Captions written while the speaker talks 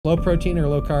Low protein or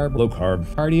low carb? Low carb.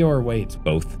 Cardio or weights?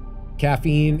 Both.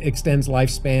 Caffeine extends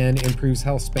lifespan, improves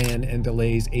health span, and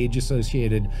delays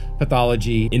age-associated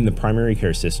pathology. In the primary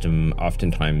care system,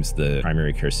 oftentimes the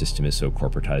primary care system is so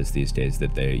corporatized these days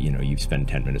that you spend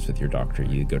 10 minutes with your doctor,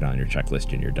 you go down your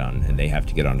checklist and you're done, and they have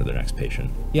to get on to their next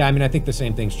patient. Yeah, I mean, I think the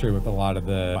same thing's true with a lot of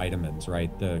the vitamins,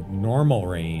 right? The normal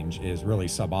range is really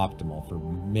suboptimal for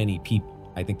many people.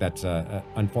 I think that's an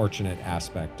unfortunate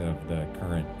aspect of the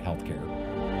current healthcare.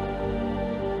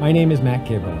 My name is Matt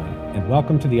Kaeberlein, and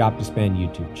welcome to the Optispan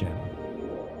YouTube channel.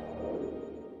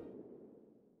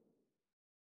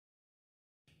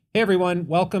 Hey everyone,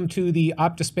 welcome to the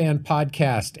Optispan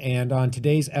podcast. And on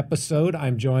today's episode,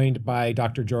 I'm joined by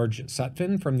Dr. George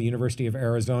Sutphin from the University of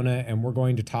Arizona, and we're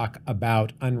going to talk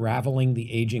about unraveling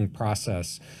the aging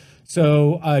process.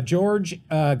 So George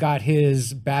got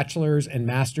his bachelor's and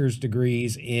master's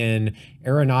degrees in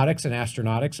aeronautics and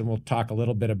astronautics, and we'll talk a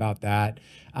little bit about that.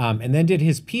 And then did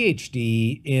his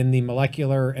PhD in the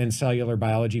molecular and cellular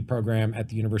biology program at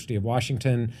the University of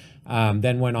Washington.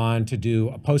 Then went on to do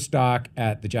a postdoc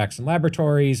at the Jackson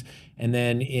Laboratories. And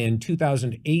then in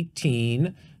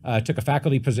 2018, took a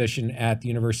faculty position at the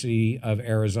University of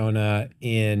Arizona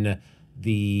in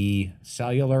the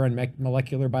cellular and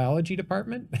molecular biology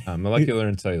department. Molecular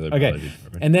and cellular biology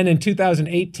department. And then in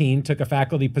 2018, took a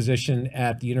faculty position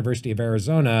at the University of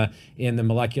Arizona in the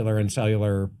molecular and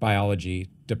cellular biology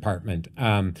department.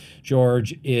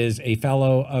 George is a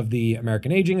fellow of the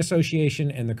American Aging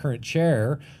Association and the current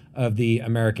chair of the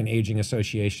American Aging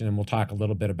Association, and we'll talk a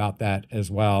little bit about that as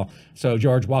well. So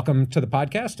George, welcome to the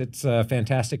podcast. It's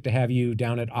fantastic to have you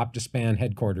down at Optispan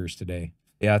headquarters today.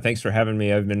 Yeah, thanks for having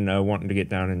me. I've been wanting to get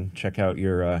down and check out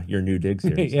your new dig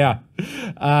series. Yeah.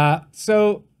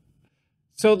 So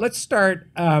let's start,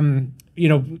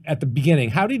 at the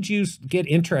beginning. How did you get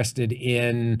interested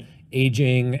in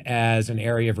aging as an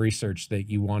area of research that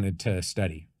you wanted to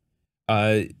study?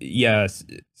 Yes.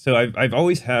 So I've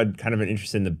always had kind of an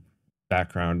interest in the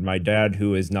background. My dad,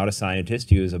 who is not a scientist,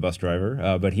 he was a bus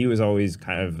driver, but he was always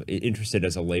kind of interested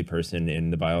as a layperson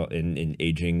in in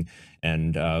aging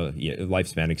and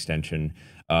lifespan extension.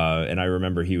 And I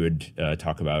remember he would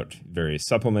talk about various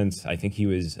supplements. I think he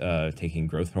was taking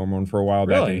growth hormone for a while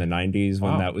back in the 90s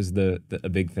when that was a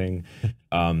big thing.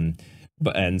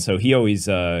 And so he always,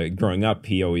 growing up,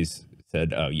 he always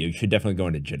said, "Oh, you should definitely go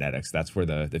into genetics. That's where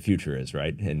the future is,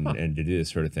 right?" And to do this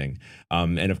sort of thing.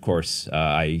 And of course,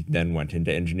 I then went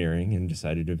into engineering and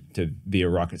decided to be a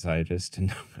rocket scientist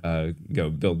and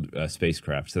go build a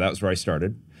spacecraft. So that was where I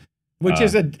started. Which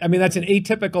is that's an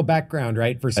atypical background,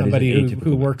 right? For somebody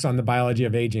who works on the biology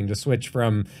of aging, to switch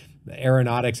from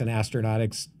aeronautics and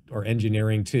astronautics or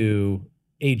engineering to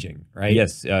aging, right?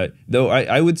 Yes. Though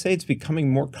I would say it's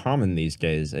becoming more common these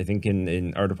days. I think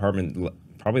in our department,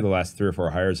 probably the last 3 or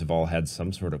 4 hires have all had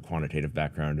some sort of quantitative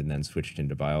background and then switched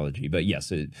into biology. But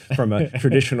yes, from a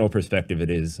traditional perspective,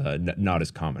 it is not as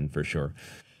common for sure.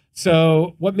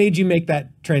 So what made you make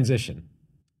that transition?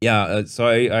 Yeah, so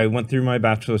I went through my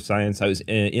Bachelor of Science. I was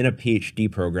in a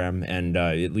PhD program, and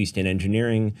at least in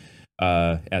engineering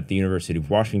at the University of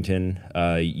Washington,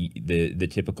 the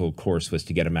typical course was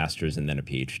to get a master's and then a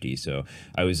PhD. So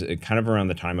I was kind of around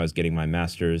the time I was getting my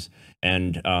master's.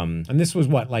 And this was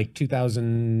what, like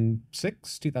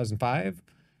 2006, 2005?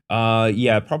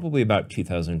 Yeah, probably about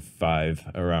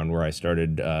 2005, around where I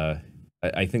started.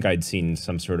 I think I'd seen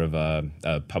some sort of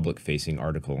a public-facing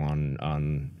article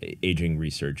on aging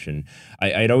research, and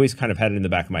I'd always kind of had it in the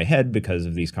back of my head because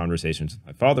of these conversations with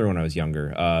my father when I was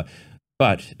younger.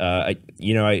 But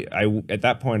at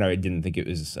that point, I didn't think it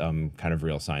was kind of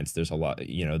real science. There's a lot,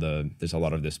 there's a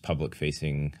lot of this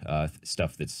public-facing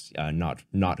stuff that's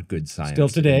not good science. Still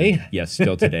today? Yes,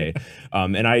 still today.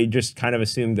 And I just kind of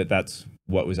assumed that that's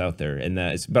what was out there.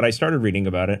 But I started reading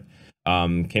about it.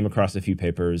 Came across a few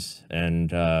papers,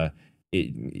 and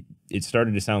it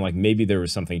started to sound like maybe there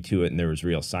was something to it and there was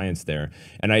real science there.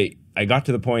 And I got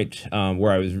to the point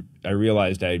where I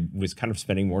realized I was kind of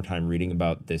spending more time reading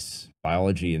about this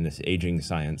biology and this aging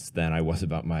science than I was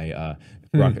about my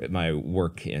my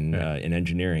work in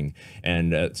engineering.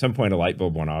 And at some point a light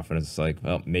bulb went off, and it's like,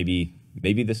 well, maybe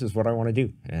this is what I want to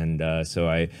do. And so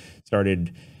I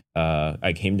started.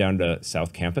 I came down to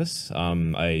South Campus.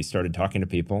 I started talking to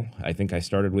people. I think I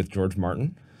started with George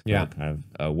Martin, kind of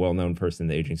a well-known person in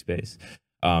the aging space,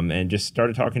 and just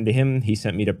started talking to him. He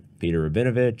sent me to Peter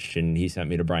Rabinovich, and he sent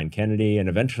me to Brian Kennedy, and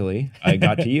eventually I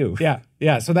got to you.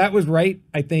 Yeah. So that was right,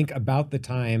 I think, about the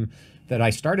time that I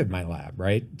started my lab,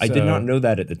 right? I did not know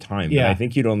that at the time. Yeah. But I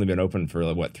think you'd only been open for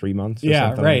like, what, 3 months? Or Yeah,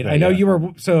 something right. Like that? I know you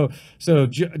were. So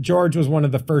George was one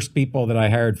of the first people that I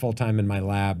hired full time in my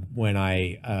lab when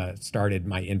I started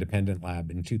my independent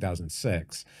lab in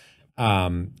 2006.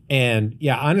 And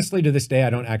yeah, honestly, to this day, I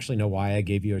don't actually know why I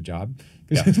gave you a job.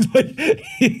 Yeah.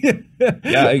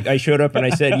 Yeah, I showed up and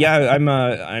I said, "Yeah,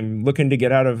 I'm looking to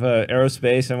get out of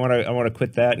aerospace. I want to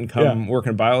quit that and come work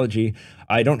in biology.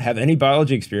 I don't have any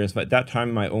biology experience, but at that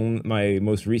time, my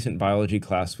most recent biology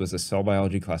class was a cell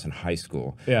biology class in high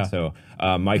school. Yeah. So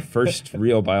my first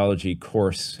real biology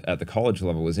course at the college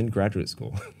level was in graduate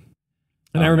school.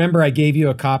 And I remember I gave you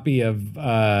a copy of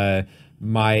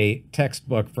my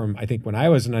textbook from, I think, when I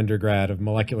was an undergrad of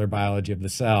molecular biology of the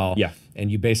cell. Yeah.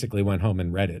 And you basically went home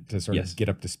and read it to sort of get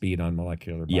up to speed on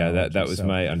molecular biology. Yeah, that was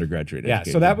my undergraduate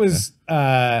education. So that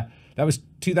was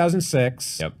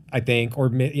 2006, I think, or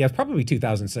probably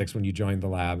 2006 when you joined the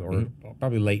lab, or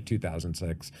probably late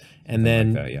 2006. And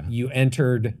then like that, you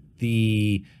entered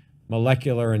the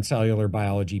molecular and cellular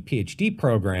biology PhD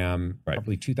program,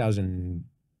 probably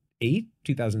 2008,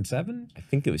 2007? I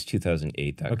think it was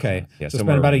 2008. That okay. Class. Yeah, so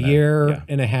spent about a year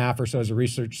and a half or so as a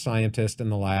research scientist in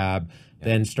the lab,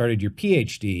 then started your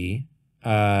PhD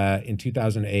in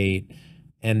 2008,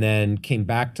 and then came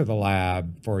back to the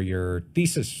lab for your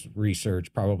thesis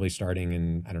research, probably starting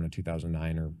in, I don't know,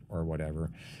 2009 or whatever.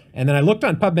 And then I looked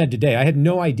on PubMed today. I had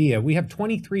no idea. We have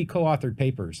 23 co-authored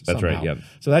papers somehow. That's right, yep.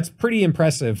 So that's pretty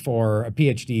impressive for a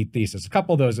PhD thesis. A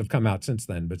couple of those have come out since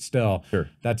then, but still,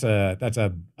 that's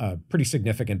a pretty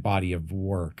significant body of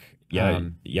work.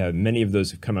 Yeah, many of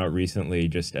those have come out recently.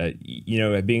 Just you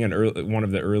know, being one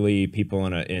of the early people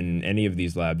in any of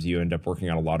these labs, you end up working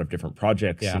on a lot of different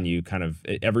projects, and you kind of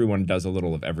everyone does a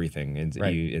little of everything,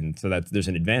 and so there's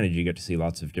an advantage. You get to see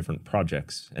lots of different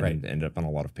projects and end up on a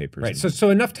lot not papers. Right. So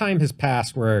enough time has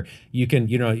passed where you can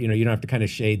you don't have to kind of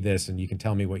shade this, and you can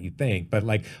tell me what you think. But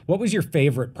like, what was your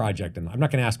favorite project? And I'm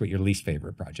not going to ask what your least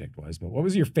favorite project was, but what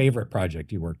was your favorite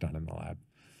project you worked on in the lab?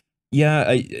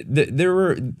 Yeah, there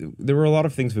were a lot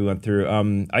of things we went through.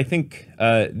 I think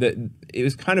that it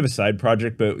was kind of a side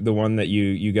project, but the one that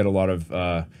you get a lot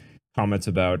of comments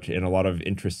about and a lot of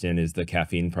interest in is the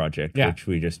caffeine project, which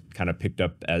we just kind of picked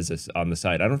up on the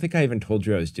side. I don't think I even told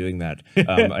you I was doing that.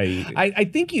 I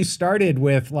think you started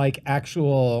with like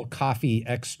actual coffee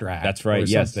extract. That's right.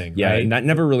 Yes. Yeah, right? And that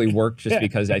never really worked just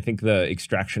because I think the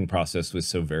extraction process was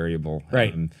so variable.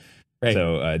 Right. Right.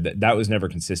 So that was never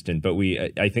consistent. But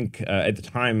I think at the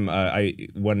time,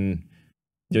 when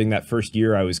doing that first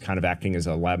year, I was kind of acting as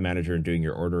a lab manager and doing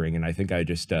your ordering. And I think I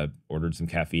just ordered some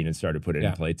caffeine and started putting it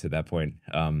in plates at that point.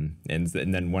 And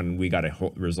then when we got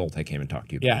a result, I came and talked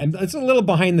to you about it. And it's a little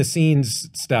behind the scenes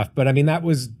stuff. But I mean, that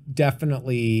was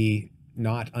definitely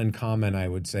not uncommon, I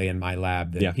would say, in my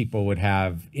lab, that people would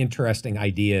have interesting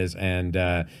ideas and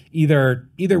either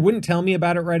wouldn't tell me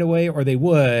about it right away, or they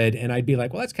would, and I'd be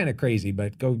like, well, that's kind of crazy,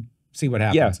 but go see what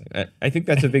happens. Yeah, I think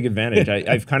that's a big advantage.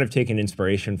 I've kind of taken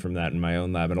inspiration from that in my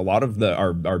own lab, and a lot of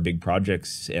our big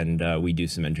projects, and we do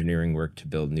some engineering work to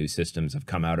build new systems, have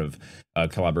come out of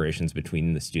collaborations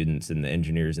between the students and the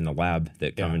engineers in the lab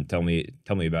that come and tell me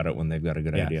about it when they've got a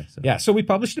good idea. So. Yeah, so we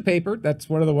published a paper. That's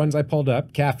one of the ones I pulled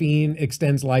up. Caffeine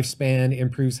extends lifespan,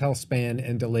 improves health span,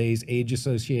 and delays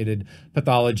age-associated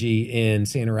pathology in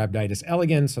Caenorhabditis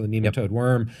elegans, so the nematode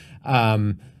worm.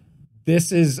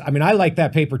 This is, I mean, I like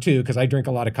that paper too, because I drink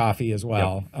a lot of coffee as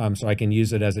well. So I can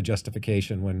use it as a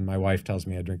justification when my wife tells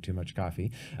me I drink too much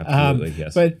coffee. Absolutely,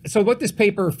 yes. But so what this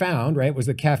paper found, right, was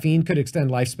that caffeine could extend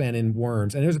lifespan in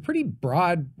worms. And it was a pretty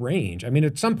broad range. I mean,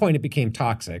 at some point it became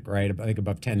toxic, right? I think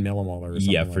above 10 millimolar or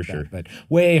something like for sure. that. But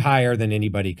way higher than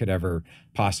anybody could ever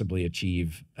possibly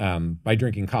achieve by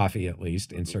drinking coffee, at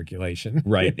least, in circulation.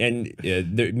 Right. And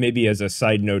there, maybe as a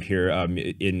side note here,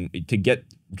 to get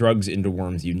drugs into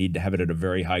worms, you need to have it at a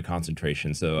very high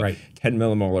concentration. So 10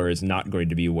 millimolar is not going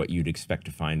to be what you'd expect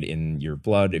to find in your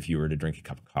blood if you were to drink a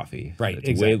cup of coffee. Right,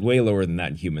 It's way lower than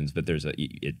that in humans, but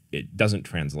it doesn't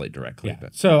translate directly. Yeah.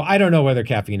 So I don't know whether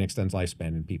caffeine extends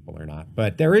lifespan in people or not,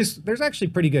 but there's actually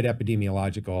pretty good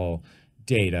epidemiological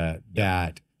data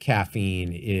that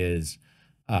caffeine is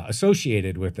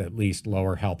associated with at least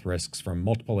lower health risks from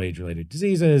multiple age-related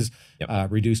diseases,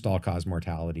 reduced all-cause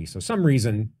mortality. So some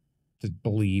reason to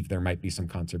believe there might be some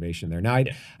conservation there. Now,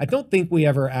 I don't think we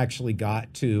ever actually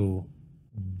got to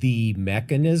the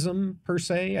mechanism per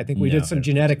se. I think we did some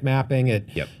genetic mapping.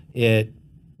 It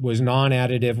was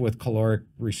non-additive with caloric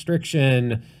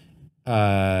restriction,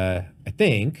 I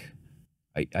think.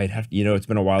 I'd have to, it's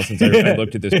been a while since I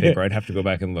looked at this paper. I'd have to go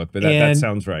back and look, but that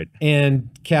sounds right. And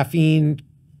caffeine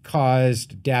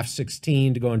caused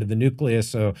DAF16 to go into the nucleus.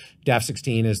 So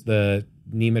DAF16 is the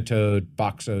nematode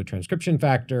FOXO transcription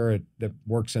factor that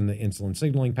works in the insulin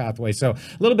signaling pathway. So a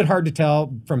little bit hard to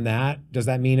tell from that. Does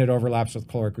that mean it overlaps with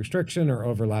caloric restriction or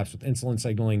overlaps with insulin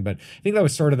signaling? But I think that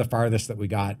was sort of the farthest that we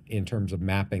got in terms of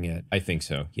mapping it. I think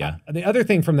so, yeah. The other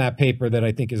thing from that paper that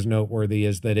I think is noteworthy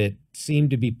is that it seemed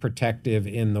to be protective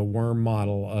in the worm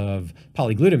model of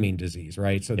polyglutamine disease,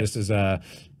 right? So this is a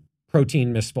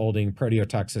protein misfolding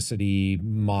proteotoxicity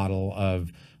model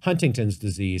of Huntington's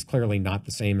disease, clearly not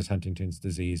the same as Huntington's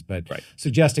disease, but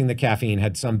suggesting that caffeine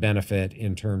had some benefit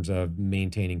in terms of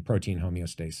maintaining protein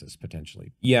homeostasis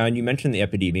potentially. Yeah, and you mentioned the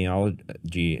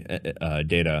epidemiology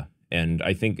data, and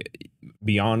I think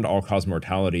beyond all-cause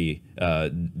mortality,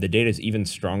 the data is even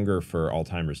stronger for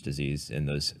Alzheimer's disease in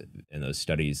those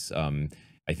studies.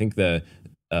 I think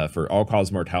for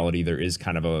all-cause mortality, there is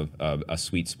kind of a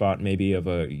sweet spot maybe of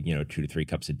 2 to 3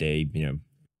 cups a day,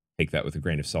 take that with a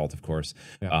grain of salt, of course.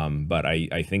 Yeah. But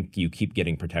I think you keep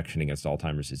getting protection against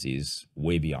Alzheimer's disease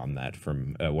way beyond that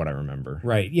from what I remember.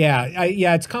 Right. Yeah.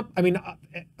 It's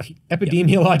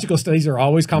epidemiological studies are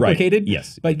always complicated. Right.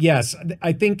 Yes. But yes,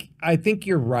 I think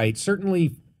you're right.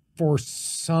 Certainly for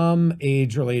some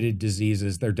age-related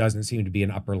diseases, there doesn't seem to be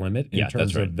an upper limit in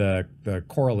terms of the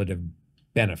correlative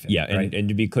benefit. Yeah, right? and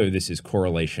to be clear, this is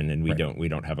correlation, and we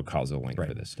don't have a causal link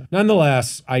for this stuff.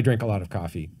 Nonetheless, I drink a lot of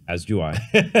coffee. As do I.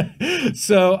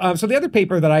 So the other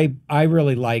paper that I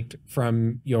really liked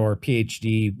from your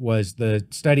PhD was the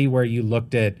study where you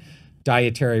looked at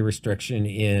dietary restriction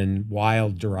in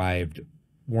wild-derived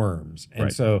worms,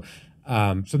 and so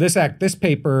this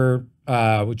paper,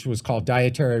 which was called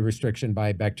Dietary Restriction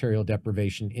by Bacterial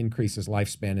Deprivation Increases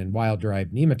Lifespan in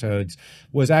Wild-Derived Nematodes,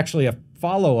 was actually a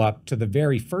follow-up to the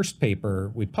very first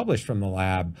paper we published from the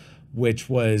lab, which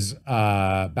was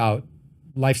about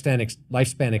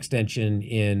lifespan extension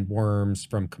in worms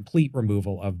from complete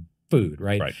removal of food,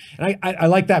 right? And I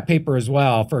like that paper as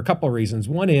well for a couple of reasons.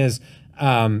 One is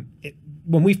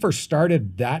when we first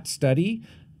started that study,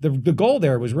 the goal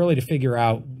there was really to figure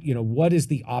out, what is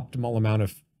the optimal amount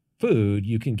of food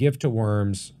you can give to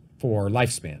worms for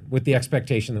lifespan, with the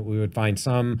expectation that we would find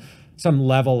some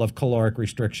level of caloric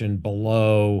restriction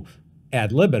below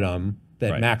ad libitum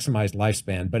that maximized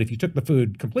lifespan. But if you took the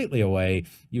food completely away,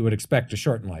 you would expect to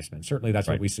shorten lifespan. Certainly that's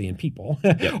what we see in people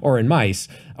or in mice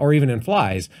or even in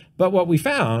flies. But what we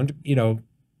found,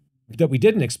 that we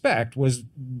didn't expect was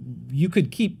you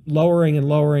could keep lowering and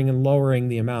lowering and lowering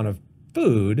the amount of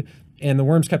food, and the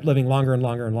worms kept living longer and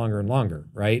longer and longer and longer,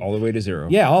 right? All the way to zero.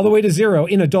 Yeah, all the way to zero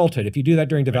in adulthood. If you do that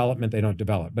during development, they don't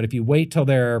develop. But if you wait till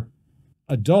they're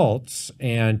adults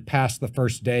and past the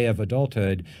first day of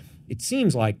adulthood, it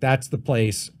seems like that's the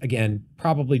place, again,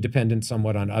 probably dependent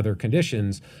somewhat on other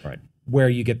conditions, where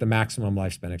you get the maximum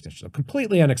lifespan extension. So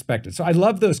completely unexpected. So I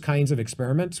love those kinds of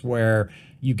experiments where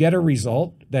you get a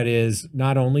result that is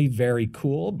not only very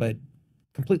cool, but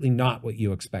completely not what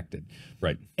you expected.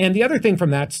 Right. And the other thing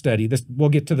from that study, we'll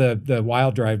get to the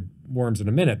wild-derived worms in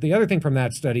a minute. The other thing from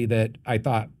that study that I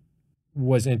thought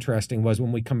was interesting was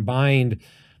when we combined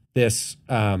this,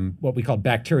 what we call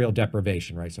bacterial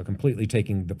deprivation, right? So completely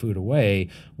taking the food away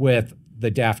with the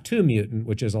DAF2 mutant,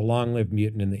 which is a long-lived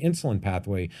mutant in the insulin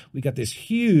pathway, we got this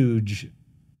huge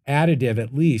additive,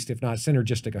 at least, if not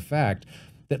synergistic effect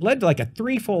that led to like a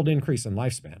 3-fold increase in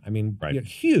lifespan. I mean,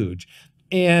 huge.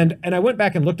 And I went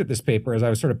back and looked at this paper as I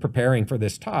was sort of preparing for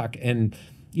this talk. And,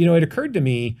 it occurred to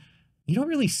me, you don't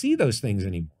really see those things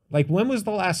anymore. Like, when was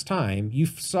the last time you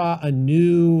saw a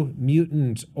new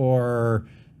mutant or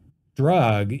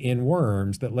drug in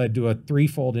worms that led to a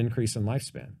 3-fold increase in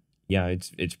lifespan? Yeah,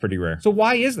 it's pretty rare. So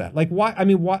why is that? Like, why? I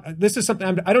mean, why? This is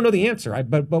something I don't know the answer.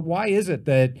 But why is it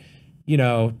that,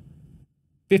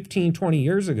 15, 20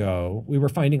 years ago, we were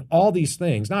finding all these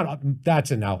things?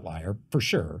 That's an outlier for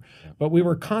sure, but we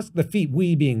were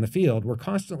we being the field, we're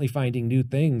constantly finding new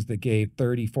things that gave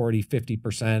 30, 40,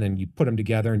 50%, and you put them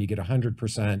together and you get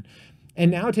 100%.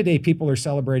 And now today, people are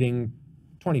celebrating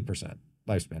 20%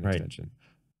 lifespan extension.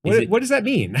 What does that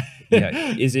mean?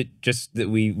 Is it just that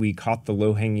we caught the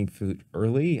low-hanging fruit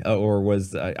early, or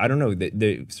was I don't know?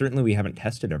 Certainly we haven't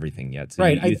tested everything yet. So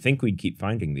you think we'd keep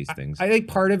finding these things? I think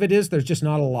part of it is there's just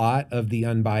not a lot of the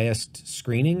unbiased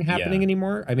screening happening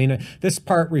anymore. I mean, this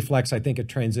part reflects, I think, a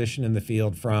transition in the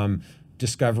field from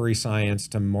discovery science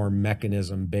to more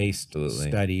mechanism-based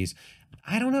studies.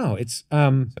 I don't know. It's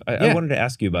I wanted to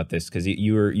ask you about this because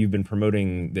you've been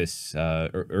promoting this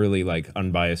early like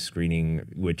unbiased screening,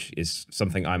 which is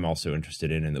something I'm also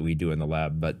interested in and that we do in the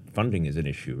lab. But funding is an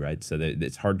issue, right? So that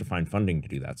it's hard to find funding to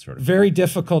do that sort of very thing.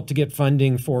 difficult to get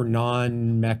funding for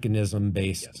non-mechanism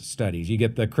based studies. You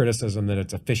get the criticism that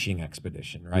it's a fishing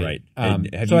expedition, right?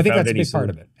 Right. So I think that's a big part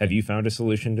of it. Have you found a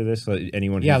solution to this?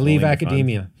 Anyone? Yeah, who's leave willing to fund?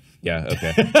 academia. Yeah.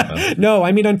 Okay. No,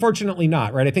 I mean, unfortunately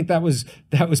not, right? I think that was,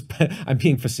 I'm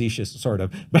being facetious, sort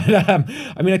of. But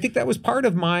I mean, I think that was part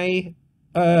of my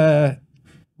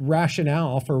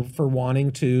rationale for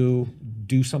wanting to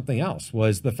do something else,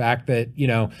 was the fact that, you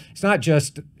know, it's not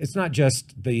just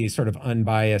the sort of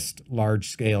unbiased large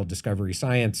scale discovery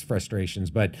science frustrations,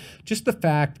 but just the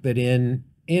fact that in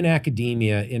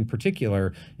academia in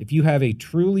particular, if you have a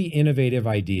truly innovative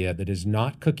idea that is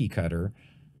not cookie cutter,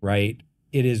 right,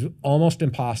 it is almost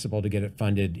impossible to get it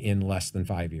funded in less than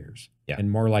 5 years,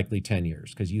 and more likely 10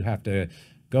 years, because you have to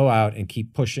go out and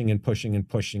keep pushing and pushing and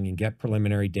pushing and get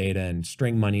preliminary data and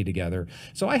string money together.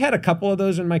 So I had a couple of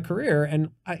those in my career,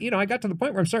 and I got to the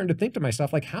point where I'm starting to think to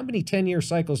myself, like, how many 10-year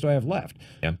cycles do I have left?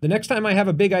 Yeah. The next time I have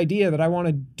a big idea that I want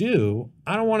to do,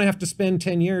 I don't want to have to spend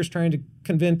 10 years trying to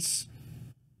convince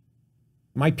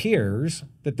my peers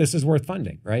that this is worth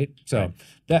funding, right? So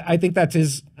that, I think that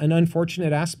is an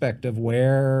unfortunate aspect of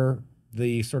where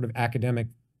the sort of academic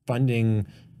funding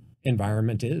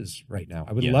environment is right now.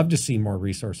 I would love to see more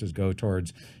resources go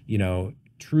towards, you know,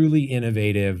 truly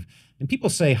innovative. And people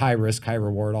say high risk, high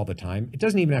reward all the time. It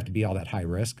doesn't even have to be all that high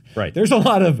risk. Right. There's a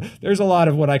lot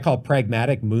of what I call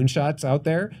pragmatic moonshots out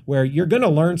there, where you're going to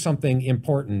learn something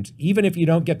important, even if you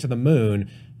don't get to the moon.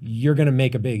 You're going to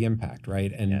make a big impact,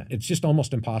 right? And it's just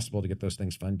almost impossible to get those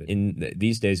things funded.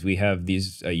 These days, we have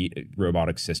these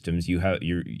robotic systems.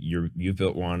 You've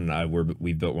built one.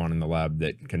 We've built one in the lab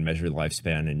that can measure the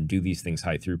lifespan and do these things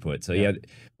high throughput. So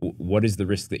what is the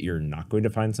risk that you're not going to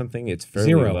find something? It's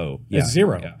fairly low. It's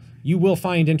zero. Yeah. You will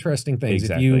find interesting things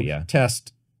if you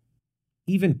test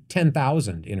even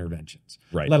 10,000 interventions,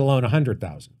 let alone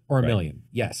 100,000 or a million.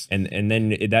 Yes. And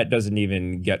then that doesn't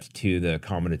even get to the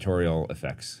combinatorial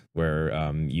effects,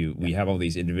 where we have all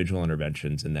these individual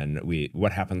interventions, and then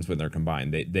what happens when they're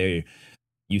combined?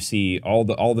 You see all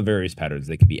the various patterns.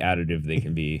 They can be additive, they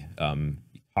can be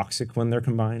toxic when they're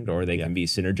combined, or they can be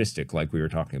synergistic, like we were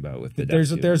talking about with the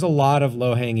there's a lot of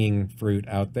low-hanging fruit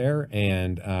out there,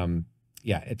 and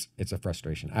it's a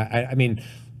frustration. I mean,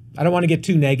 I don't want to get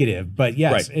too negative, but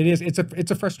yes, it is.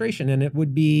 It's a frustration, and it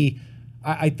would be.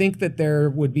 I think that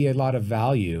there would be a lot of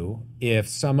value if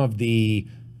some of the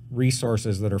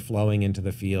resources that are flowing into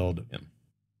the field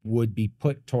would be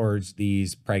put towards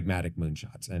these pragmatic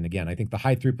moonshots. And again, I think the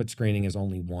high throughput screening is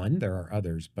only one. There are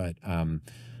others, but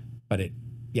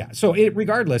So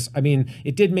regardless, I mean,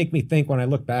 it did make me think when I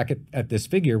look back at this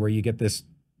figure where you get this,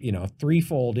 you know,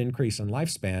 threefold increase in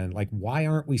lifespan. Like, why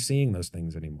aren't we seeing those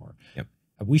things anymore? Yep.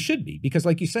 We should be, because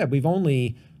like you said, we've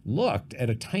only looked at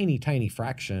a tiny, tiny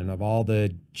fraction of all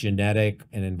the genetic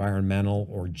and environmental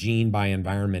or gene by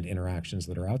environment interactions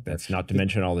that are out there. That's not to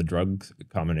mention all the drugs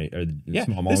small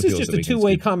molecules. This is just a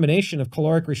two-way combination of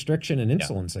caloric restriction and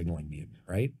insulin signaling,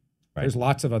 right? There's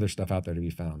lots of other stuff out there to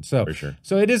be found. So, for sure.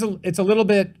 So it's a little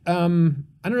bit, I don't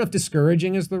know if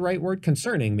discouraging is the right word,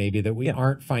 concerning maybe, that we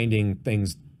aren't finding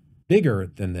things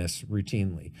bigger than this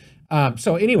routinely.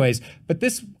 So anyways, but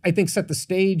this, I think, set the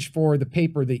stage for the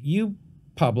paper that you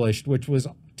published, which was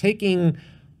taking,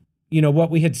 you know, what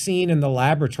we had seen in the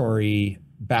laboratory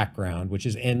background, which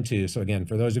is N2. So again,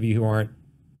 for those of you who aren't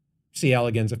C.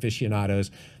 elegans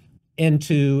aficionados,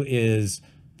 N2 is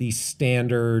the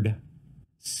standard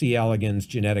C. elegans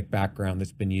genetic background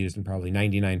that's been used in probably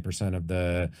 99% of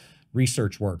the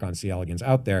research work on C. elegans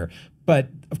out there. But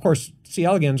of course, C.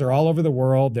 elegans are all over the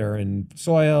world. They're in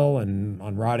soil and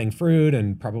on rotting fruit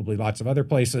and probably lots of other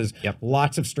places.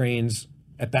 Lots of strains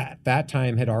at that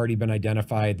time had already been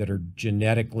identified that are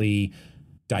genetically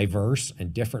diverse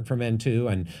and different from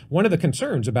N2. And one of the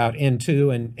concerns about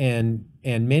N2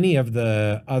 and many of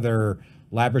the other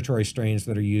laboratory strains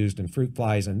that are used in fruit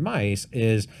flies and mice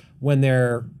is when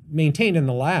they're maintained in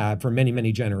the lab for many,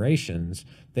 many generations,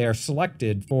 they are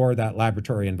selected for that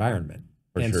laboratory environment.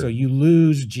 So you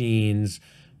lose genes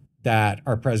that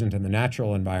are present in the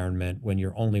natural environment when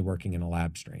you're only working in a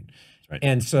lab strain.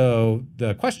 And so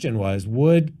the question was,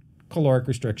 would caloric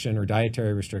restriction or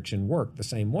dietary restriction work the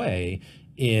same way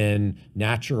in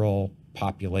natural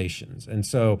populations? And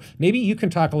so maybe you can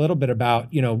talk a little bit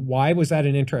about, you know, why was that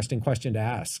an interesting question to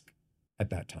ask at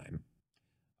that time?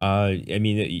 I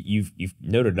mean, you've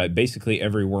noted that basically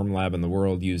every worm lab in the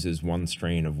world uses one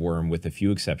strain of worm with a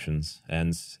few exceptions.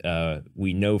 And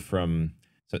we know from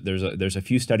So there's a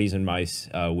few studies in mice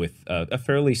with a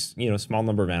fairly small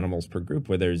number of animals per group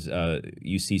where there's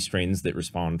you see strains that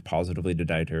respond positively to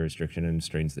dietary restriction and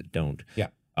strains that don't. Yeah.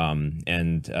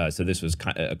 So this was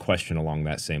a question along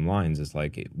that same lines, is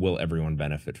like, will everyone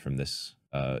benefit from this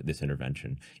this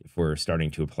intervention? If we're starting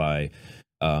to apply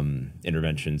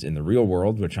interventions in the real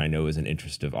world, which I know is an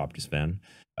interest of Optispan,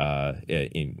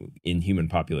 in human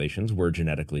populations, we're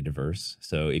genetically diverse.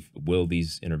 So will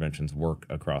these interventions work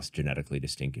across genetically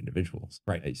distinct individuals?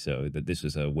 Right. So that this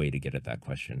was a way to get at that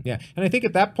question. Yeah. And I think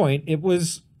at that point it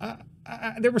was,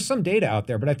 there was some data out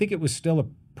there, but I think it was still a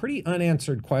pretty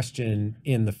unanswered question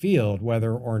in the field,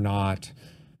 whether or not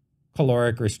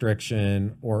caloric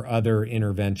restriction or other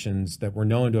interventions that were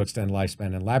known to extend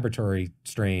lifespan in laboratory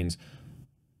strains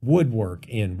would work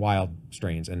in wild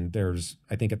strains. And there's,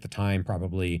 I think at the time,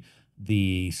 probably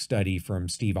the study from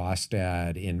Steve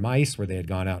Ostad in mice, where they had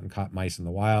gone out and caught mice in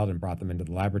the wild and brought them into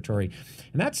the laboratory.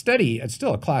 And that study, it's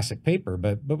still a classic paper,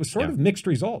 but was sort of mixed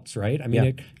results, right? I mean,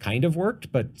 it kind of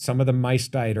worked, but some of the mice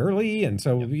died early. And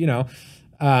so,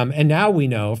 and now we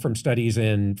know from studies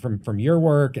from your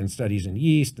work and studies in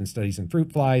yeast and studies in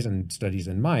fruit flies and studies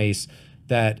in mice,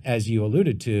 that, as you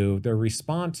alluded to, the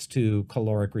response to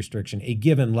caloric restriction, a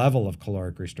given level of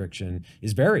caloric restriction,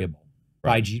 is variable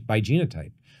by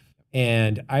genotype.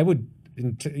 And I would,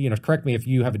 correct me if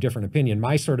you have a different opinion.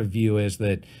 My sort of view is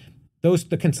that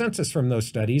the consensus from those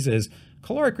studies is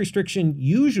caloric restriction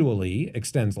usually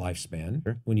extends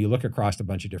lifespan when you look across a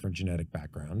bunch of different genetic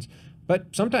backgrounds, but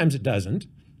sometimes it doesn't,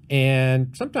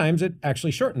 and sometimes it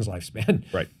actually shortens lifespan.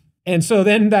 Right. And so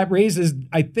then that raises,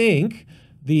 I think,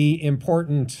 the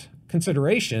important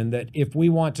consideration that if we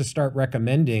want to start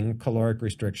recommending caloric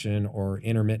restriction or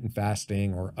intermittent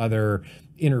fasting or other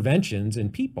interventions in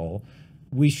people,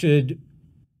 we should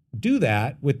do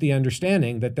that with the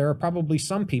understanding that there are probably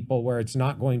some people where it's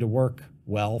not going to work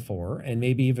well for, and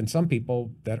maybe even some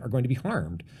people that are going to be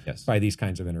harmed by these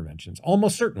kinds of interventions.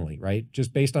 Almost certainly, right?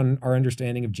 Just based on our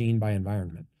understanding of gene by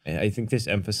environment. I think this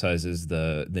emphasizes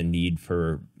the need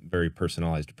for very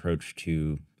personalized approach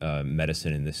to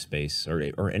medicine in this space,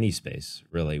 or any space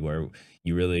really, where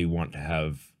you really want to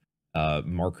have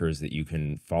markers that you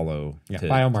can follow,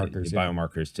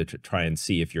 biomarkers to try and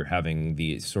see if you're having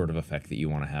the sort of effect that you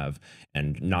want to have,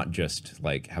 and not just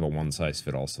like have a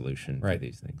one-size-fit-all solution for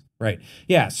these things. Right.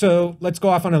 Yeah. So let's go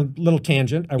off on a little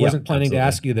tangent. I wasn't planning to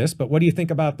ask you this, but what do you think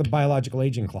about the biological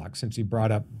aging clock, since you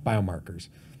brought up biomarkers?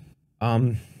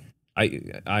 I'm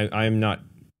not,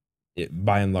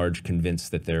 by and large,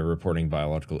 convinced that they're reporting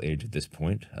biological age at this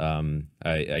point.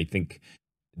 I think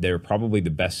they're probably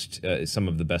the best, some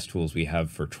of the best tools we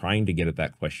have for trying to get at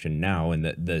that question now, and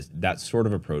that sort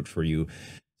of approach where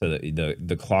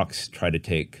the clocks try to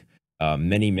take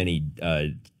many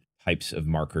types of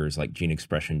markers like gene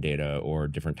expression data or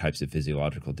different types of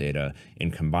physiological data,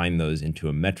 and combine those into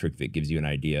a metric that gives you an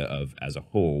idea of, as a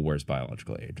whole, where's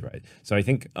biological age, right? So I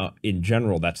think in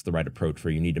general, that's the right approach,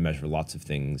 where you need to measure lots of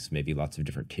things, maybe lots of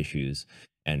different tissues,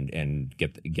 and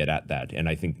get at that. And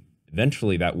I think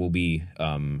eventually that will be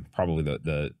probably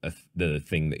the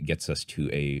thing that gets us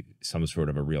to some sort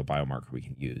of a real biomarker we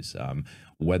can use.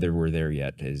 Whether we're there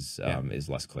yet is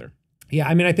less clear. Yeah,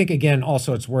 I mean, I think, again,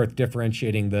 also it's worth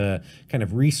differentiating the kind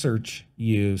of research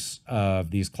use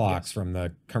of these clocks from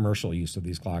the commercial use of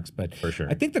these clocks. But for sure,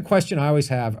 I think the question I always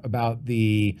have about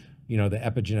the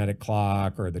epigenetic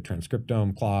clock or the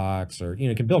transcriptome clocks, or,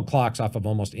 you can build clocks off of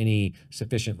almost any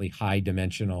sufficiently high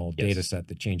dimensional data set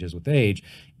that changes with age,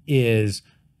 is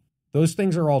those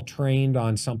things are all trained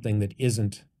on something that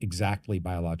isn't exactly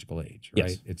biological age,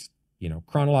 right? It's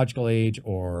chronological age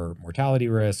or mortality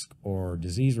risk or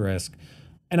disease risk.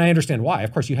 And I understand why.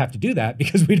 Of course, you have to do that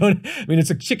because it's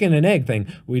a chicken and egg thing.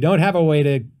 We don't have a way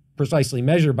to precisely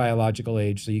measure biological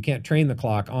age, so you can't train the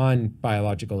clock on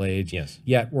biological age.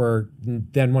 Yet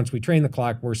then once we train the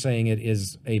clock, we're saying it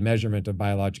is a measurement of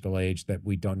biological age that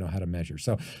we don't know how to measure.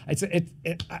 So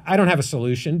I don't have a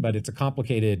solution, but it's a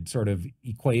complicated sort of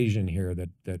equation here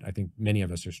that I think many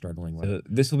of us are struggling with.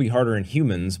 This will be harder in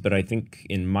humans, but I think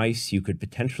in mice you could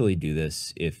potentially do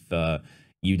this if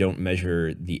you don't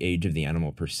measure the age of the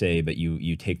animal per se, but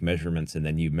you take measurements and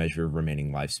then you measure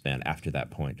remaining lifespan after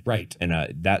that point. Right. And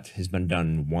that has been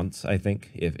done once, I think.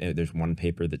 If there's one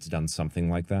paper that's done something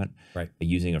like that,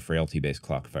 using a frailty-based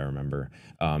clock, if I remember.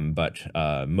 But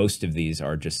most of these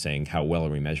are just saying how well are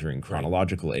we measuring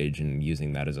chronological age and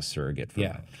using that as a surrogate.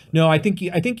 For No, I think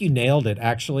you nailed it,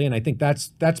 actually, and I think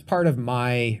that's part of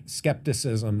my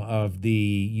skepticism of the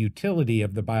utility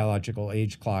of the biological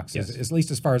age clocks. At least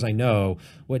as far as I know,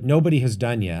 what nobody has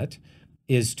done yet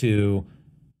is to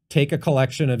take a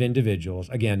collection of individuals.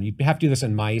 Again, you have to do this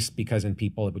in mice because in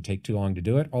people it would take too long to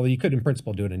do it, although you could in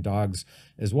principle do it in dogs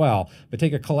as well. But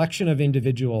take a collection of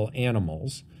individual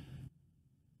animals,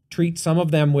 treat some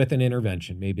of them with an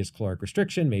intervention. Maybe it's caloric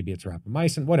restriction, maybe it's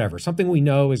rapamycin, whatever, something we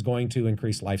know is going to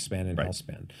increase lifespan and health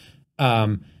span.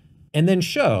 And then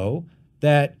show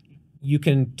that you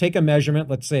can take a measurement,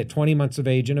 let's say at 20 months of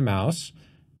age in a mouse,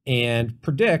 and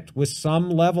predict with some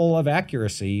level of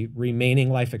accuracy remaining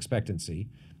life expectancy,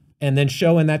 and then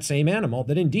show in that same animal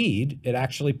that indeed it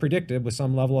actually predicted with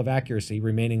some level of accuracy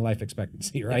remaining life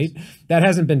expectancy, right? Yes. That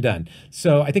hasn't been done.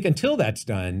 So I think until that's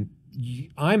done,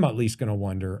 I'm at least going to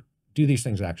wonder, do these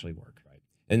things actually work?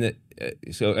 And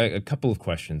so a couple of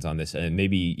questions on this, and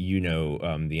maybe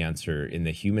the answer. In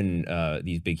the human,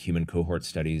 these big human cohort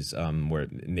studies, where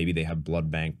maybe they have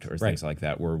blood banked or things like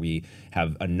that, where we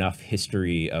have enough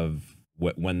history of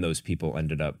when those people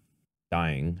ended up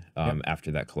dying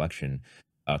after that collection.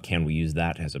 Can we use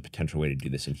that as a potential way to do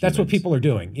this in humans? That's what people are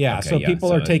doing. Yeah. Okay, so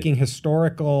people are taking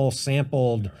historical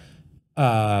sampled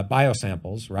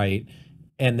biosamples, right?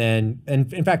 And then,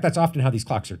 and in fact, that's often how these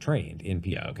clocks are trained in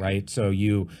people, right? So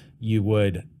you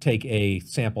would take a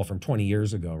sample from 20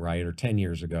 years ago, right, or 10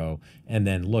 years ago, and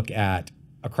then look at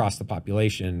across the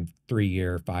population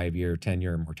 3-year, 5-year,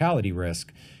 10-year mortality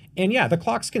risk. And yeah, the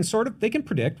clocks can they can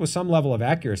predict with some level of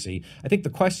accuracy. I think the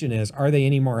question is, are they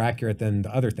any more accurate than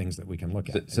the other things that we can look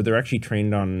at? So they're actually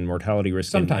trained on mortality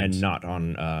risk and not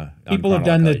on people have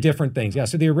done the different things. Yeah,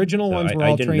 so the original ones were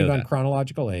all trained on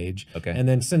chronological age. Okay. And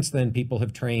then since then, people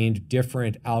have trained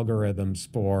different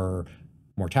algorithms for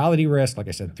mortality risk, like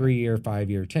I said, 3-year,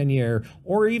 5-year, 10-year,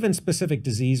 or even specific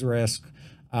disease risk.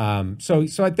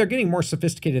 So they're getting more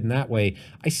sophisticated in that way.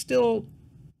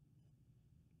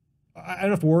 I don't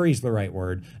know if worry is the right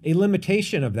word. A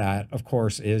limitation of that, of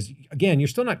course, is, again, you're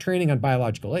still not training on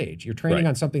biological age. You're training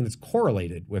on something that's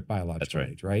correlated with biological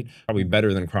age, right? Probably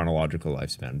better than chronological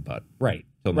lifespan, but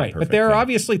still not perfect. But there are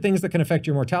obviously things that can affect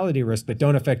your mortality risk that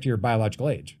don't affect your biological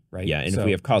age, right? Yeah, and if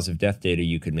we have cause of death data,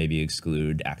 you could maybe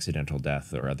exclude accidental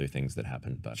death or other things that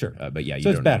happen. But sure, but yeah, so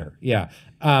it's better. Yeah.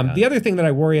 The other thing that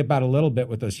I worry about a little bit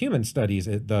with those human studies,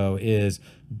 though, is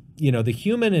the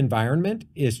human environment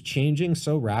is changing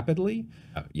so rapidly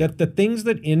that the things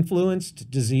that influenced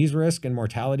disease risk and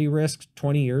mortality risk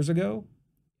 20 years ago,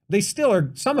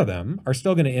 some of them are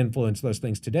still going to influence those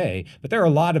things today, but there are a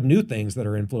lot of new things that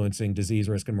are influencing disease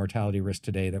risk and mortality risk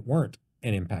today that weren't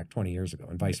an impact 20 years ago,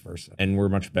 and vice versa. And we're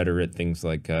much better at things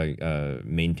like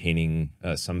maintaining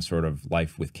some sort of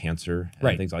life with cancer,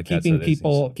 and things like that.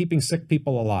 Keeping sick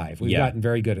people alive. We've gotten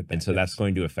very good at that. And so that's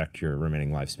going to affect your remaining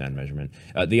lifespan measurement.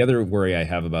 The other worry I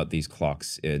have about these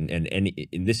clocks, and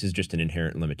this is just an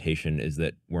inherent limitation, is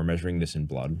that we're measuring this in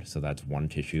blood. So that's one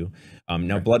tissue.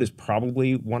 Now, blood is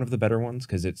probably one of the better ones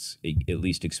because it's at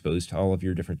least exposed to all of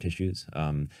your different tissues.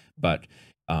 But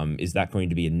is that going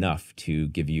to be enough to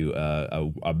give you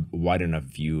a wide enough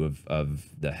view of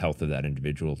the health of that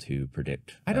individual to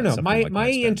predict? I don't know.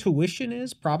 My intuition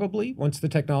is probably once the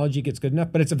technology gets good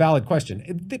enough, but it's a valid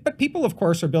question. But people, of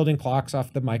course, are building clocks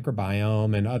off the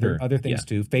microbiome and other things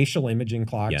too, facial imaging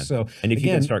clocks. Yeah. So and if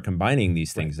you can start combining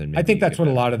these things, then maybe I think that's what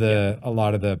a lot of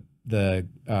the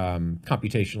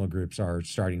computational groups are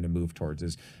starting to move towards,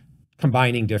 is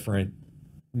combining different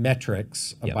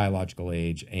metrics of biological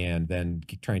age and then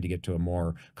trying to get to a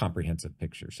more comprehensive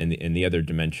picture. And the other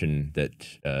dimension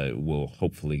that will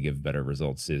hopefully give better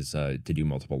results is to do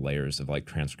multiple layers of like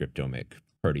transcriptomic,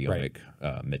 proteomic,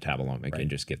 metabolomic, and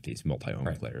just get these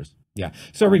multi-omic layers. Yeah.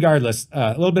 So regardless, a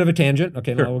little bit of a tangent.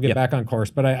 Okay, now we'll get back on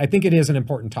course. But I think it is an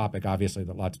important topic, obviously,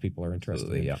 that lots of people are interested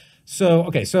in. Yeah.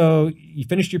 So, so you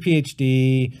finished your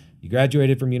PhD, you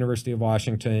graduated from University of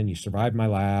Washington, you survived my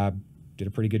lab, did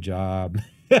a pretty good job.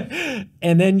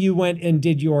 And then you went and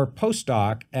did your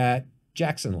postdoc at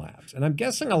Jackson Labs. And I'm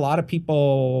guessing a lot of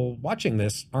people watching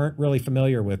this aren't really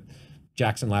familiar with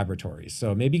Jackson Laboratories.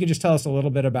 So maybe you could just tell us a little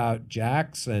bit about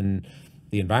Jax and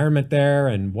the environment there,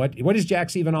 and what is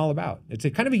Jax even all about? It's a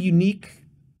kind of a unique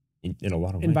in a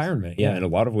lot of environment. Yeah, in a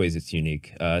lot of ways it's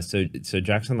unique. So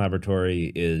Jackson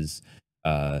Laboratory is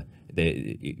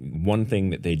one thing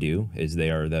that they do is they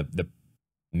are the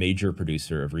major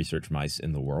producer of research mice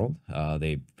in the world.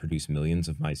 They produce millions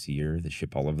of mice a year. They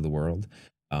ship all over the world.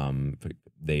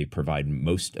 They provide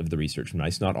most of the research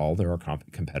mice, not all. There are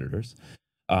competitors,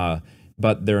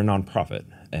 but they're a nonprofit,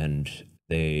 and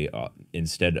they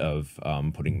instead of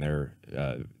putting their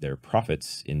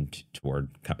profits toward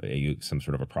some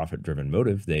sort of a profit-driven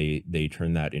motive, they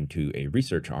turn that into a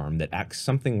research arm that acts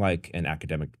something like an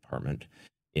academic department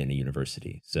in a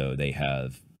university. So they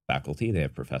have faculty, they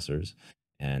have professors,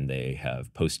 and they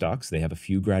have postdocs. They have a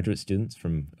few graduate students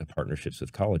from partnerships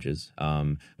with colleges,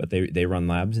 but they run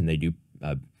labs and they do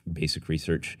basic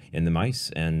research in the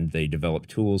mice, and they develop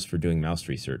tools for doing mouse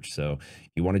research. So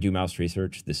if you want to do mouse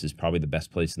research, this is probably the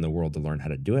best place in the world to learn how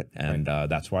to do it, and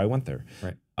that's why I went there.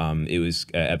 Right. It was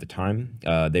at the time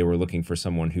they were looking for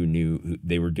someone who knew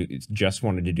they were just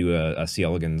wanted to do a C.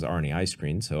 elegans RNAi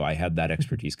screen. So I had that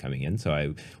expertise coming in. So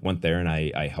I went there and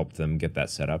I helped them get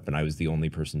that set up. And I was the only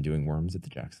person doing worms at the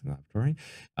Jackson Laboratory.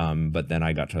 But then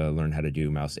I got to learn how to do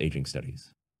mouse aging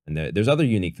studies. And there's other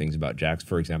unique things about JAX.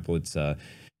 For example, it's in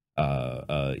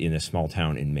a small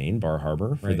town in Maine, Bar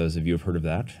Harbor, for those of you who've heard of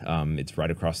that. It's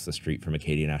right across the street from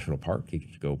Acadia National Park. You can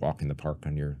go walk in the park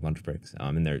on your lunch breaks.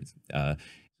 And there's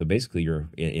so basically, you're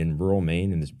in rural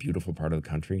Maine in this beautiful part of the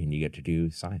country, and you get to do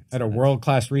science at a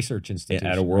world-class research institution.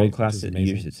 At a world-class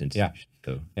research institution. Yeah.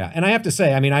 So. Yeah. And I have to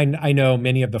say, I mean, I know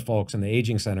many of the folks in the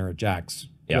aging center at JAX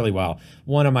really well.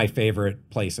 One of my favorite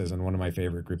places and one of my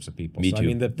favorite groups of people. Me too. I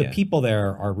mean, the people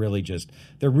there are really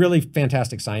they're really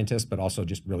fantastic scientists, but also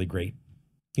just really great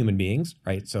human beings,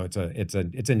 right? So it's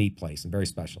a neat place and very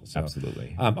special. So,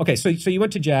 absolutely. Okay. So you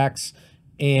went to JAX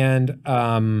and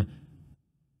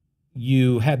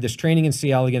you had this training in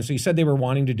C. elegans. So you said they were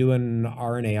wanting to do an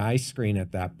RNAi screen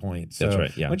at that point. So that's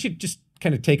right, yeah. Why don't you just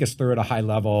kind of take us through at a high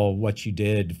level what you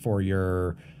did for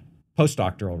your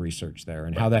postdoctoral research there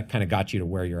and how that kind of got you to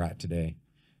where you're at today?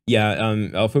 Yeah,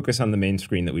 I'll focus on the main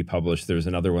screen that we published. There's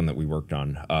another one that we worked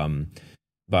on.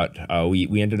 But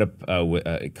we ended up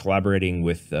collaborating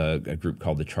with a group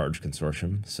called the CHARGE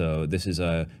Consortium. So this is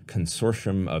a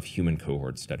consortium of human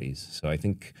cohort studies. So I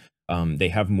think they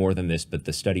have more than this, but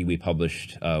the study we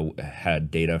published had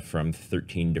data from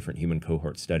 13 different human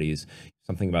cohort studies,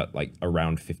 something about like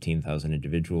around 15,000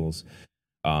 individuals.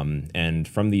 And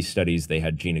from these studies, they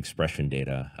had gene expression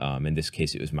data. In this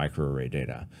case, it was microarray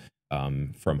data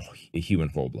from human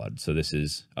whole blood. So this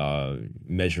is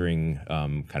measuring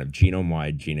kind of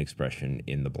genome-wide gene expression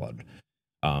in the blood.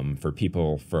 For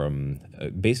people from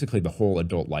basically the whole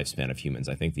adult lifespan of humans.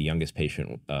 I think the youngest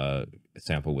patient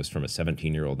sample was from a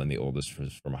 17-year-old and the oldest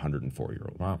was from a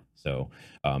 104-year-old. Wow. So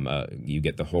you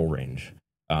get the whole range.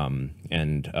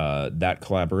 And that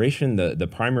collaboration, the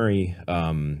primary,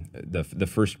 the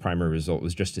first primary result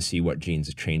was just to see what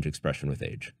genes change expression with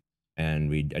age. And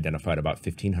we identified about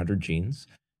 1,500 genes.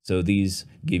 So these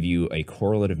give you a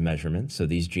correlative measurement. So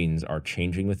these genes are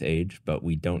changing with age, but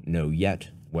we don't know yet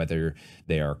whether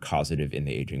they are causative in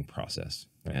the aging process.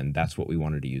 And that's what we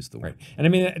wanted to use the word. Right. And I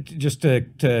mean, just to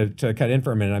cut in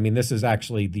for a minute, I mean, this is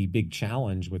actually the big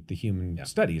challenge with the human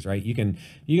studies, right? You can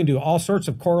do all sorts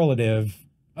of correlative,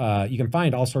 you can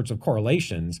find all sorts of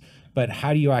correlations, but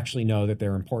how do you actually know that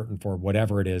they're important for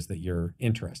whatever it is that you're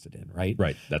interested in, right?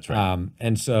 Right, that's right.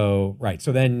 And so,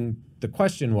 so then the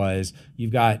question was,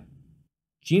 you've got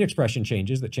gene expression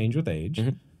changes that change with age.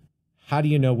 Mm-hmm. How do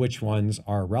you know which ones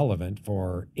are relevant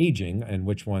for aging and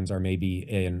which ones are maybe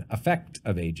an effect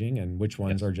of aging and which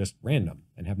ones are just random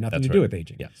and have nothing to do with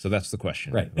aging? Yeah, so that's the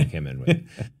question we came in with.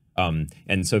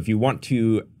 And so if you want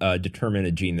to determine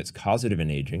a gene that's causative in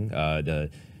aging,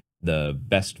 the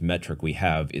best metric we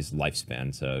have is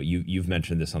lifespan. So you've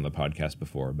mentioned this on the podcast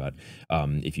before, but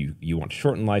if you want to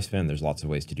shorten lifespan, there's lots of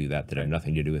ways to do that have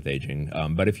nothing to do with aging.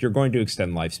 But if you're going to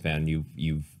extend lifespan,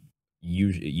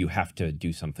 you have to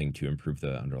do something to improve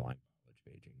the underlying biology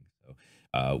of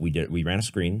aging. So we ran a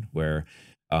screen where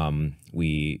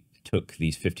we took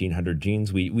these 1,500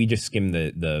 genes. We just skimmed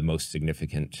the most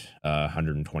significant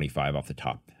 125 off the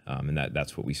top, and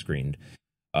that's what we screened.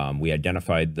 We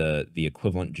identified the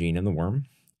equivalent gene in the worm,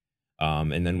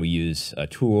 and then we use a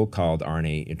tool called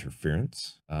RNA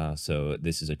interference. So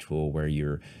this is a tool where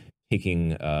you're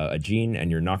taking a gene and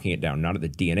you're knocking it down, not at the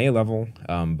DNA level,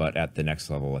 but at the next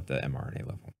level, at the mRNA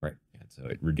level. Right. And so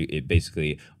it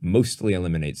basically mostly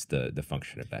eliminates the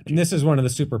function of that gene. And this is one of the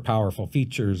super powerful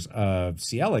features of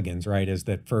C. elegans, right? Is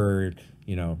that for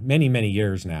many, many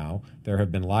years now, there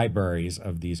have been libraries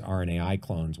of these RNAi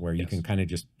clones where you can kind of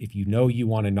just, if you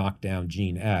want to knock down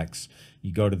gene X,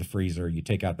 you go to the freezer, you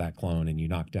take out that clone, and you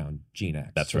knock down gene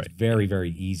X. That's so right. It's very, very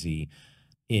easy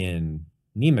in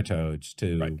nematodes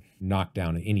to knock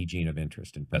down any gene of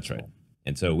interest in principle. That's right.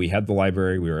 And so we had the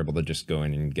library. We were able to just go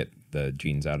in and get the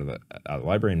genes out of the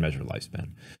library and measure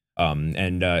lifespan.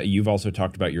 And you've also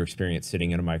talked about your experience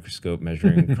sitting in a microscope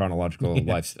measuring chronological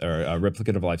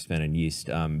replicative lifespan in yeast.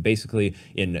 Basically,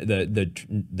 in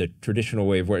the traditional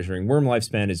way of measuring worm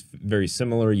lifespan is very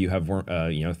similar. You have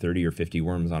 30 or 50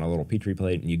 worms on a little petri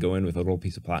plate, and you go in with a little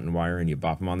piece of platinum wire and you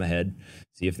bop them on the head,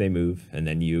 see if they move, and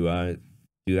then you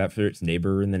do that for its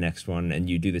neighbor in the next one, and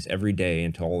you do this every day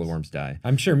until all the worms die.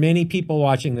 I'm sure many people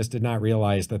watching this did not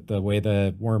realize that the way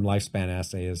the worm lifespan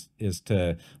assay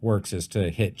works is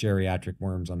to hit geriatric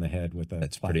worms on the head with a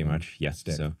That's pretty much, yes.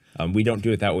 stick. So we don't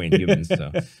do it that way in humans.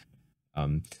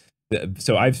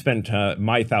 So I've spent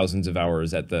my thousands of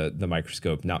hours at the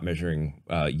microscope, not measuring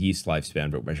yeast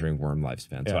lifespan, but measuring worm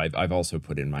lifespan. So I've also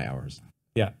put in my hours.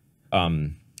 Yeah.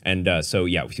 So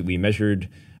yeah, we measured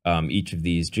each of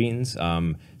these genes.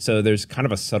 So there's kind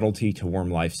of a subtlety to worm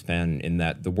lifespan in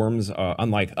that the worms,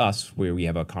 unlike us, where we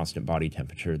have a constant body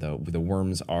temperature, though the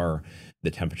worms are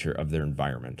the temperature of their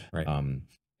environment. Right.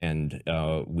 And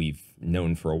we've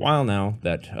known for a while now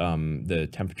that the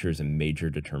temperature is a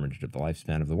major determinant of the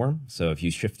lifespan of the worm. So if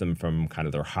you shift them from kind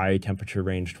of their high temperature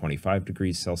range, 25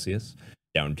 degrees Celsius,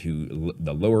 down to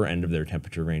the lower end of their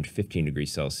temperature range, 15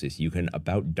 degrees Celsius, you can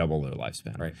about double their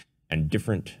lifespan. Right. And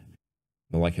different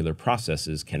molecular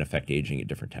processes can affect aging at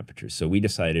different temperatures. So we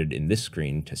decided in this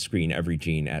screen to screen every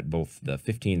gene at both the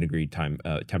 15-degree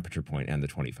temperature point and the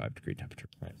 25-degree temperature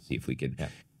point. See if we could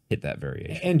hit that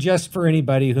variation. And just for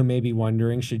anybody who may be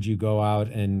wondering, should you go out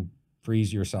and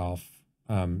freeze yourself?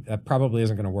 That probably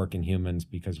isn't going to work in humans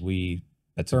because we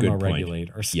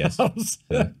thermoregulate ourselves.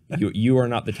 Yes. You are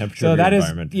not the temperature of your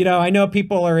environment. You know, I know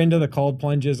people are into the cold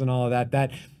plunges and all of that.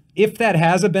 That if that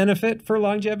has a benefit for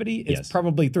longevity, it's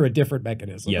probably through a different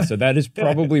mechanism. Yeah, so that is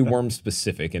probably worm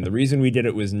specific. And the reason we did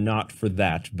it was not for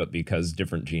that, but because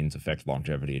different genes affect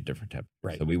longevity at different temperatures.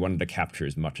 Right. So we wanted to capture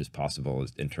as much as possible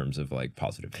in terms of like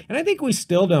positive. And I think we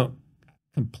still don't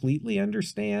completely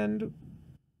understand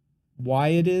why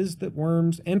it is that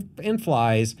worms and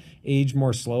flies age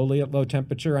more slowly at low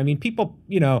temperature. I mean, people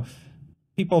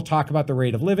talk about the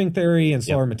rate of living theory and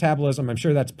slower metabolism. I'm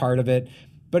sure that's part of it.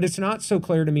 But it's not so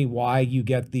clear to me why you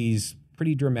get these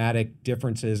pretty dramatic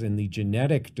differences in the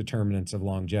genetic determinants of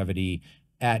longevity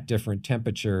at different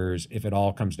temperatures if it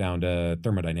all comes down to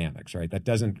thermodynamics, right? That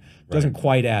doesn't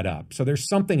quite add up. So there's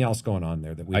something else going on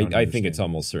there that we don't understand. I think it's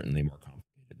almost certainly more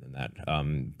complicated than that.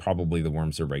 Probably the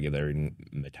worms are regulating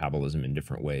metabolism in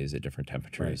different ways at different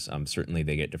temperatures. Right. Certainly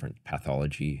they get different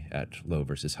pathology at low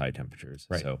versus high temperatures.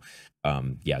 Right. So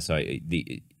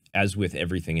as with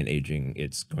everything in aging,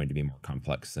 it's going to be more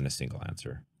complex than a single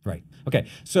answer. Right. Okay.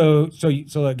 So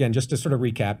again, just to sort of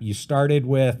recap, you started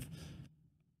with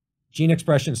gene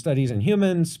expression studies in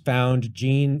humans, found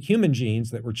human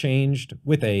genes that were changed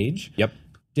with age. Yep.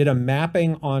 Did a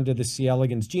mapping onto the C.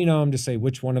 elegans genome to say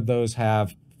which one of those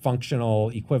have functional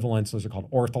equivalents. Those are called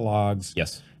orthologs.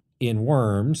 Yes. In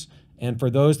worms. And for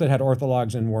those that had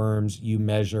orthologs in worms, you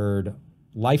measured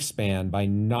lifespan by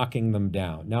knocking them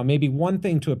down. Now, maybe one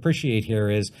thing to appreciate here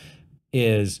is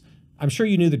I'm sure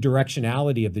you knew the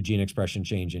directionality of the gene expression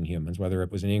change in humans, whether it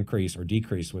was an increase or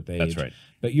decrease with age. That's right.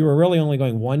 But you were really only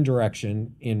going one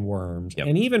direction in worms. Yep.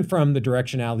 And even from the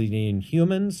directionality in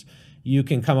humans, you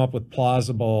can come up with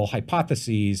plausible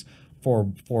hypotheses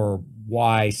for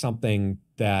why something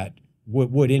that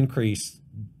would increase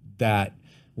that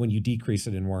when you decrease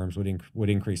it in worms would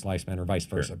increase lifespan or vice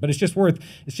versa. Sure. But it's just worth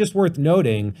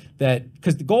noting that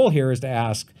because the goal here is to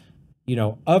ask,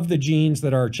 of the genes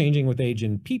that are changing with age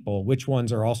in people, which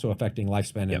ones are also affecting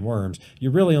lifespan in worms?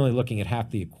 You're really only looking at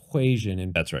half the equation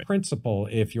in principle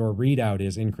if your readout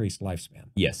is increased lifespan.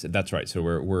 Yes, that's right. So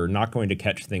we're not going to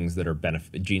catch things that are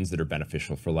genes that are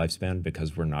beneficial for lifespan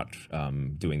because we're not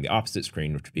doing the opposite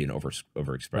screen, which would be an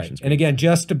overexpression screen. And again,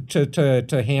 just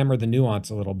to hammer the nuance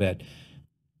a little bit,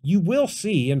 you will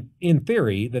see, in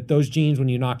theory, that those genes, when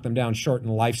you knock them down, shorten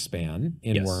lifespan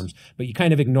in worms, but you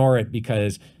kind of ignore it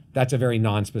because that's a very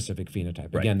non-specific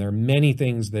phenotype. Again, there are many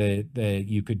things that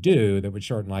you could do that would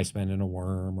shorten lifespan in a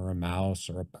worm or a mouse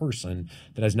or a person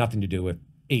that has nothing to do with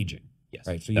aging. Yes.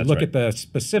 Right. So you look at the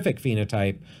specific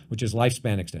phenotype, which is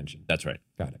lifespan extension. That's right.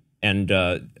 Got it. And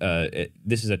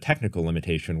this is a technical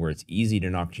limitation where it's easy to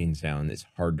knock genes down. It's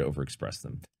hard to overexpress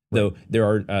them. Though there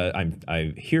are,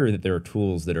 I hear that there are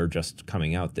tools that are just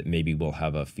coming out that maybe will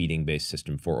have a feeding-based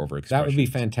system for overexpression. That would be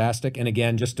fantastic. And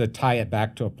again, just to tie it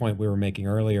back to a point we were making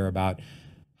earlier about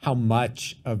how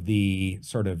much of the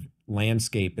sort of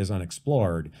landscape is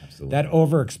unexplored. Absolutely. That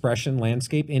overexpression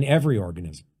landscape in every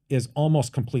organism is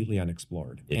almost completely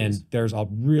unexplored. There's a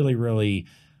really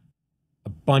a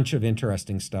bunch of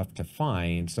interesting stuff to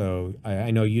find. So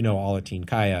I know you know Alatin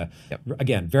Kaya. Yep.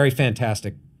 Again, very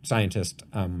fantastic scientist,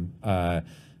 has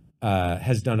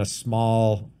done a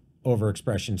small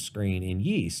overexpression screen in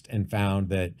yeast and found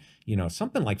that,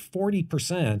 something like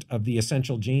 40% of the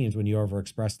essential genes, when you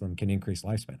overexpress them, can increase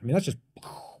lifespan. I mean, that's just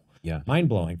Yeah.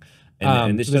 mind-blowing.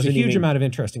 And this so there's a doesn't huge even, amount of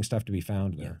interesting stuff to be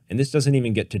found there. and this doesn't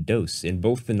even get to dose. In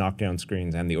both the knockdown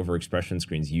screens and the overexpression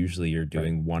screens, usually you're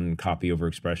doing one copy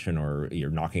overexpression, or you're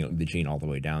knocking the gene all the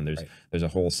way down. There's a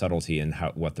whole subtlety in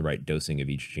what the right dosing of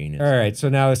each gene is. All right, so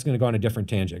now it's going to go on a different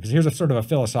tangent, because here's a sort of a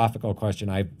philosophical question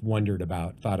I've wondered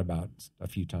about, thought about a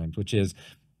few times, which is,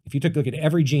 if you took a look at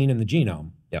every gene in the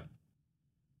genome, Yep.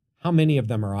 how many of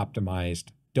them are optimized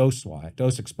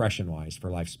dose expression-wise for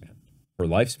lifespan? For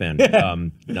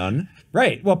lifespan, none.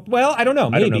 Right. Well, I don't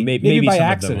know. Maybe, maybe by some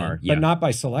accident, of them are, but not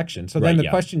by selection. So then the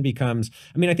question becomes,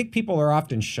 I mean, I think people are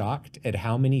often shocked at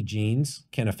how many genes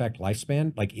can affect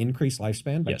lifespan, like increase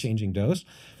lifespan by changing dose.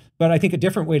 But I think a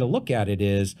different way to look at it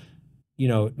is, you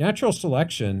know, natural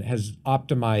selection has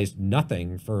optimized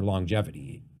nothing for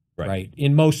longevity, right?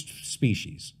 In most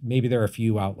species. Maybe there are a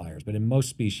few outliers, but in most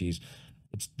species,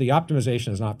 the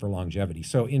optimization is not for longevity.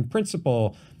 So in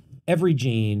principle, every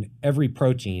gene, every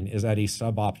protein is at a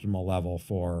suboptimal level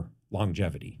for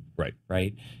longevity.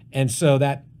 Right. And so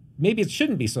that maybe it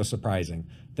shouldn't be so surprising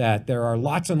that there are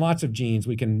lots and lots of genes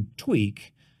we can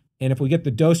tweak. And if we get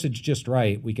the dosage just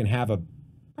right, we can have a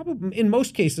probably, in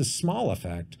most cases, small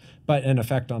effect, but an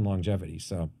effect on longevity.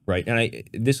 So right. And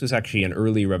this was actually an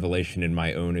early revelation in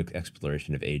my own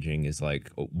exploration of aging, is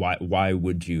like, why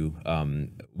would you,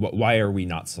 why are we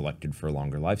not selected for a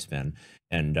longer lifespan?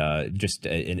 And just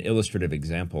an illustrative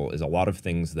example is a lot of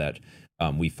things that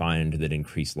we find that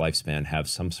increase lifespan have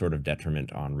some sort of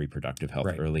detriment on reproductive health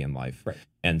early in life.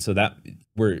 And so that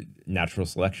where natural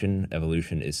selection,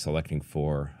 evolution is selecting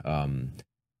for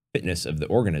fitness of the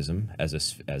organism as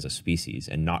a species,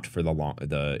 and not for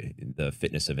the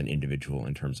fitness of an individual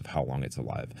in terms of how long it's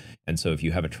alive. And so if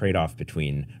you have a trade-off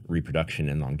between reproduction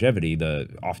and longevity,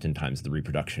 oftentimes the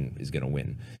reproduction is going to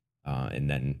win. And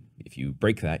then if you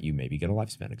break that, you maybe get a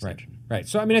lifespan extension. Right.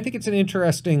 So, I mean, I think it's an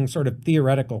interesting sort of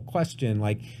theoretical question.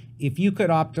 Like, if you could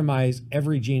optimize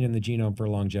every gene in the genome for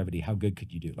longevity, how good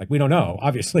could you do? Like, we don't know,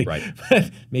 obviously,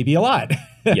 but maybe a lot.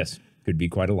 Yes, could be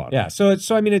quite a lot. Yeah. So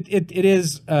I mean, it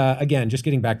is, again, just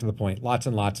getting back to the point, lots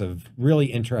and lots of really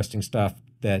interesting stuff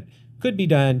that could be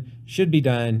done, should be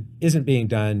done, isn't being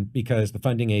done because the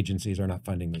funding agencies are not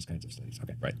funding those kinds of studies.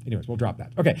 Okay. Right. Anyways, we'll drop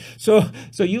that. Okay. So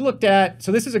you looked at,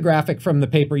 so this is a graphic from the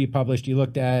paper you published. You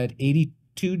looked at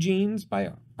 82 genes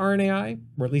by RNAi,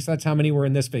 or at least that's how many were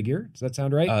in this figure. Does that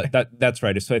sound right? That's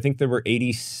right. So I think there were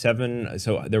 87.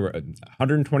 So there were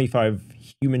 125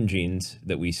 human genes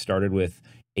that we started with.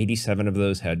 87 of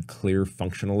those had clear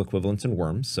functional equivalents in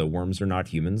worms. So worms are not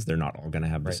humans. They're not all going to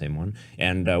have the same one.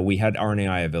 And we had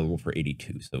RNAi available for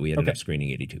 82. So we ended up screening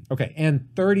 82. Okay. And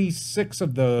 36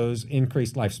 of those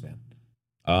increased lifespan.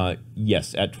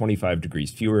 Yes, at 25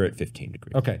 degrees, fewer at 15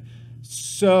 degrees. Okay.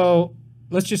 So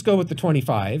let's just go with the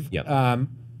 25. Yep.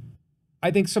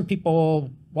 I think some people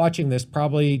watching this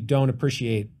probably don't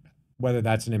appreciate whether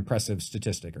that's an impressive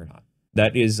statistic or not.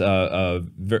 That is a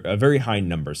very high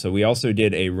number. So we also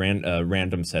did a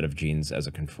random set of genes as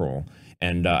a control.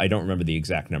 And I don't remember the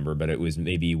exact number, but it was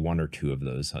maybe one or two of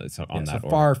those on that order.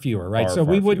 Far fewer, right? So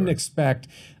we wouldn't expect,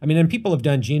 I mean, and people have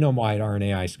done genome-wide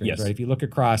RNAi screens, right? If you look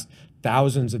across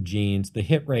thousands of genes, the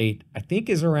hit rate, I think,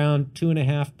 is around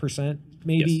 2.5%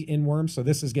 maybe in worms. So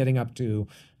this is getting up to,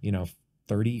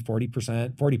 30,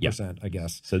 40%, 40%, I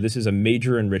guess. So this is a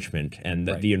major enrichment, and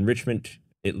the enrichment,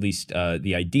 at least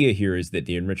the idea here is that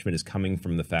the enrichment is coming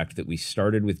from the fact that we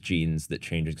started with genes that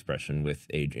change expression with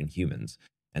age in humans.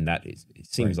 And that it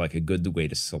seems like a good way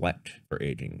to select for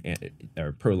aging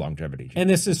or pro longevity. And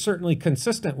this is certainly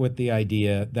consistent with the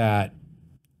idea that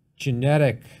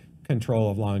genetic control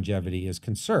of longevity is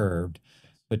conserved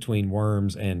between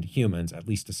worms and humans, at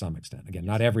least to some extent. Again,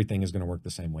 not everything is going to work the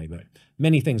same way, but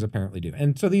many things apparently do.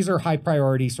 And so these are high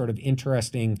priority, sort of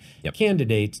interesting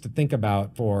candidates to think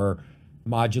about for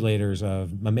modulators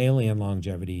of mammalian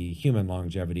longevity, human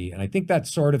longevity. And I think that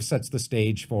sort of sets the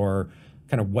stage for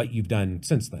kind of what you've done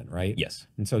since then, right? Yes.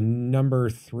 And so number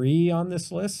 3 on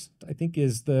this list, I think,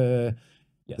 is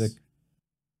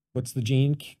what's the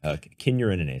gene?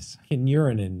 Kynurenine-based.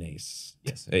 Kynurenine-based.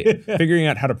 Yes. Figuring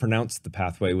out how to pronounce the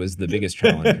pathway was the biggest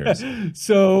challenge here.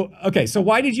 So, okay. So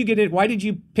why did you get it? Why did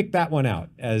you pick that one out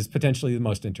as potentially the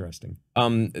most interesting?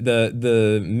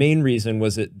 The main reason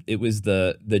was it was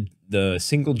the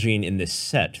single gene in this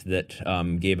set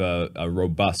that gave a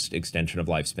robust extension of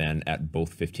lifespan at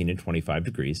both 15 and 25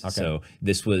 degrees. Okay. So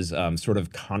this was sort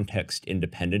of context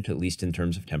independent, at least in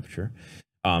terms of temperature.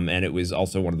 And it was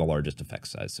also one of the largest effect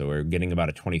size. So we're getting about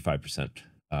a 25%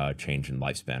 change in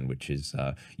lifespan, which is,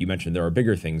 you mentioned there are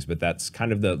bigger things, but that's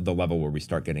kind of the level where we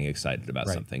start getting excited about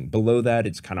something. Below that,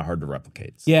 it's kind of hard to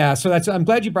replicate. Yeah, so I'm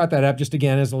glad you brought that up. Just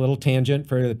again, as a little tangent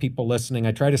for the people listening,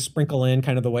 I try to sprinkle in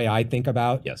kind of the way I think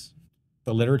about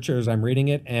the literature as I'm reading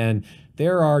it. And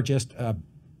there are just a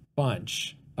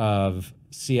bunch of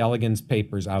C. elegans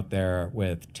papers out there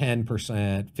with 10%,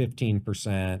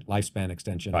 15% lifespan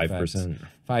extension 5%. effects,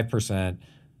 5%,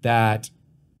 that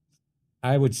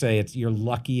I would say you're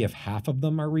lucky if half of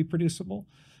them are reproducible.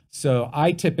 So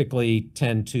I typically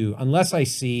tend to, unless I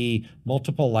see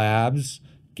multiple labs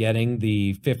getting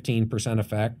the 15%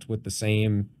 effect with the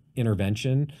same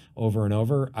intervention over and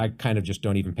over, I kind of just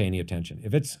don't even pay any attention.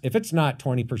 If it's not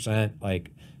 20%,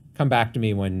 like, come back to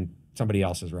me when somebody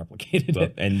else has replicated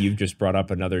it. And you've just brought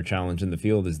up another challenge in the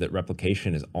field, is that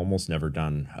replication is almost never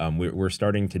done. We're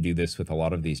starting to do this with a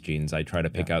lot of these genes. I try to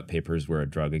pick out papers where a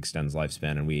drug extends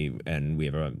lifespan, and we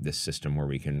have this system where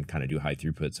we can kind of do high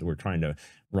throughput. So we're trying to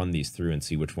run these through and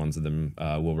see which ones of them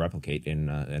will replicate in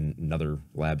another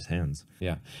lab's hands.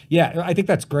 Yeah, I think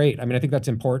that's great. I mean, I think that's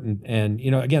important. And,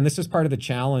 you know, again, this is part of the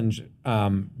challenge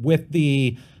with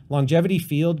the longevity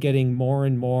field getting more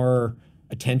and more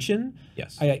attention.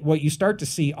 Yes. What you start to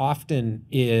see often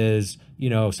is, you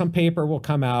know, some paper will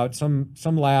come out, some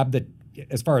lab that,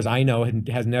 as far as I know,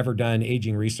 has never done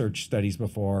aging research studies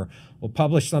before, will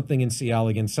publish something in C.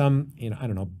 elegans, some, you know, I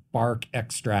don't know, bark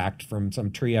extract from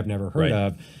some tree I've never heard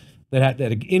of, that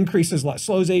increases,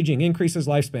 slows aging, increases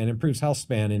lifespan, improves health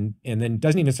span, and then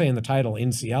doesn't even say in the title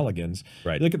in C. elegans.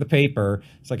 You look at the paper,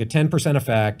 it's like a 10%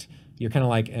 effect. You're kind of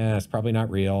like, it's probably not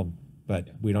real, but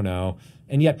we don't know.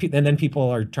 And yet, and then people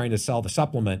are trying to sell the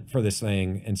supplement for this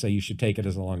thing and say you should take it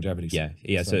as a longevity. Yeah.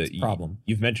 So it's a problem.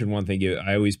 You've mentioned one thing.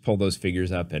 I always pull those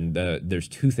figures up, and there's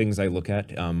two things I look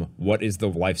at. What is the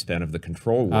lifespan of the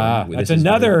control worm? That's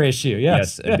another issue.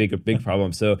 Yes, a big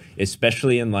problem. So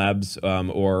especially in labs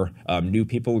or new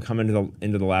people who come into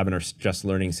the lab and are just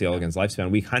learning C. elegans lifespan,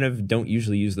 we kind of don't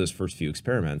usually use those first few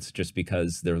experiments just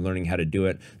because they're learning how to do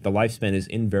it. The lifespan is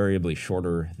invariably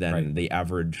shorter than the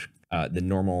average. The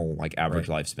normal average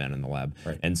lifespan in the lab.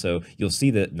 And so you'll see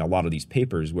that in a lot of these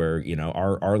papers where, you know,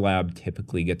 our lab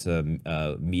typically gets a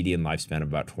median lifespan of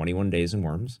about 21 days in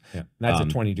worms. Yeah, that's at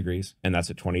 20 degrees. And that's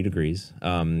at 20 degrees.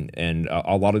 And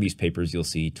a lot of these papers you'll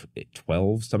see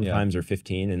 12 sometimes or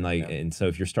 15. And and so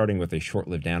if you're starting with a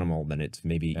short-lived animal, then it's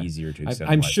maybe easier to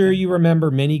extend. I'm sure you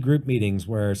remember many group meetings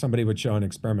where somebody would show an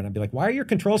experiment. I'd be like, why are your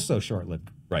controls so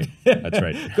short-lived? Right, that's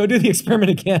right. Go do the experiment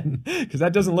again, because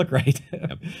that doesn't look right.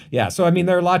 Yeah, so I mean,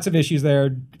 there are lots of issues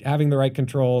there, having the right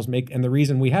controls, and the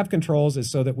reason we have controls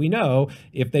is so that we know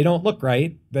if they don't look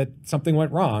right, that something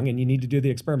went wrong and you need to do the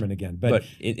experiment again. But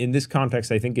in this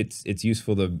context, I think it's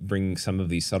useful to bring some of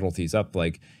these subtleties up.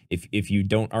 Like if you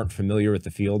aren't familiar with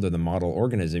the field or the model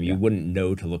organism, you wouldn't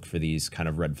know to look for these kind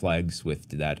of red flags with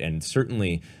that. And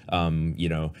certainly, you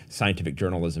know, scientific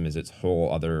journalism is its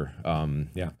whole other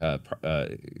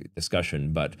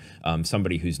discussion. But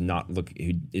somebody who is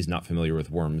not familiar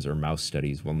with worms or mouse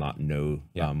studies will not know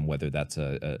whether that's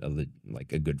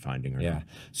a good finding or not.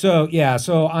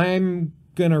 So I'm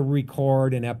gonna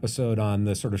record an episode on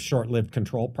the sort of short-lived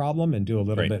control problem and do a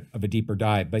little bit of a deeper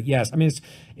dive. But yes, I mean, it's,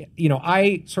 you know,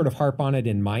 I sort of harp on it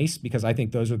in mice because I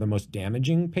think those are the most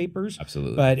damaging papers.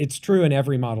 Absolutely. But it's true in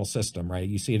every model system, right?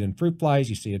 You see it in fruit flies,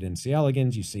 you see it in C.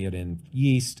 elegans, you see it in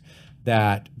yeast,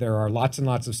 that there are lots and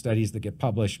lots of studies that get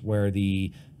published where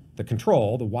the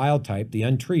control, the wild type, the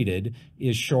untreated,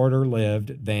 is shorter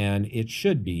lived than it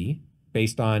should be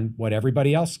based on what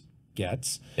everybody else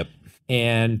gets.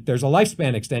 And there's a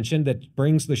lifespan extension that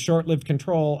brings the short-lived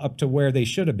control up to where they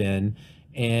should have been.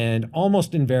 And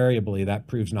almost invariably, that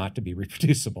proves not to be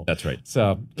reproducible. That's right.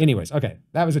 So anyways, okay,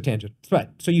 that was a tangent.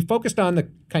 But so you focused on the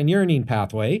kynurenine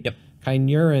pathway.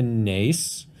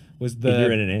 Kynurenase was the...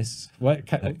 Kynurenase. What?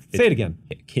 Say it again.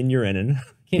 Kynurenine.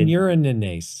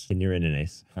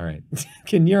 Kynurenine-based. All right.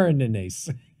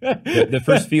 Kynurenine-based. The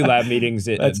first few lab meetings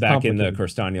back in the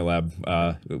Corstania lab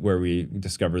where we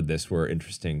discovered this were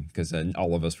interesting because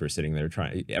all of us were sitting there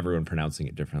everyone pronouncing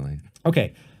it differently.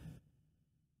 Okay.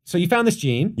 So you found this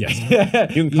gene. Yes.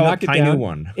 You can call it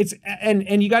Kynu1. It's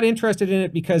and you got interested in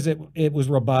it because it was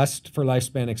robust for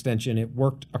lifespan extension. It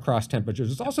worked across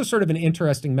temperatures. It's also sort of an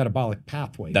interesting metabolic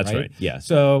pathway. That's right. Yeah.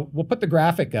 So we'll put the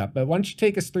graphic up, but why don't you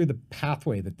take us through the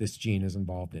pathway that this gene is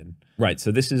involved in? Right.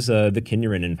 So this is the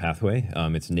kynurenine pathway.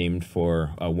 It's named for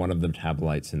one of the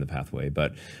metabolites in the pathway.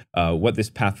 But what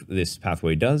this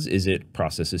pathway does is it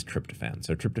processes tryptophan.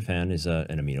 So tryptophan is an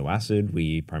amino acid.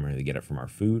 We primarily get it from our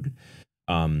food.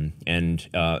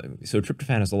 So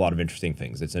tryptophan has a lot of interesting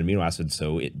things. It's an amino acid,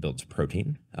 so it builds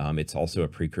protein. It's also a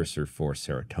precursor for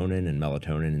serotonin and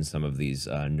melatonin and some of these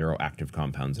neuroactive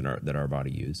compounds that our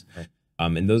body use. Right.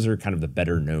 And those are kind of the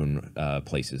better known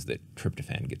places that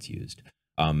tryptophan gets used.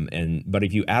 But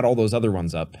if you add all those other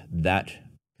ones up, that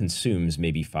consumes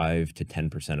maybe 5 to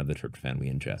 10% of the tryptophan we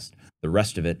ingest. The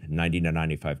rest of it, 90 to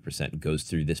 95%, goes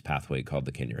through this pathway called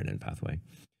the kynurenine pathway.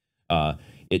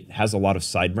 It has a lot of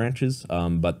side branches,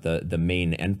 but the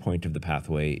main endpoint of the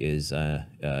pathway is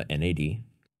NAD,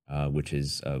 which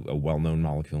is a well-known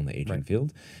molecule in the aging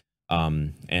field.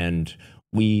 And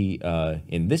we,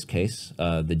 in this case,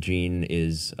 the gene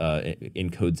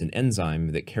encodes an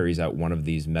enzyme that carries out one of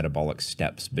these metabolic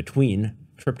steps between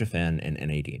tryptophan and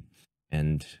NAD.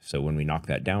 And so when we knock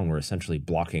that down, we're essentially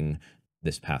blocking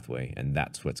this pathway, and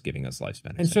that's what's giving us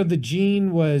lifespan. And so the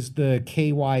gene was the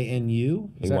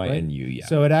KYNU, is that right? KYNU, yeah.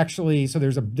 So it actually, so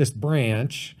there's this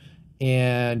branch,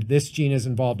 and this gene is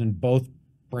involved in both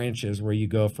branches where you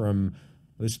go from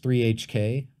this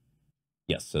 3-HK.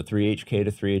 Yes, so 3-HK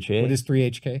to 3-HA. What is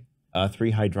 3-HK?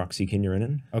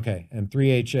 3-hydroxykynurenine. Okay, and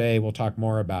 3-HA we'll talk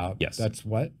more about. Yes. That's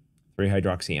what?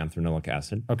 3-hydroxyanthranilic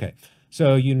acid. Okay,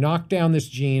 so you knock down this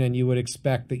gene and you would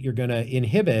expect that you're going to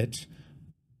inhibit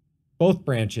both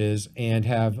branches and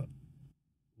have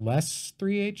less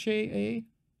 3-HAA?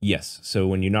 Yes. So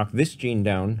when you knock this gene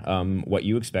down, what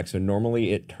you expect, so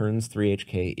normally it turns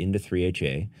 3-HK into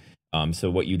 3-HA. So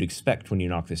what you'd expect when you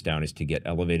knock this down is to get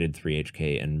elevated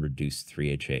 3-HK and reduced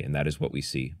 3-HA, and that is what we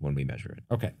see when we measure it.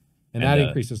 Okay. And that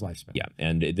increases lifespan. Yeah,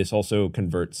 and this also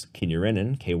converts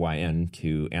kynurenine, KYN,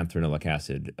 to anthranilic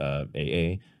acid,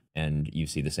 AA, and you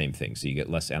see the same thing. So you get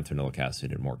less anthranilic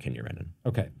acid and more kynurenine.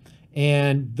 Okay.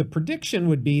 And the prediction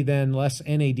would be then less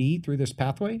NAD through this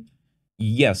pathway?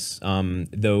 Yes,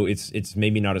 though it's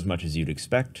maybe not as much as you'd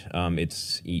expect.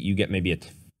 You get maybe a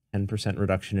 10%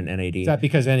 reduction in NAD. Is that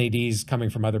because NAD is coming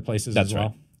from other places as well?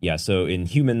 That's right. Yeah, so in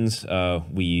humans,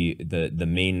 the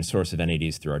main source of NAD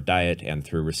is through our diet and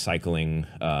through recycling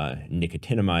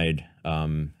nicotinamide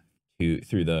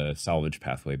through the salvage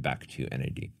pathway back to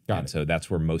NAD. Got it. So that's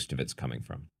where most of it's coming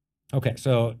from. Okay,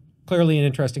 so clearly an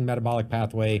interesting metabolic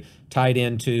pathway tied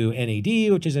into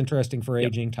NAD, which is interesting for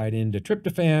aging, tied into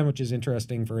tryptophan, which is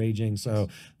interesting for aging. So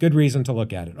good reason to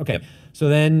look at it. Okay, so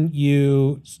then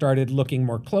you started looking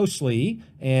more closely,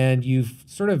 and you've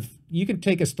you can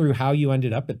take us through how you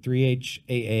ended up at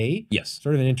 3-HAA. Yes.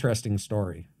 Sort of an interesting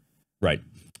story. Right.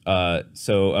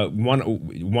 So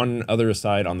one other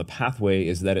aside on the pathway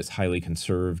is that it's highly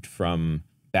conserved from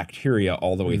bacteria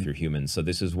all the way through humans. So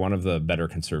this is one of the better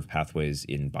conserved pathways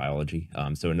in biology.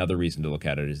 So another reason to look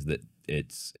at it is that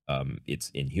it's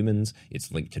in humans.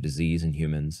 It's linked to disease in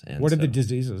humans. And what are the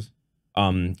diseases?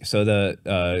 We'll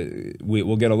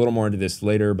get a little more into this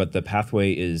later, but the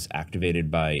pathway is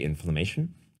activated by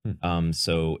inflammation.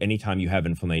 So anytime you have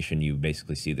inflammation, you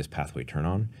basically see this pathway turn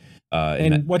on.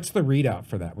 And what's the readout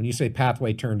for that? When you say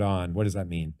pathway turned on, what does that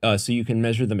mean? So you can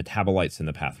measure the metabolites in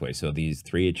the pathway. So these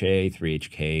 3-HA,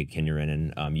 3-HK,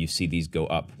 kynurenine, you see these go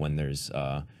up when there's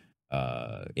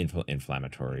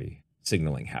inflammatory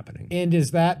signaling happening. And is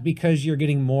that because you're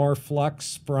getting more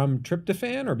flux from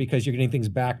tryptophan, or because you're getting things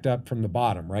backed up from the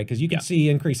bottom, right? Because you can see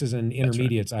increases in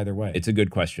intermediates either way. It's a good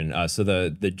question. So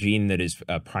the gene that is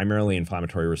primarily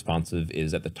inflammatory responsive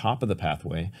is at the top of the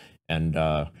pathway, and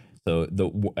so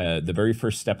the very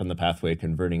first step in the pathway,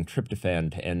 converting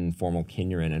tryptophan to N-formyl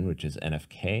kynurenine, which is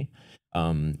NFK.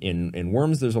 In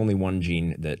worms, there's only one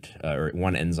gene or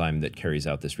one enzyme that carries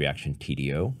out this reaction,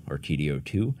 TDO or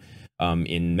TDO2.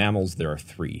 In mammals, there are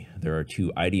 3. There are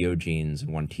 2 IDO genes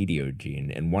and 1 TDO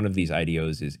gene, and one of these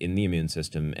IDOs is in the immune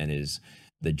system and is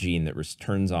the gene that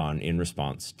turns on in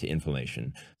response to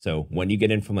inflammation. So when you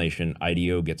get inflammation,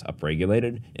 IDO gets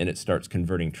upregulated, and it starts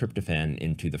converting tryptophan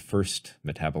into the first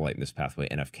metabolite in this pathway,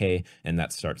 NFK, and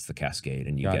that starts the cascade,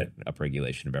 and you get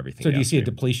upregulation of everything. So do you see a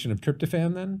depletion of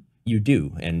tryptophan then? You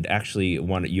do, and actually,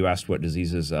 you asked what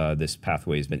diseases this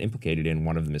pathway has been implicated in.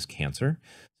 One of them is cancer.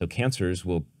 So cancers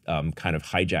will kind of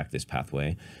hijack this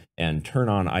pathway and turn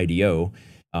on IDO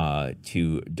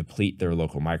to deplete their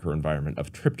local microenvironment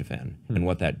of tryptophan. And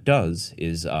what that does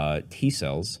is T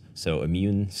cells, so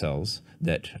immune cells,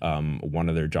 that one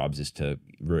of their jobs is to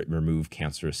remove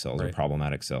cancerous cells or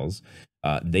problematic cells.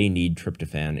 They need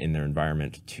tryptophan in their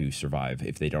environment to survive.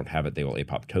 If they don't have it, they will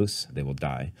apoptose, they will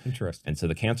die. Interesting. And so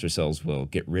the cancer cells will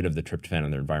get rid of the tryptophan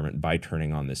in their environment by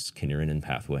turning on this kynurenine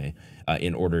pathway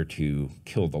in order to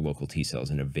kill the local T cells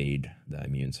and evade the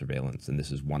immune surveillance. And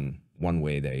this is one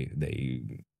way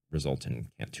they result in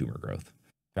tumor growth.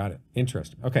 Got it.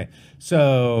 Interesting. Okay.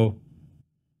 So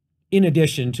in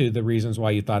addition to the reasons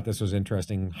why you thought this was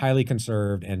interesting, highly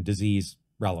conserved and disease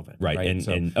relevant. Right.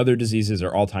 And other diseases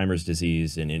are Alzheimer's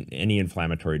disease and in any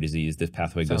inflammatory disease, this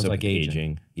pathway goes up with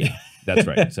aging. Yeah, that's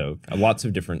right. So lots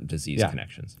of different disease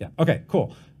connections. Yeah. Okay,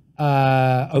 cool.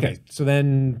 Okay. So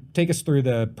then take us through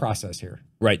the process here.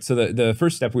 Right. So the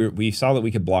first step, we saw that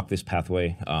we could block this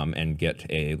pathway and get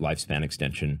a lifespan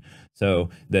extension.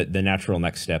 So the natural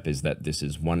next step is that this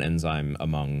is one enzyme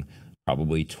among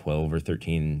probably 12 or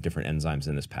 13 different enzymes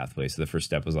in this pathway. So the first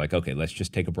step was like, okay, let's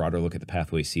just take a broader look at the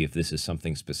pathway, see if this is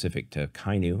something specific to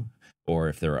kynu or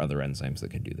if there are other enzymes that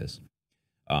can do this.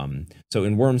 So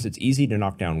in worms, it's easy to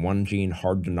knock down one gene,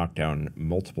 hard to knock down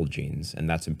multiple genes. And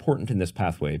that's important in this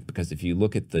pathway because if you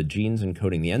look at the genes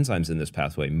encoding the enzymes in this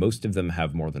pathway, most of them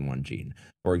have more than one gene.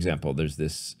 For example, there's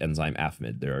this enzyme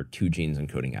AFMID. There are 2 genes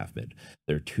encoding AFMID.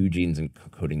 There are 2 genes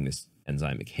encoding this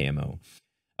enzyme KMO.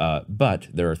 But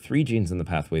there are 3 genes in the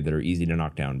pathway that are easy to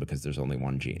knock down because there's only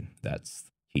one gene. That's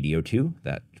TDO2,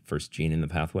 that first gene in the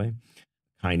pathway,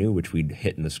 kynu, which we'd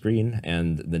hit in the screen,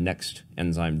 and the next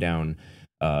enzyme down,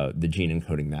 the gene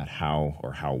encoding that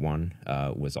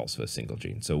HAO1 was also a single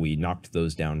gene. So we knocked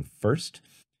those down first,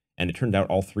 and it turned out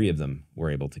all 3 of them were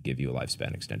able to give you a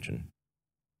lifespan extension.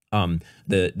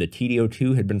 The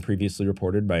TDO2 had been previously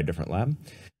reported by a different lab.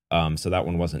 So that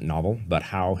one wasn't novel, but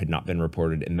HAO had not been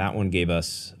reported, and that one gave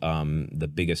us the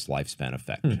biggest lifespan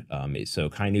effect. So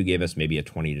kynu gave us maybe a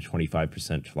 20 to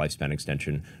 25% lifespan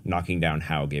extension. Knocking down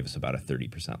HAO gave us about a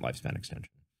 30% lifespan extension.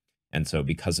 And so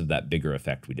because of that bigger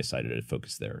effect, we decided to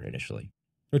focus there initially.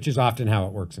 Which is often how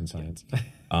it works in science.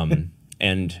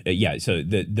 Yeah, so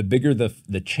the bigger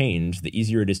the change, the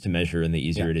easier it is to measure and the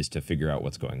easier it is to figure out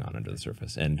what's going on under the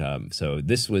surface. And so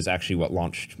this was actually what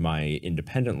launched my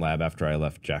independent lab after I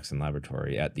left Jackson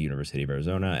Laboratory at the University of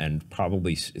Arizona, and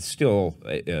probably still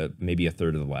maybe a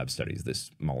third of the lab studies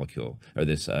this molecule, or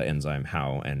this enzyme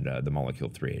HAO and the molecule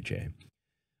 3HA.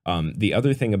 The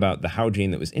other thing about the HAO gene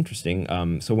that was interesting,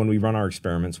 so when we run our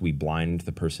experiments, we blind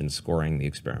the person scoring the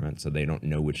experiment, so they don't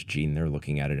know which gene they're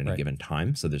looking at any given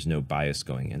time, so there's no bias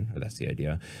going in, or that's the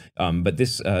idea. But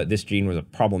this gene was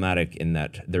problematic in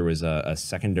that there was a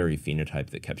secondary phenotype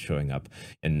that kept showing up,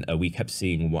 and we kept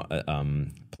seeing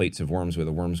plates of worms where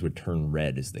the worms would turn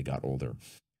red as they got older.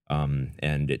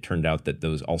 And it turned out that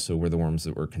those also were the worms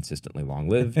that were consistently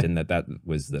long-lived, and that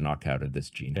was the knockout of this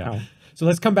gene. Yeah. So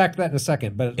let's come back to that in a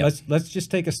second, but let's just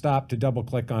take a stop to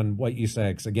double-click on what you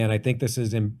said, because again, I think this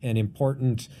is an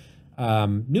important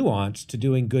nuance to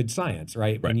doing good science,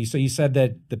 right? So you said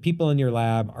that the people in your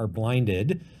lab are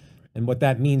blinded, and what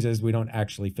that means is we don't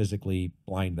actually physically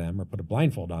blind them or put a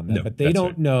blindfold on them, but they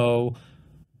don't know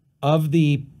of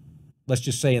the. Let's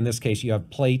just say in this case, you have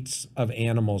plates of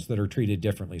animals that are treated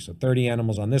differently. So 30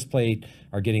 animals on this plate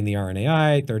are getting the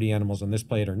RNAi, 30 animals on this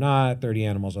plate are not, 30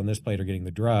 animals on this plate are getting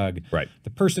the drug. Right. The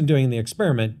person doing the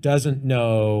experiment doesn't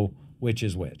know which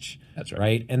is which. That's right.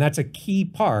 Right. And that's a key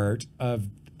part of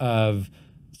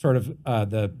sort of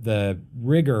the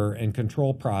rigor and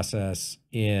control process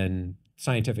in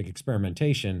scientific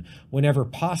experimentation. Whenever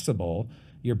possible,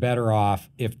 you're better off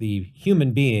if the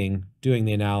human being doing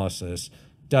the analysis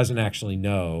doesn't actually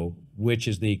know which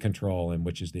is the control and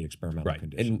which is the experimental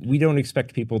condition. And we don't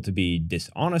expect people to be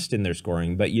dishonest in their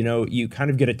scoring, but you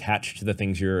kind of get attached to the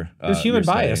things you're there's human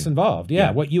bias involved.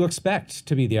 Yeah, what you expect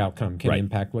to be the outcome can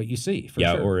impact what you see. For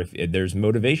sure. Or if there's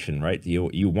motivation, right?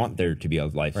 You want there to be a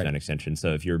lifespan extension.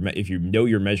 So if you know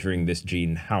you're measuring this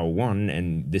gene HAO1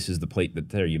 and this is the plate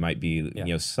that's there, you might be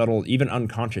subtle, even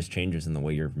unconscious changes in the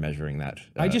way you're measuring that.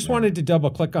 I just wanted to double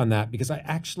click on that because I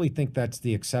actually think that's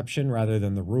the exception rather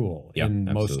than the rule in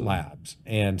most labs.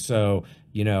 And so,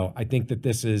 I think that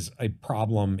this is a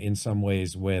problem in some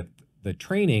ways with the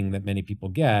training that many people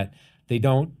get. They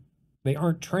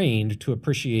aren't trained to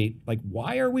appreciate, like,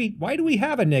 why do we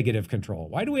have a negative control?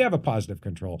 Why do we have a positive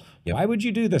control? Why would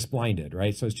you do this blinded,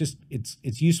 right? So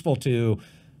it's useful to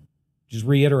just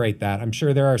reiterate that. I'm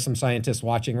sure there are some scientists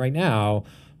watching right now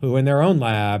who in their own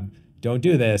lab don't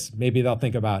do this. Maybe they'll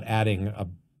think about adding a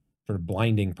sort of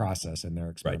blinding process in their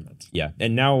experiments. Yeah,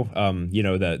 and now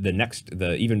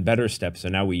the even better step. So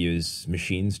now we use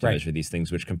machines to measure these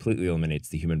things, which completely eliminates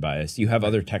the human bias. You have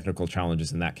other technical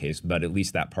challenges in that case, but at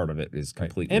least that part of it is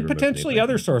completely and potentially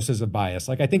other sources of bias.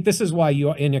 Like I think this is why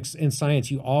you in science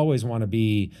you always want to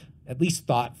be at least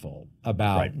thoughtful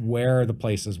about where are the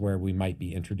places where we might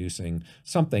be introducing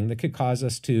something that could cause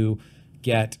us to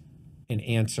get an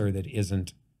answer that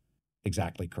isn't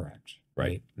exactly correct.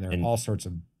 Right. And there are all sorts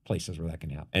of places where that can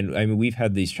happen. And I mean, we've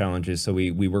had these challenges. So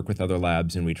we work with other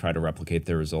labs and we try to replicate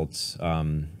their results.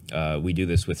 We do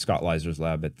this with Scott Leiser's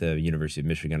lab at the University of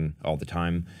Michigan all the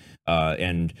time.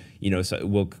 And, so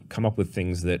we'll come up with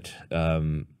things that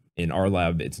in our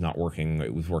lab, it's not working.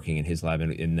 It was working in his lab.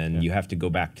 And then you have to go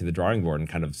back to the drawing board and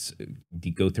kind of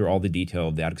go through all the detail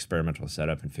of that experimental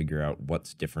setup and figure out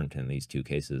what's different in these two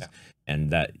cases. And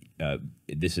that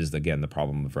this is, again, the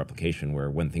problem of replication,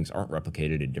 where when things aren't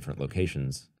replicated in different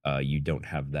locations, you don't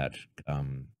have that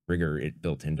rigor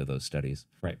built into those studies.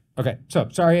 Right. Okay. So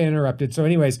sorry I interrupted. So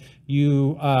anyways,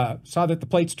 you saw that the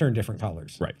plates turn different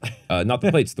colors. Right. Not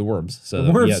the plates, the worms. So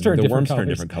the worms turn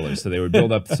different colors. So they would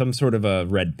build up some sort of a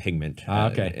red pigment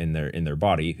in their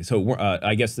body. So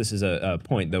I guess this is a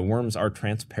point. The worms are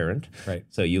transparent. Right.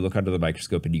 So you look under the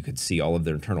microscope and you could see all of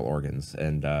their internal organs.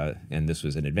 And this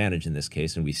was an advantage in this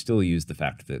case. And we still use the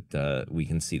fact that we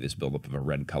can see this buildup of a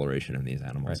red coloration in these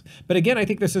animals. Right. But again, I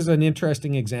think this is an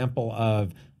interesting example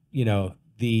of,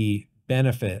 the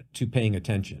benefit to paying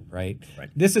attention, right?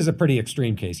 This is a pretty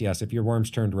extreme case. Yes, if your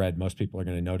worms turned red, most people are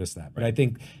going to notice that. But I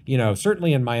think,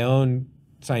 certainly in my own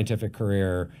scientific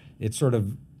career, it's sort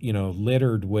of,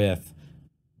 littered with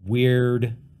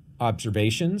weird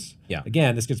observations. Yeah.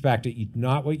 Again, this gets back to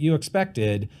not what you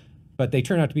expected, but they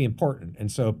turn out to be important. And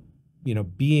so,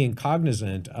 being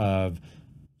cognizant of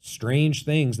strange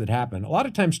things that happen. A lot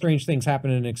of times strange things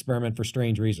happen in an experiment for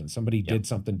strange reasons. Somebody did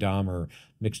something dumb or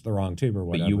mixed the wrong tube or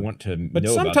whatever. But you want to But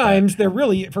know sometimes about that.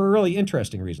 they're for really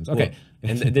interesting reasons. Okay.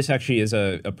 Well, and this actually is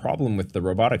a problem with the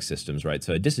robotic systems, right?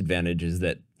 So a disadvantage is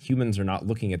that humans are not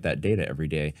looking at that data every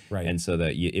day. Right. And so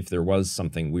that if there was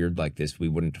something weird like this, we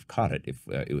wouldn't have caught it if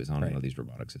it was on one of these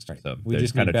robotic systems. Right. So we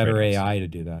just need better AI to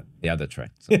do that. Yeah, that's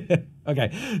right. So.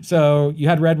 Okay. So you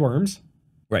had red worms.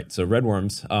 Right, so red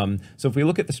worms. So if we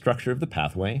look at the structure of the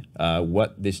pathway,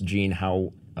 what this gene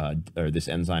or this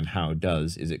enzyme how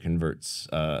does is it converts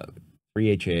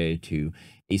 3-HAA to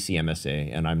ACMSA,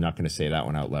 and I'm not going to say that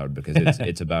one out loud because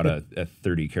it's about a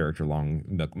 30 character long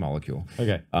molecule.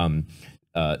 Okay.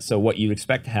 So what you'd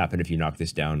expect to happen if you knock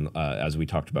this down, as we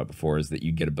talked about before, is that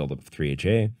you get a buildup of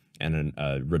 3-HAA and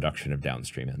a reduction of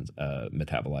downstream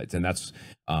metabolites. And that's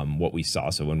what we saw.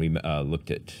 So when we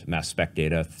looked at mass spec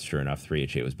data, sure enough,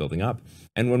 3-HAA was building up.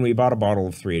 And when we bought a bottle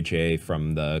of 3-HAA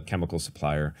from the chemical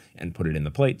supplier and put it in the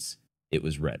plates, it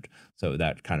was red. So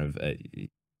that kind of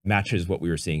matches what we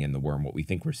were seeing in the worm. What we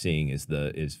think we're seeing is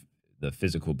the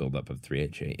physical buildup of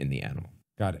 3-HAA in the animal.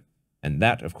 Got it. And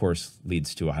that, of course,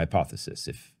 leads to a hypothesis.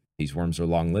 If these worms are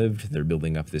long-lived, they're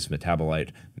building up this metabolite,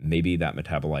 maybe that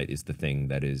metabolite is the thing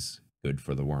that is good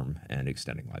for the worm and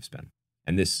extending lifespan.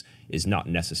 And this is not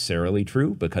necessarily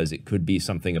true because it could be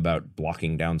something about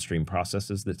blocking downstream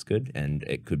processes that's good, and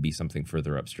it could be something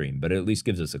further upstream, but it at least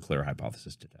gives us a clear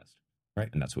hypothesis to test. Right.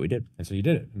 And that's what we did. And so you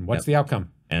did it. And what's the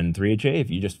outcome? And 3-HAA, if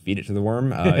you just feed it to the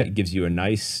worm, it gives you a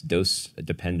nice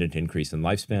dose-dependent increase in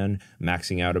lifespan,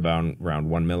 maxing out about around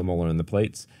 1 millimolar in the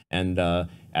plates. And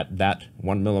at that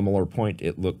 1 millimolar point,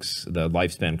 the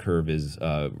lifespan curve is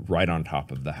right on top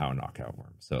of the Howe knockout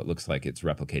worm. So it looks like it's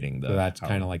replicating the. So that's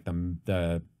kind of like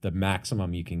the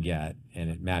maximum you can get, and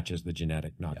it matches the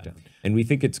genetic knockdown. Yeah. And we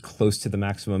think it's close to the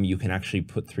maximum. You can actually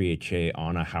put 3-HAA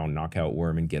on a Howe knockout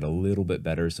worm and get a little bit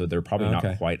better. So they're probably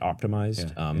not quite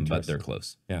optimized, but they're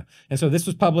close. Yeah. And so this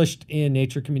was published in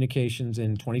Nature Communications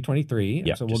in 2023.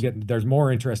 Yeah. So there's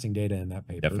more interesting data in that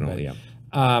paper. Definitely,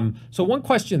 So one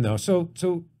question though, so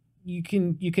you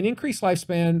can increase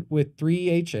lifespan with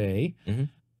 3-HAA,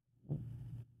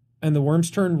 and the worms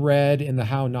turn red in the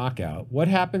Howe knockout. What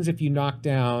happens if you knock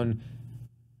down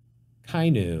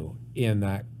kynu in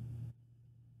the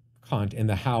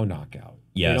Howe knockout?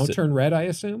 Yeah, they don't turn red, I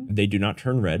assume? They do not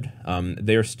turn red.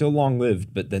 They are still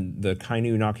long-lived, but then the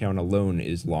kynu knockdown alone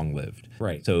is long-lived.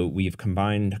 Right. So we've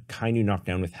combined kynu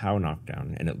knockdown with Howe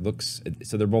knockdown, and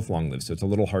so they're both long-lived, so it's a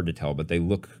little hard to tell, but they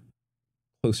look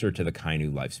closer to the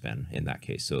kynu lifespan in that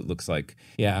case. So it looks like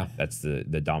that's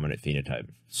the dominant phenotype.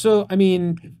 So, I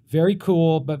mean, very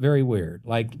cool, but very weird.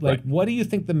 Like what do you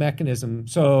think the mechanism?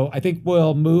 So I think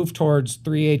we'll move towards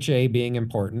 3-HAA being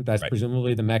important. That's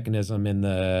presumably the mechanism in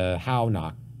the Howe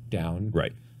knockdown.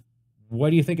 Right. What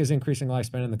do you think is increasing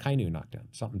lifespan in the kynu knockdown?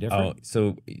 Something different? Oh,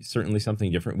 so certainly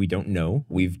something different. We don't know.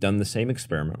 We've done the same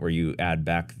experiment where you add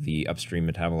back the upstream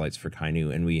metabolites for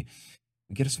kynu, and we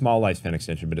get a small lifespan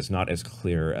extension, but it's not as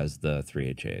clear as the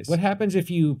 3-HAAs. What happens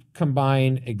if you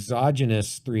combine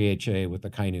exogenous 3-HAA with the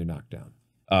kynu knockdown?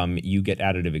 You get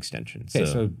additive extension. Okay,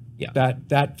 so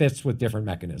that fits with different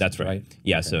mechanisms. That's right.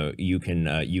 Yeah, okay. So you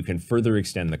can further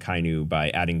extend the kynu by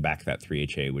adding back that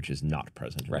 3-HAA, which is not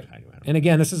present in the kynu animal. And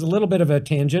again, this is a little bit of a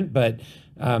tangent, but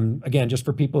Again, just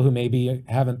for people who maybe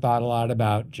haven't thought a lot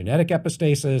about genetic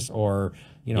epistasis or,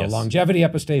 Yes. longevity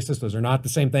epistasis, those are not the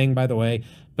same thing, by the way.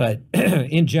 But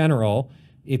in general,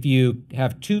 if you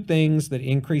have two things that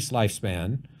increase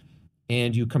lifespan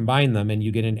and you combine them and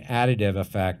you get an additive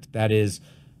effect that is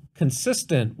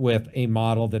consistent with a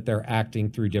model that they're acting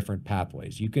through different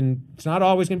pathways. It's not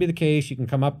always going to be the case. You can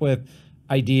come up with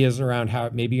ideas around how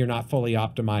maybe you're not fully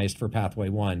optimized for pathway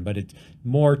one, but it's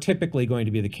more typically going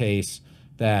to be the case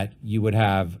that you would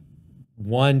have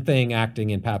one thing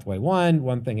acting in pathway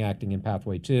one thing acting in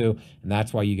pathway two, and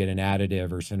that's why you get an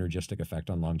additive or synergistic effect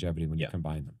on longevity when you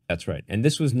combine them. That's right. And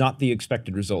this was not the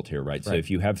expected result here, right? So if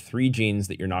you have three genes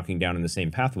that you're knocking down in the same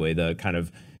pathway, the kind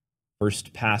of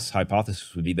first pass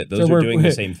hypothesis would be that those are doing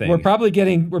the same thing. We're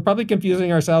probably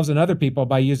confusing ourselves and other people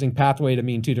by using pathway to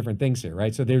mean two different things here,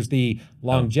 right? So there's the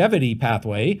longevity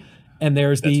pathway, and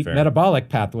there's the metabolic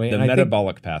pathway. The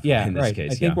metabolic pathway in this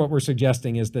case. I think what we're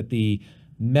suggesting is that the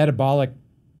metabolic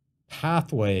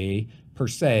pathway per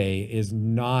se is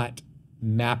not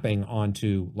mapping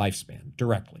onto lifespan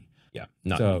directly. Yeah,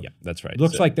 that's right.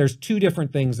 Looks like there's two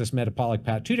different things, this metabolic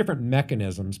path, two different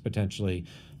mechanisms potentially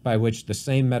by which the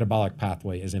same metabolic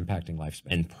pathway is impacting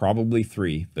lifespan. And probably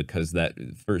three, because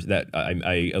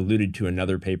I alluded to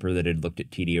another paper that had looked at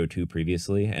TDO2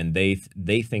 previously, and they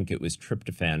think it was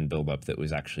tryptophan buildup that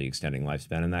was actually extending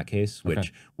lifespan in that case,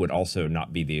 which would also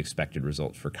not be the expected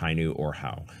result for kynu or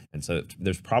how. And so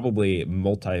there's probably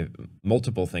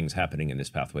multiple things happening in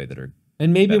this pathway that are.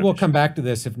 And maybe we'll come back to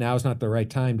this if now is not the right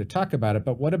time to talk about it,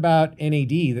 but what about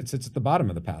NAD that sits at the bottom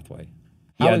of the pathway?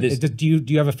 Do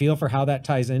you have a feel for how that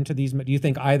ties into these? Do you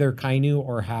think either kynu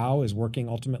or how is working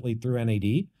ultimately through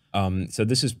NAD? So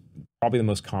this is probably the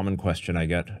most common question I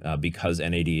get because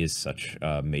NAD is such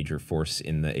a major force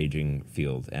in the aging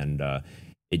field, and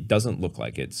it doesn't look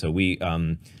like it. So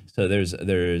so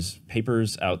there's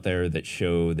papers out there that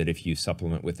show that if you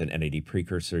supplement with an NAD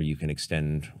precursor, you can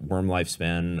extend worm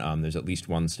lifespan. There's at least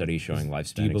one study showing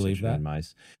lifespan extension in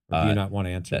mice. Or do you not want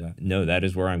to answer that? No, that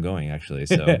is where I'm going actually.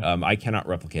 So I cannot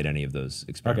replicate any of those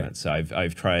experiments. So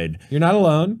I've tried. You're not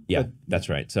alone. Yeah, that's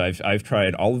right. So I've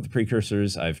tried all of the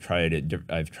precursors. I've tried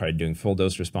doing full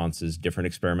dose responses, different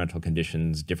experimental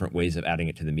conditions, different ways of adding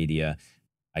it to the media.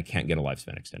 I can't get a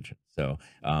lifespan extension. So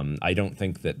I don't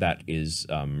think that is,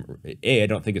 I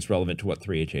don't think it's relevant to what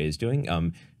 3-HA is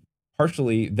doing.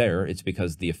 Partially there, it's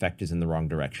because the effect is in the wrong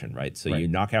direction, right? So you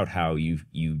knock out how you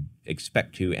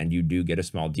expect to, and you do get a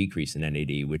small decrease in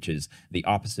NAD, which is the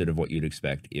opposite of what you'd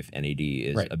expect if NAD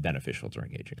is beneficial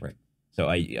during aging. Right. So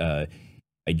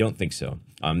I don't think so.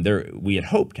 We had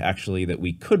hoped actually that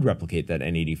we could replicate that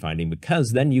NAD finding,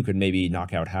 because then you could maybe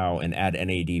knock out how and add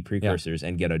NAD precursors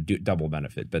and get a double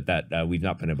benefit, but that we've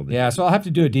not been able to do. So I'll have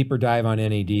to do a deeper dive on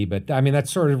NAD, but I mean,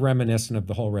 that's sort of reminiscent of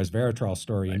the whole resveratrol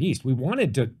story in yeast. We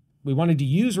wanted to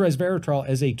use resveratrol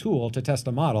as a tool to test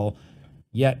a model,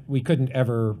 yet we couldn't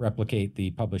ever replicate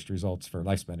the published results for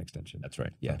lifespan extension. That's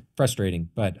right. Yeah. Frustrating,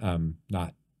 but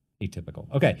not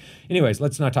atypical. Okay. Anyways,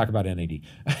 let's not talk about NAD.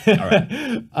 All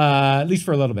right. At least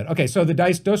for a little bit. Okay. So the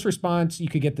dose response, you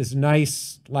could get this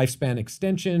nice lifespan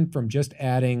extension from just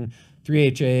adding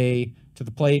 3-HA to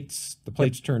the plates. The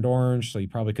plates turned orange, so you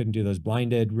probably couldn't do those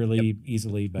blinded really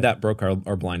easily. But that broke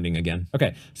our blinding again.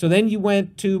 Okay. So then you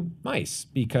went to mice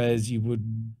because you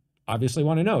would obviously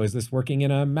want to know, is this working in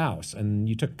a mouse? And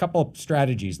you took a couple of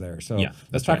strategies there. So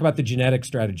let's talk about the genetic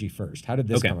strategy first. How did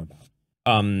this come about?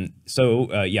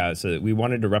 So we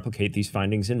wanted to replicate these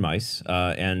findings in mice,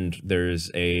 and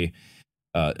there's a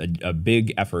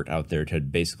big effort out there to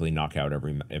basically knock out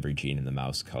every gene in the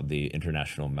mouse, called the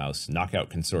International Mouse Knockout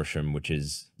Consortium, which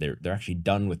is they're actually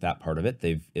done with that part of it.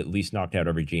 They've at least knocked out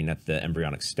every gene at the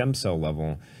embryonic stem cell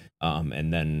level,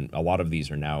 and then a lot of these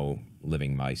are now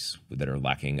living mice that are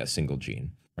lacking a single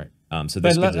gene. Right. So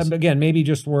this again, maybe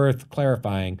just worth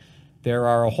clarifying. There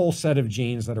are a whole set of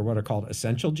genes that are what are called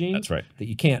essential genes. That's right. That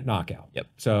you can't knock out. Yep.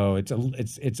 So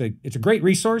it's a great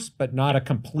resource, but not a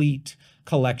complete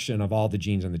collection of all the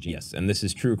genes in the genome. Yes, and this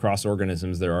is true across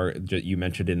organisms. There are, you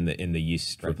mentioned in the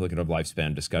yeast replicative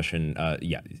lifespan discussion.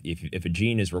 If a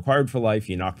gene is required for life,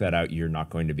 you knock that out, you're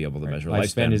not going to be able to measure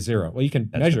lifespan. Lifespan is 0. Well, you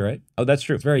can measure it. Oh, that's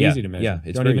true. It's very easy to measure. Yeah,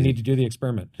 you don't even need to do the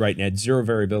experiment. Right, and it's zero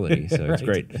variability, so it's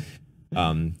great.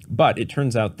 But it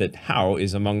turns out that how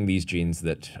is among these genes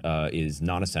that is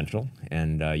non-essential,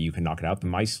 and you can knock it out. The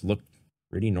mice look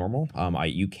pretty normal.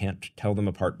 You can't tell them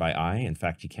apart by eye. In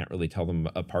fact, you can't really tell them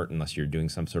apart unless you're doing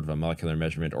some sort of a molecular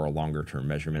measurement or a longer-term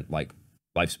measurement, like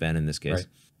lifespan in this case. Right.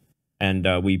 And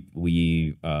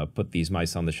we put these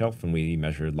mice on the shelf and we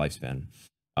measured lifespan.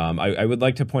 I would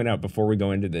like to point out before we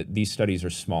go into these studies are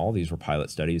small. These were pilot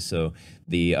studies. So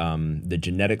the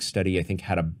genetic study, I think,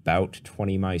 had about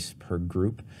 20 mice per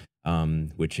group,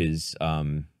 which is...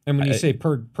 and when you say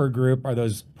per group, are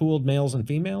those pooled males and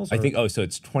females? Or? I think, oh, so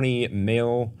it's 20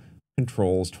 male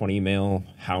controls, 20 male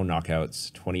how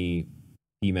knockouts, 20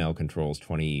 female controls,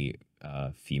 20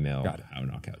 female how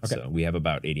knockouts. Okay. So we have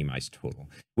about 80 mice total,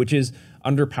 which is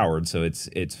underpowered. So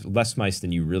it's less mice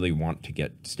than you really want to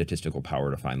get statistical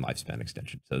power to find lifespan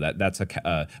extension. So that's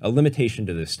a limitation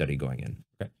to this study going in.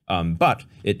 Okay. But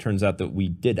it turns out that we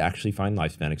did actually find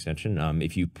lifespan extension.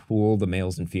 If you pool the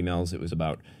males and females, it was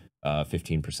about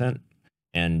 15%.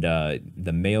 And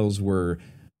the males were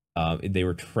they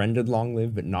were trended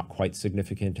long-lived, but not quite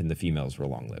significant, and the females were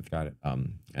long-lived. Got it.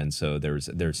 And so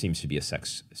there seems to be a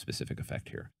sex-specific effect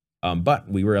here. But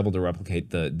we were able to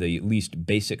replicate the least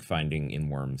basic finding in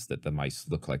worms that the mice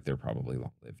look like they're probably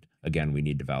long-lived. Again, we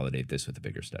need to validate this with a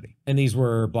bigger study. And these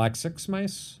were black 6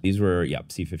 mice? These were, yeah,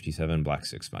 C57 black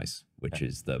 6 mice, which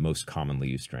is the most commonly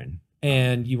used strain.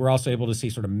 And you were also able to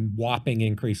see sort of whopping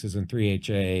increases in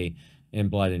 3-HA in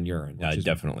blood and urine. Which is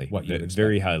definitely. What you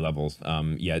very high levels.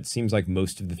 Yeah, it seems like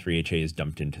most of the 3-HA is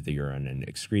dumped into the urine and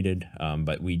excreted,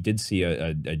 but we did see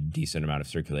a decent amount of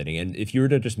circulating. And if you were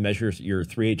to just measure your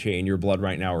 3-HA in your blood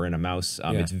right now or in a mouse,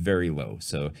 it's very low.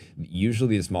 So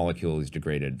usually this molecule is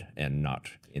degraded and not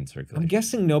in circulation. I'm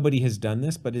guessing nobody has done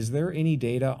this, but is there any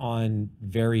data on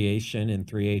variation in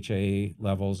 3-HA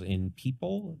levels in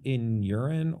people in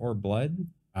urine or blood?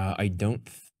 I don't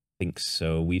think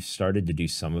so. We've started to do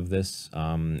some of this,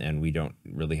 and we don't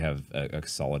really have a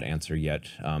solid answer yet.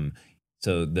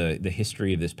 So the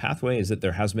history of this pathway is that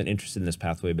there has been interest in this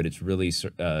pathway, but it's really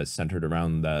centered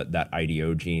around that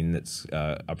IDO gene that's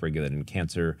upregulated in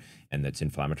cancer and that's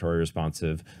inflammatory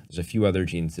responsive. There's a few other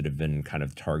genes that have been kind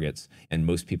of targets, and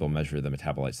most people measure the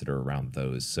metabolites that are around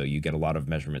those. So you get a lot of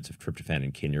measurements of tryptophan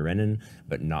and kynurenine,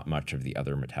 but not much of the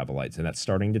other metabolites. And that's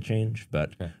starting to change,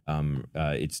 but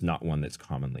it's not one that's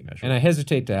commonly measured. And I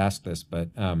hesitate to ask this, but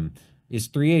is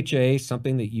 3-HA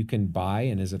something that you can buy,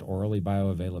 and is it orally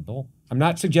bioavailable? I'm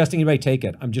not suggesting anybody take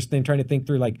it. I'm just trying to think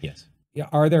through, like, yes,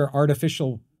 are there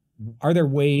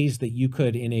ways that you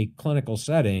could, in a clinical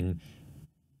setting,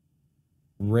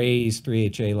 raise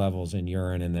 3-HA levels in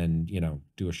urine and then,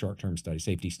 do a short-term study,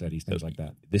 safety studies, things like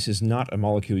that? This is not a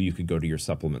molecule you could go to your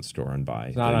supplement store and buy.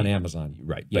 It's not on Amazon.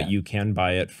 Right, but you can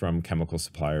buy it from chemical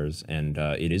suppliers, and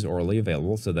it is orally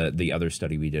available. So that the other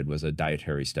study we did was a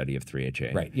dietary study of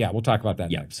 3-HA. Right, yeah, we'll talk about that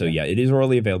next. So it is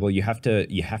orally available. You have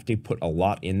to put a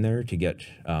lot in there to get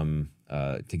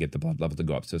the blood level to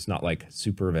go up. So it's not like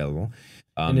super available.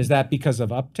 And is that because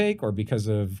of uptake or because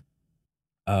of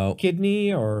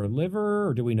kidney or liver,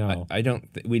 or do we know?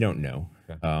 We don't know.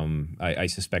 Okay. I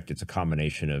suspect it's a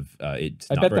combination of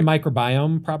it's. I bet the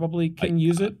microbiome probably can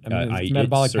use it. I mean, there's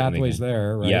metabolic pathways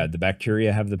there, right? Yeah, the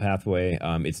bacteria have the pathway.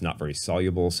 It's not very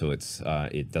soluble, so it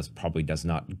probably does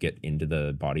not get into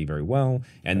the body very well,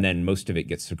 and then most of it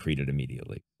gets secreted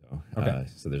immediately. So,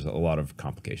 so there's a lot of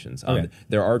complications.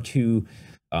 There are two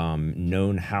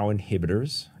known HAO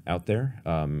inhibitors out there,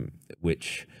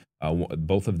 which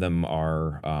both of them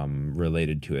are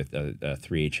related to a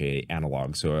 3-HA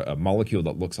analog. So a molecule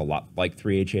that looks a lot like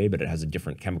 3-HA, but it has a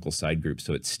different chemical side group.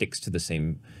 So it sticks to the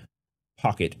same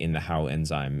pocket in the HAO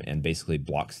enzyme and basically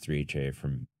blocks 3-HA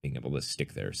from being able to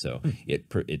stick there. So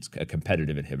it's a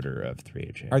competitive inhibitor of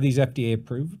 3-HA. Are these FDA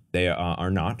approved? They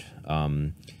are not.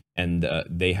 And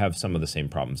they have some of the same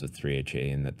problems with 3-HA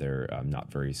in that they're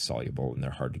not very soluble and they're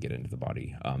hard to get into the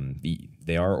body.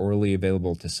 They are orally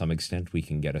available to some extent. We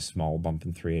can get a small bump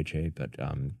in 3-HA, but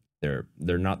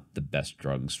they're not the best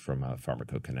drugs from a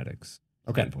pharmacokinetics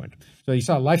standpoint. So you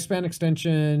saw lifespan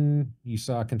extension, you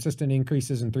saw consistent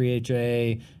increases in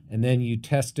 3-HA, and then you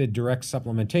tested direct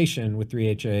supplementation with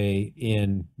 3-HA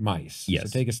in mice.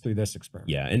 Yes. So take us through this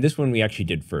experiment. Yeah, and this one we actually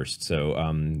did first. So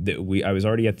I was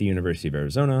already at the University of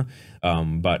Arizona,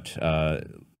 but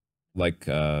like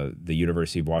the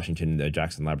University of Washington, the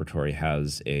Jackson Laboratory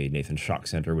has a Nathan Shock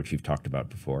Center, which we've talked about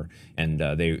before, and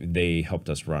they helped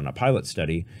us run a pilot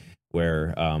study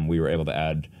where we were able to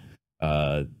add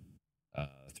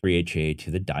 3-HA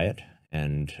to the diet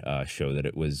and show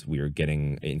that we were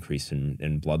getting increase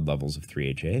in blood levels of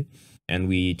 3-HA. And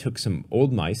we took some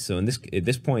old mice. So at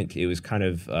this point, it was kind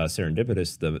of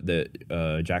serendipitous.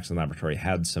 The Jackson Laboratory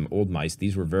had some old mice.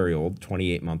 These were very old,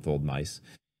 28-month-old mice.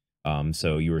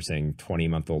 So you were saying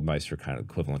 20-month-old mice are kind of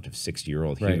equivalent of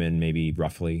 60-year-old human, maybe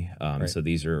roughly. So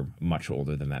these are much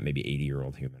older than that, maybe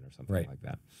 80-year-old human or something like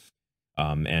that.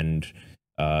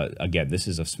 Again, this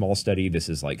is a small study. This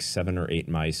is like 7 or 8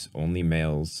 mice, only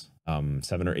males,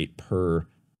 7 or 8 per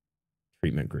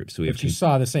treatment group. So we have But you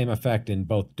saw the same effect in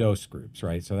both dose groups,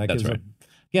 right? So that gives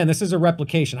again, this is a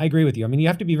replication. I agree with you. I mean, you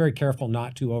have to be very careful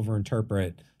not to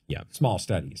overinterpret small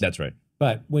studies. That's right.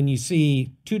 But when you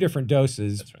see two different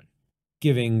doses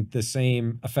giving the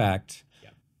same effect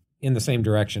in the same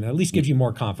direction, at least gives you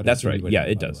more confidence. That's right. Yeah,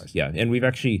 it does. Yeah. And we've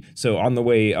actually, so on the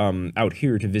way out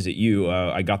here to visit you,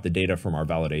 I got the data from our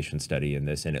validation study in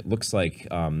this, and it looks like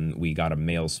we got a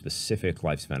male specific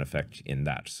lifespan effect in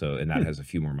that. So, and that has a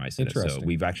few more mice in it. So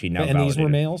we've actually now validated. And these were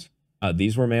males?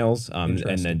 These were males. And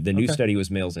then the new study was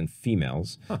males and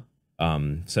females.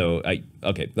 So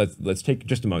okay, let's take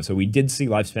just a moment. So we did see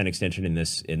lifespan extension in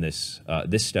this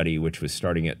study, which was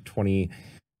starting at 28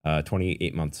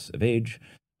 months of age.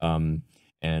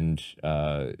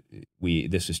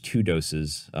 This is 2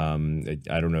 doses. I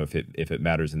don't know if it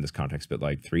matters in this context, but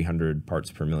like 300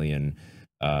 parts per million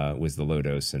was the low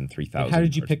dose, and 3,000. How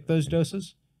did you pick those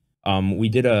doses? We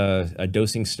did a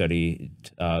dosing study.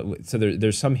 So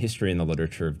there's some history in the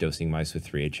literature of dosing mice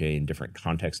with 3-HA in different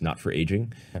contexts, not for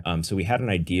aging. So we had an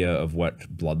idea of what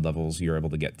blood levels you're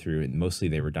able to get through, and mostly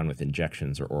they were done with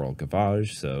injections or oral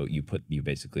gavage. So you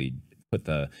basically put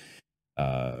the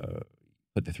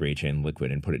 3-HA in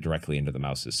liquid and put it directly into the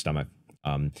mouse's stomach.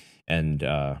 And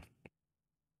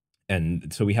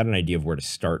so we had an idea of where to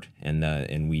start,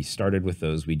 and we started with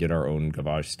those. We did our own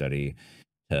gavage study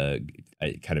to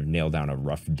kind of nail down a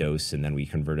rough dose, and then we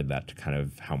converted that to kind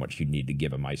of how much you'd need to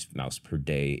give a mouse per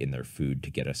day in their food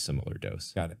to get a similar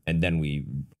dose. Got it. And then we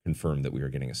confirmed that we were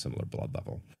getting a similar blood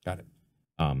level. Got it.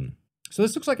 So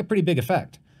this looks like a pretty big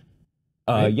effect.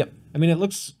 Right? Yep. I mean, it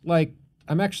looks like,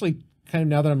 I'm actually kind of,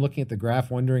 now that I'm looking at the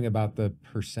graph, wondering about the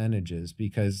percentages,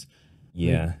 because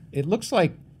it looks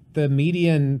like the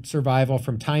median survival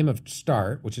from time of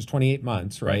start, which is 28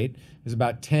 months, right, is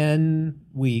about 10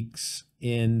 weeks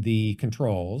in the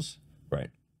controls. Right.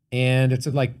 And it's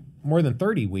like more than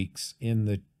 30 weeks in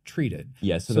the treated.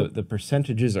 Yeah, so the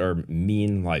percentages are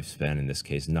mean lifespan in this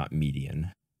case, not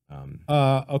median.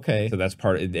 Okay. So that's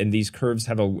part, and these curves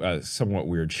have a somewhat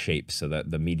weird shape, so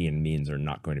that the median means are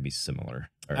not going to be similar.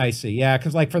 I see. Yeah,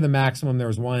 because like for the maximum, there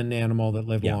was one animal that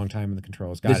lived a long time in the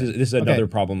controls. This is another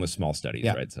problem with small studies,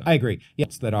 right? So I agree.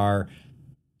 Yes, that are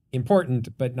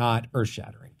important but not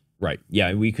earth-shattering. Right.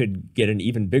 Yeah, we could get an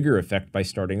even bigger effect by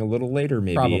starting a little later,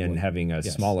 maybe, and having a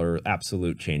smaller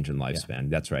absolute change in lifespan.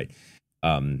 That's right.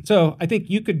 So I think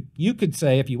you could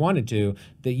say, if you wanted to,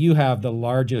 that you have the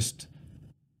largest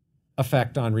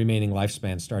effect on remaining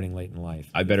lifespan starting late in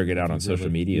life. I better get out on social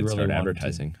media and start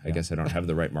advertising. I guess I don't have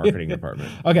the right marketing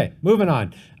department. Okay, moving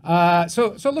on.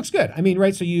 So it looks good. I mean,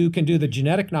 right, so you can do the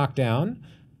genetic knockdown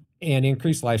and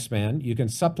increase lifespan. You can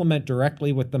supplement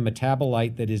directly with the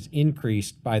metabolite that is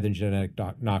increased by the genetic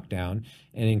knockdown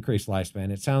and increase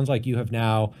lifespan. It sounds like you have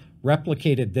now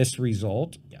replicated this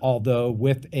result, although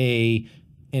with an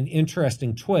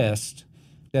interesting twist,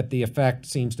 that the effect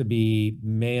seems to be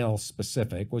male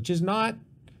specific, which is not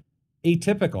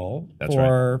atypical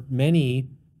for many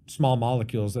small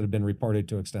molecules that have been reported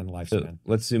to extend lifespan. So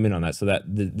let's zoom in on that. So that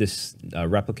this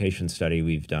replication study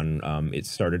we've done, it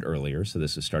started earlier. So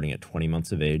this was starting at 20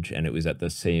 months of age, and it was at the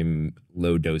same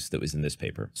low dose that was in this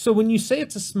paper. So when you say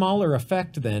it's a smaller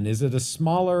effect, then is it a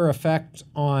smaller effect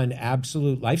on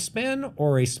absolute lifespan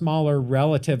or a smaller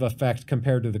relative effect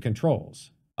compared to the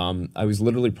controls? I was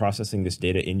literally processing this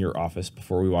data in your office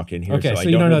before we walked in here, so I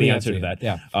you don't know the answer answer to that.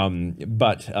 Yeah.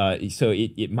 So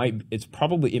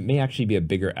it may actually be a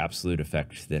bigger absolute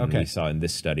effect than we saw in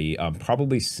this study,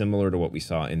 probably similar to what we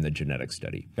saw in the genetic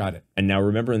study. Got it. And now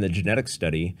remember, in the genetic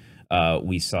study,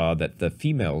 we saw that the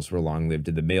females were long-lived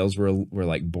and the males were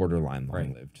like borderline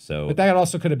long-lived. So, but that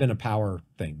also could have been a power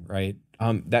thing, right?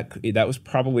 That was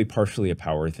probably partially a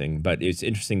power thing, but it's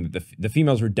interesting that the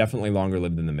females were definitely longer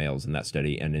lived than the males in that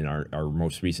study. And in our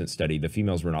most recent study, the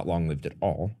females were not long lived at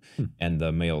all, and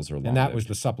the males are long lived. And that was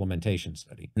the supplementation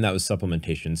study. And that was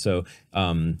supplementation. So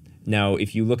now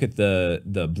if you look at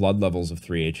the blood levels of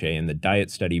 3-HA in the diet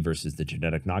study versus the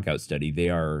genetic knockout study, they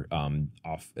are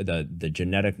off. The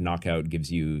genetic knockout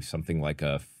gives you something like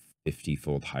a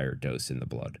 50-fold higher dose in the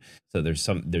blood. So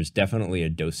there's definitely a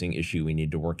dosing issue we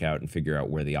need to work out and figure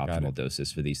out where the optimal dose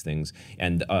is for these things.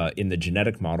 And in the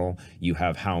genetic model, you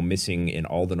have how missing in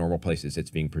all the normal places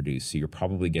it's being produced. So you're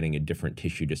probably getting a different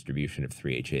tissue distribution of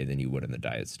 3-HA than you would in the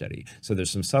diet study. So there's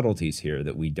some subtleties here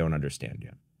that we don't understand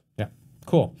yet. Yeah,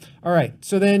 cool. All right.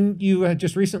 So then you had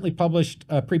just recently published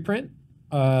a preprint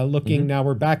looking, now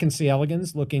we're back in C.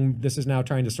 elegans, this is now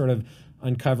trying to sort of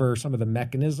uncover some of the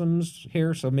mechanisms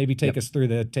here. So maybe take us through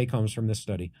the take homes from this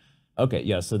study. Okay,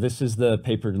 yeah. So this is the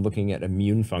paper looking at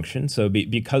immune function. So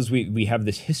because we have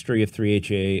this history of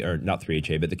 3-HA, or not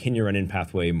 3-HA, but the kynurenine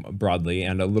pathway broadly,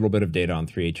 and a little bit of data on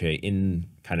 3-HA in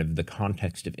kind of the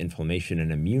context of inflammation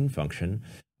and immune function,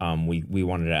 we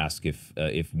wanted to ask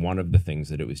if one of the things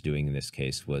that it was doing in this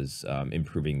case was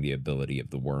improving the ability of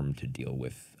the worm to deal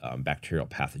with bacterial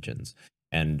pathogens.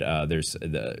 And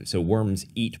so worms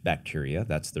eat bacteria.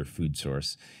 That's their food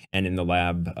source. And in the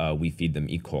lab, we feed them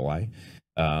E. coli.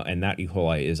 And that E.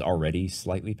 coli is already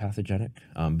slightly pathogenic,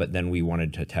 but then we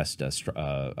wanted to test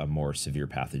a more severe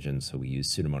pathogen, so we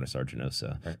used Pseudomonas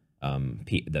aeruginosa, right.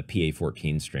 The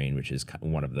PA14 strain, which is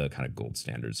one of the kind of gold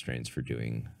standard strains for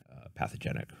doing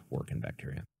pathogenic work in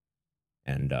bacteria.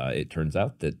 And it turns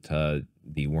out that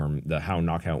the how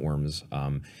knockout worms,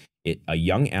 a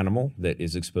young animal that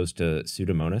is exposed to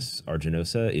Pseudomonas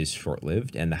aeruginosa is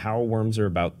short-lived, and the how worms are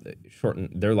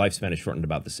their lifespan is shortened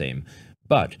about the same,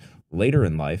 but later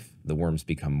in life, the worms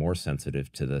become more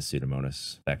sensitive to the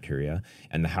Pseudomonas bacteria,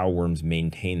 and the how worms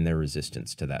maintain their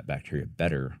resistance to that bacteria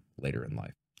better later in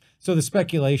life. So the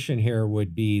speculation here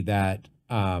would be that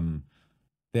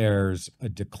there's a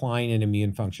decline in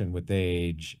immune function with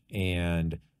age,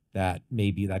 and that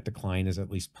maybe that decline is at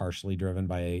least partially driven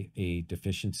by a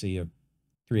deficiency of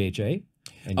 3-HA.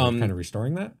 And you're kind of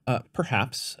restoring that?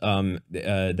 Perhaps.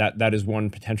 That is one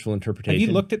potential interpretation. Have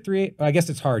you looked at 3-HA? I guess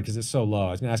it's hard because it's so low.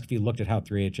 I was going to ask if you looked at how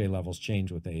 3-HA levels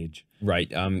change with age.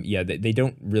 Right. Yeah, they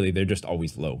don't really, they're just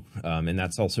always low. And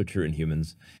that's also true in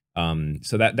humans.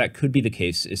 So that could be the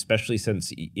case, especially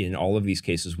since in all of these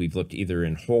cases, we've looked either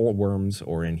in whole worms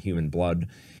or in human blood.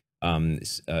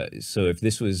 So if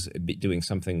this was doing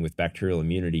something with bacterial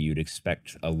immunity, you'd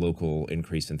expect a local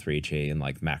increase in 3-HA in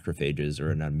like macrophages,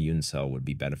 or an immune cell would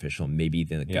be beneficial, maybe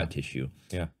the gut tissue.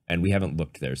 Yeah. And we haven't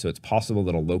looked there. So it's possible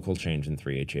that a local change in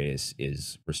 3-HA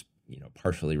is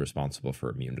partially responsible for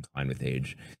immune decline with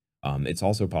age. It's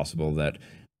also possible that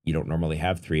you don't normally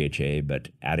have 3-HA, but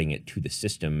adding it to the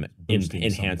system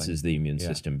enhances the immune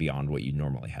system beyond what you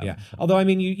normally have. Yeah. Although, I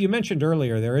mean, you mentioned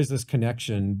earlier, there is this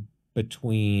connection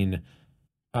between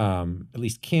at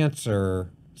least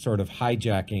cancer sort of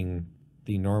hijacking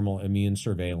the normal immune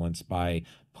surveillance by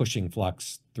pushing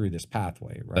flux through this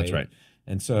pathway, right? That's right.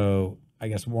 And so I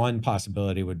guess one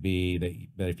possibility would be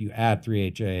that if you add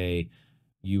 3-HA,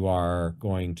 you are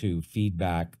going to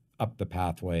feedback up the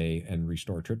pathway and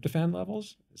restore tryptophan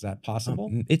levels. Is that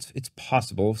possible? It's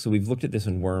possible. So we've looked at this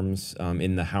in worms,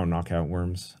 in the how knockout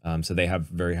worms. So they have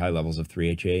very high levels of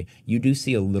 3-HA. You do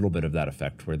see a little bit of that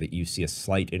effect where you see a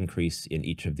slight increase in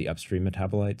each of the upstream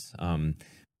metabolites,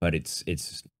 but it's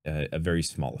a very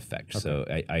small effect. Okay.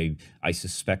 So I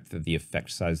suspect that the effect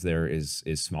size there is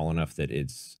small enough that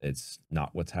it's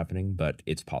not what's happening, but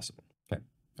it's possible.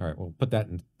 All right, we'll put that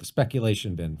in the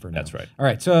speculation bin for now. That's right. All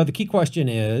right, so the key question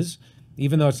is,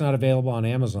 even though it's not available on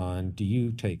Amazon, do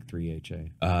you take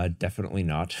 3-HA? Definitely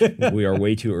not. We are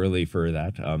way too early for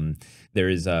that. There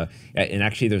is and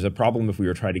actually there's a problem if we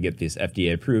were trying to get this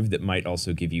FDA approved that might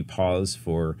also give you pause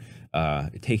for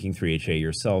taking 3-HA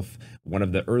yourself. One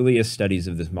of the earliest studies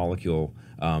of this molecule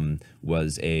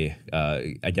was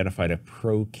identified a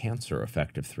pro-cancer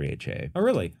effect of 3-HA. Oh,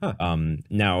 really? Huh.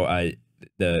 Now,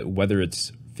 whether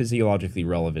it's physiologically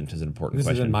relevant is an important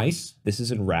question. This is in mice? This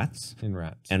is in rats. In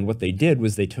rats. And what they did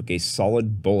was they took a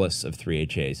solid bolus of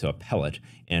 3-HA, so a pellet,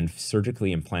 and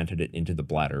surgically implanted it into the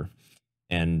bladder.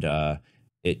 And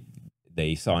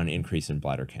they saw an increase in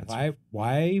bladder cancer.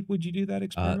 Why would you do that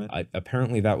experiment?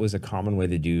 Apparently that was a common way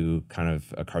to do kind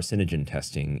of a carcinogen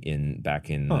testing back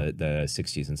in the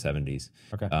 60s and 70s.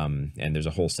 Okay. And there's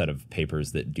a whole set of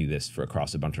papers that do this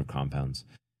across a bunch of compounds.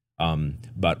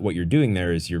 But what you're doing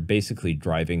there is you're basically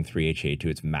driving 3-HA to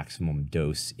its maximum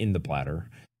dose in the bladder.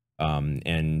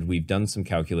 And we've done some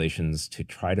calculations to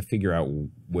try to figure out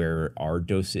where our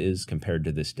dose is compared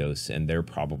to this dose. And they're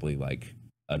probably like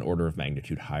an order of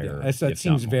magnitude higher. Yeah, that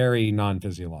seems very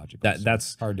non-physiological.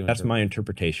 That's my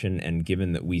interpretation. And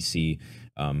given that we see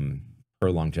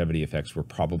per longevity effects, we're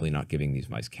probably not giving these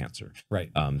mice cancer. Right.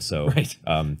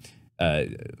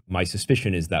 My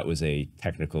suspicion is that was a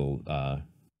technical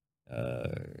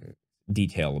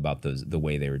detail about the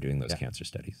way they were doing those cancer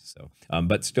studies. So,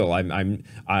 but still,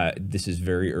 this is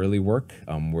very early work.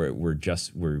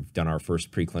 We've done our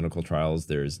first preclinical trials.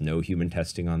 There's no human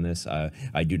testing on this.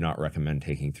 I do not recommend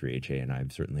taking 3-HA, and I'm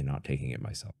certainly not taking it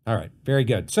myself. All right, very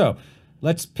good. So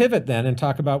let's pivot then and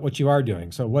talk about what you are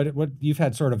doing. So what you've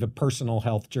had sort of a personal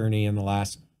health journey in the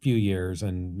last few years,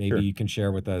 and maybe you can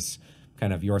share with us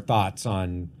kind of your thoughts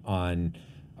on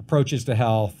approaches to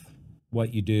health,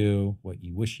 what you do, what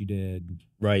you wish you did,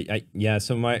 Right. Yeah.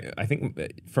 So I think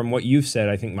from what you've said,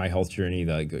 I think my health journey,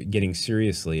 getting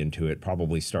seriously into it,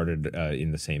 probably started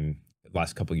in the same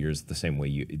last couple of years, the same way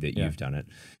you've done it.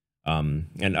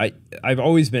 And I've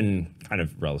always been kind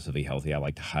of relatively healthy. I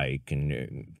like to hike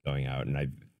and going out, and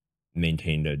I've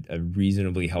maintained a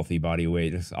reasonably healthy body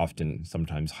weight. It's often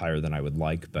sometimes higher than I would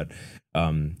like, but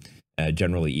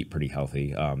generally eat pretty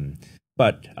healthy.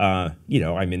 But you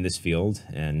know, I'm in this field,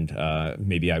 and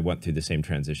maybe I went through the same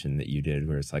transition that you did,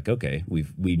 where it's like, okay,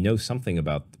 we know something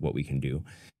about what we can do.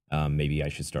 Maybe I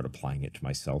should start applying it to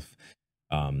myself.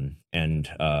 And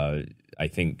I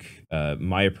think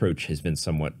my approach has been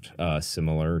somewhat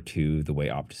similar to the way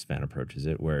Optispan approaches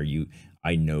it, where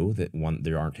I know that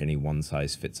there aren't any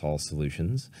one-size-fits-all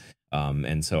solutions.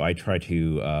 And so I try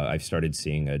to, I've started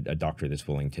seeing a doctor that's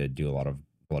willing to do a lot of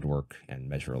blood work and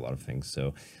measure a lot of things.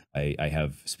 So I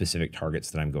have specific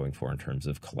targets that I'm going for in terms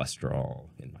of cholesterol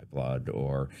in my blood,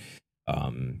 or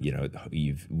you know,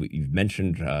 you've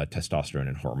mentioned testosterone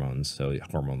and hormones, so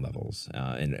hormone levels,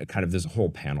 and kind of there's a whole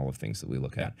panel of things that we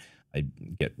look at. I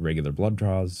get regular blood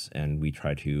draws, and we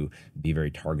try to be very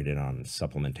targeted on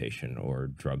supplementation or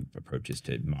drug approaches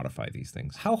to modify these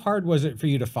things. How hard was it for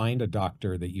you to find a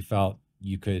doctor that you felt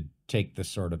you could take this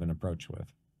sort of an approach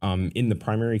with? In the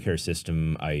primary care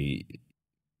system,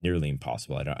 nearly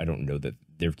impossible. I don't know that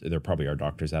there probably are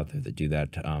doctors out there that do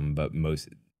that, but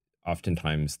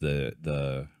oftentimes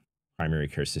the primary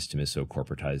care system is so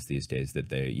corporatized these days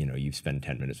that you spend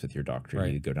 10 minutes with your doctor,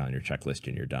 right. You go down your checklist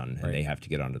and you're done, and they have to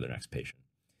get on to their next patient.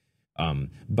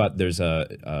 But there's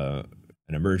an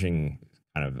emerging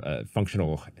kind of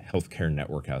functional healthcare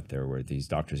network out there where these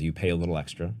doctors, you pay a little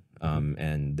extra,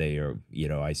 and they are,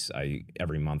 I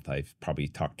every month I've probably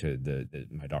talked to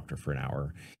my doctor for an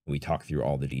hour, and we talk through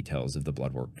all the details of the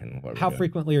blood work and what. How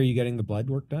frequently are you getting the blood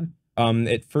work done?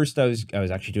 At first I was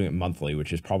actually doing it monthly,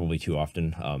 which is probably too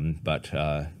often. But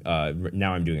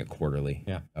now I'm doing it quarterly.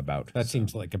 Yeah. That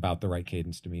seems like about the right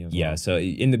cadence to me as well. Yeah. So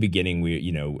in the beginning,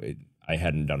 I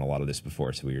hadn't done a lot of this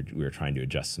before, so we were trying to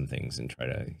adjust some things and try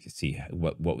to see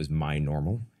what was my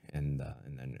normal, and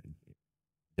then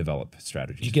develop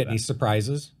strategies. Did you get any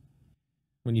surprises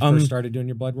when you first started doing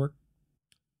your blood work?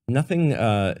 Nothing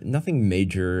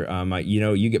major.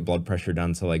 You get blood pressure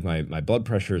done. So like my blood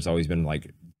pressure has always been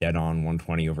like dead on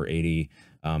 120 over 80.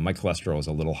 My cholesterol is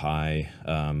a little high,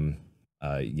 low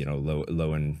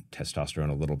in testosterone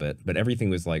a little bit, but everything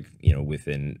was like,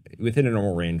 within a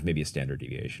normal range, maybe a standard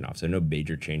deviation off. So no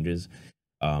major changes.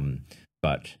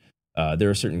 But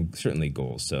there are certainly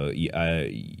goals. So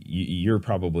you're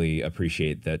probably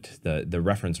appreciate that the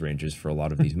reference ranges for a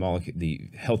lot of these the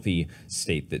healthy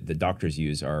state that the doctors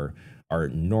use are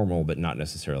normal, but not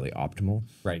necessarily optimal.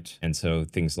 Right. And so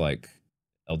things like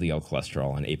LDL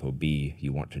cholesterol and ApoB,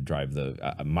 you want to drive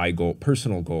my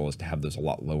personal goal is to have those a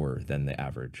lot lower than the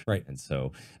average. Right. And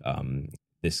so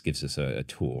this gives us a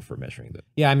tool for measuring that.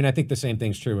 Yeah, I mean, I think the same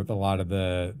thing's true with a lot of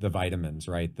the vitamins,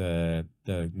 right? The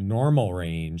normal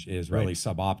range is really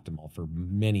suboptimal for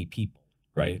many people,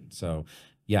 right? So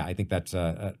yeah, I think that's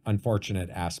an unfortunate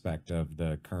aspect of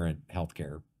the current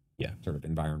healthcare sort of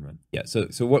environment. Yeah. So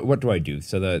what do I do?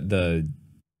 So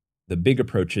the big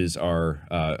approaches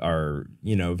are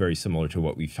very similar to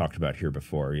what we've talked about here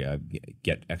before. Yeah,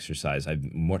 get exercise.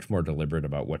 I'm much more deliberate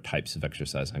about what types of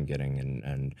exercise I'm getting,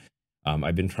 and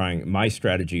I've been trying. My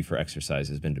strategy for exercise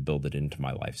has been to build it into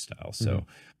my lifestyle. So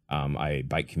I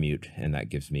bike commute, and that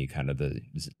gives me kind of the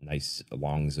nice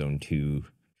long zone 2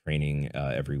 training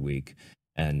every week.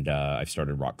 And I've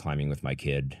started rock climbing with my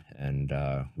kid, and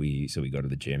we go to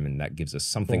the gym, and that gives us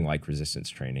something like resistance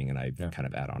training, and I kind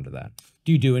of add on to that.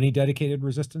 Do you do any dedicated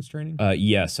resistance training?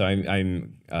 Yeah, so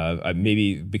I'm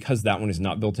maybe because that one is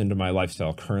not built into my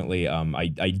lifestyle currently. I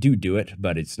do it,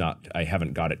 but it's not. I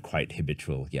haven't got it quite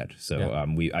habitual yet. So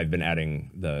I've been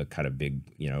adding the kind of big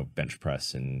bench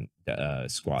press and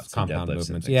squats, compound and deadlifts,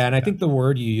 movements. And I think the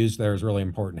word you used there is really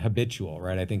important. Habitual,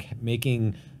 right? I think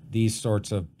making these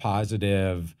sorts of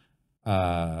positive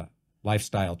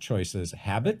lifestyle choices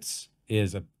habits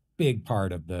is a big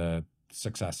part of the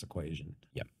success equation.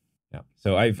 Yeah.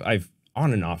 So I've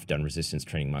on and off done resistance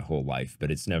training my whole life, but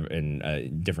it's never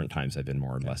in different times I've been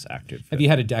more or less active. Have you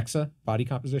had a DEXA body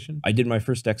composition? I did my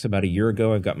first DEXA about a year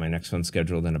ago. I've got my next one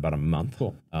scheduled in about a month.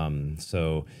 Cool.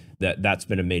 So that's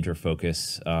been a major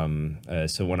focus.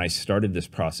 So when I started this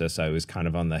process, I was kind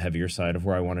of on the heavier side of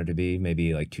where I wanted to be,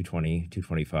 maybe like 220,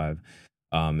 225.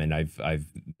 And I've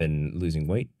been losing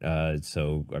weight,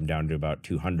 so I'm down to about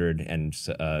 200. And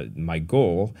my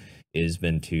goal has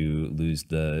been to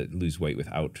lose weight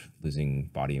without losing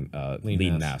body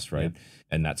lean mass, right? Yeah.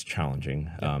 And that's challenging.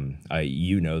 Yeah.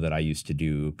 You know that I used to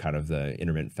do kind of the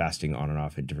intermittent fasting on and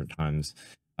off at different times.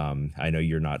 I know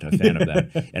you're not a fan of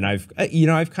that, and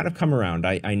I've kind of come around.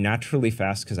 I naturally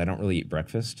fast because I don't really eat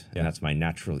breakfast, and that's my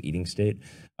natural eating state.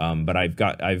 But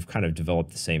I've kind of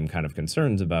developed the same kind of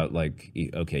concerns about, like,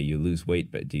 okay, you lose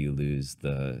weight, but do you lose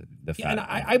the fat? Yeah, and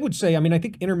I would say, I mean, I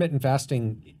think intermittent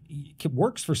fasting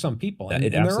works for some people, and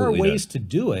there are ways to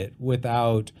do it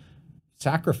without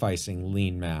sacrificing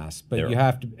lean mass. But you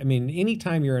have to, I mean,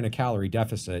 anytime you're in a calorie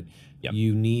deficit,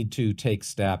 you need to take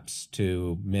steps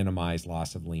to minimize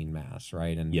loss of lean mass,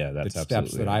 right? And the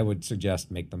steps that I would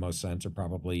suggest make the most sense are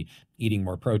probably eating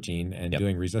more protein and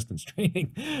doing resistance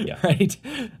training, right?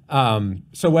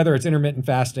 So whether it's intermittent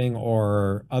fasting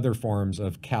or other forms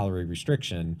of calorie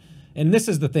restriction, and this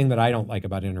is the thing that I don't like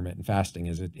about intermittent fasting,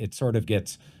 is it sort of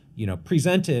gets,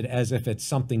 presented as if it's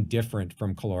something different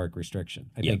from caloric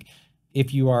restriction. I think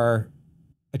if you are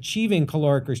achieving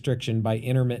caloric restriction by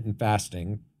intermittent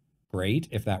fasting, great.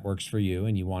 If that works for you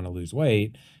and you want to lose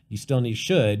weight, you still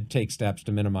should take steps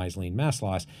to minimize lean mass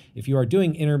loss. If you are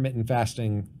doing intermittent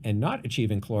fasting and not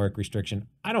achieving caloric restriction,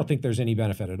 I don't think there's any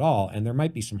benefit at all, and there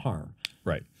might be some harm.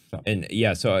 Right. And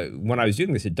so when I was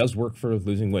doing this, it does work for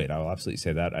losing weight. I'll absolutely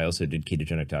say that. I also did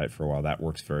ketogenic diet for a while. That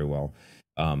works very well.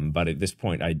 But at this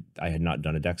point, I had not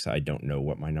done a DEXA. I don't know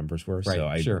what my numbers were.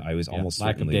 Right, so I was almost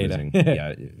certainly losing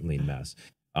lean mass.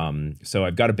 So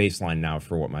I've got a baseline now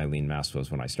for what my lean mass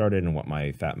was when I started and what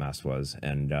my fat mass was.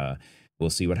 And we'll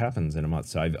see what happens in a month.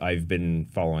 So I've been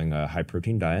following a high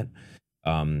protein diet.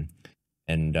 And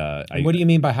what do you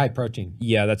mean by high protein?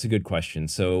 Yeah, that's a good question.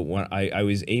 So when I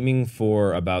was aiming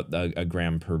for about a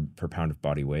gram per pound of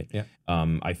body weight. Yeah.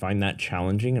 I find that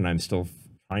challenging, and I'm still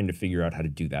trying to figure out how to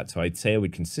do that. So I'd say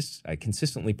I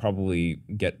consistently probably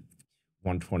get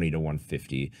 120 to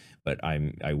 150, but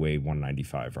I weigh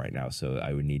 195 right now, so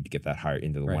I would need to get that higher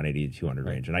into the 180 to 200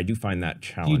 range, and I do find that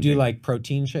challenging. Do you do like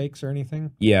protein shakes or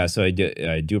anything? Yeah, so I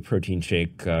do a protein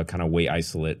shake, kind of whey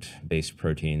isolate based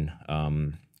protein.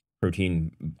 I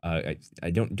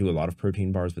don't do a lot of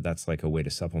protein bars, but that's like a way to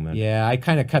supplement. Yeah, I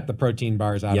kind of cut the protein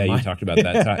bars out of mine. Yeah, you talked about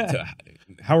that.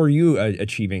 How are you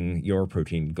achieving your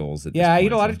protein goals at this point? I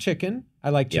eat a lot of chicken. I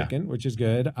like chicken, which is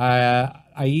good.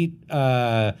 I eat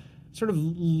sort of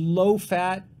low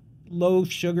fat, low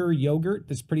sugar yogurt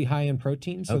that's pretty high in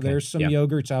protein. So there's some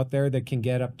yogurts out there that can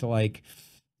get up to like,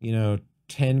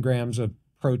 10 grams of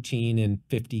protein and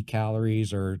 50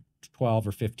 calories, or 12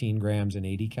 or 15 grams and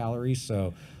 80 calories.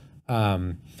 So,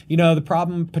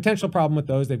 the potential problem with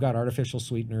those, they've got artificial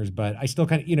sweeteners, but I still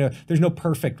kind of, there's no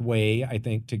perfect way, I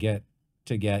think, to get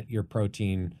your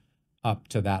protein up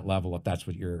to that level if that's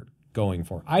what you're going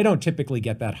for. I don't typically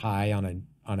get that high on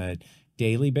a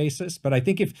daily basis, but I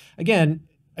think again,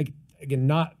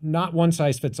 not one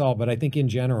size fits all, but I think in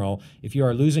general, if you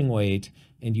are losing weight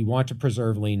and you want to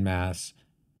preserve lean mass,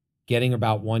 getting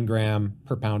about 1 gram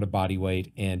per pound of body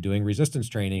weight and doing resistance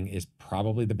training is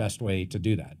probably the best way to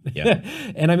do that. Yeah.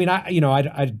 And I mean,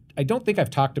 I don't think I've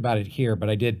talked about it here, but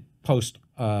I did post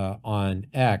on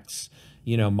X,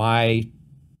 my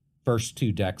first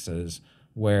 2 DEXAs,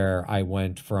 where I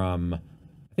went from,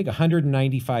 I think,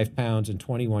 195 pounds and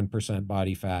 21%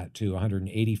 body fat to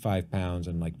 185 pounds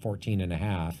and like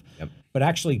 14.5, but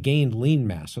actually gained lean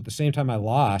mass. So at the same time I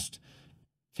lost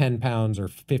 10 pounds or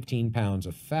 15 pounds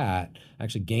of fat, I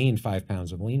actually gained 5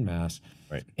 pounds of lean mass.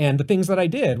 Right. And the things that I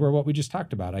did were what we just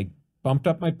talked about. I bumped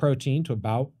up my protein to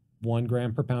about 1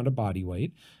 gram per pound of body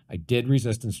weight. I did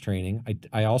resistance training.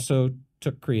 I also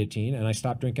took creatine, and I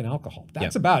stopped drinking alcohol.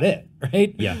 That's about it,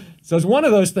 right? Yeah. So it's one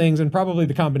of those things, and probably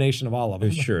the combination of all of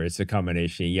them. Sure, it's a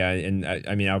combination. Yeah, and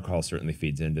I mean, alcohol certainly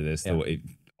feeds into this. The way it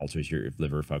alters your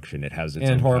liver function. It has its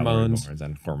own hormones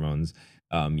and hormones.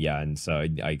 And so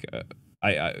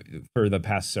I for the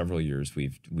past several years,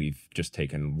 we've just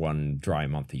taken 1 dry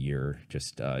month a year,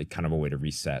 just kind of a way to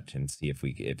reset and see if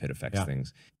it affects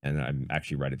things. And I'm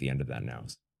actually right at the end of that now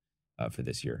for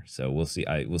this year. So we'll see.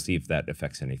 We'll see if that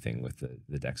affects anything with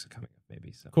the DEXA coming up,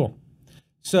 maybe. So cool.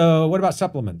 So what about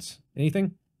supplements?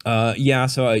 Anything?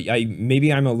 So I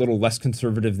maybe I'm a little less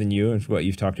conservative than you and what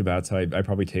you've talked about, so I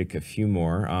probably take a few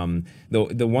more.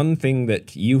 The one thing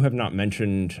that you have not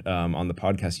mentioned on the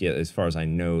podcast yet, as far as I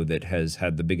know, that has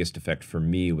had the biggest effect for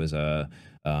me was a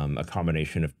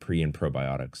combination of pre and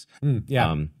probiotics.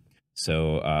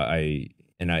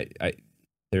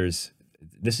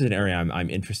 This is an area I'm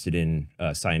interested in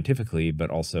scientifically, but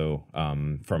also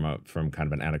from kind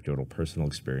of an anecdotal personal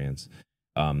experience.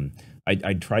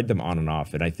 I tried them on and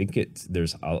off, and I think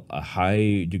there's a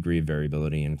high degree of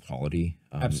variability in quality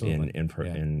Absolutely.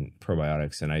 in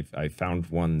probiotics, and I found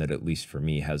one that at least for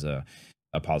me has a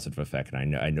positive effect,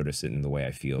 and I notice it in the way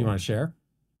I feel. You want to share?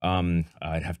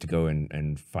 I'd have to go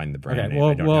and find the brand Okay, name.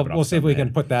 I don't have it off we'll the see top if of we my can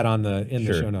head. put that on in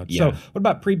the Sure, show notes. yeah. So what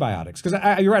about prebiotics?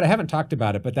 Because you're right, I haven't talked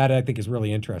about it, but that I think is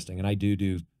really interesting, and I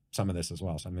do some of this as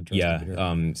well, so I'm interested to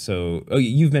hear. So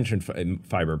you've mentioned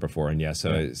fiber before, and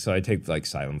so I take like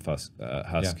psyllium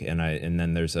husk, and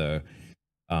then there's a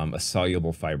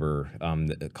soluble fiber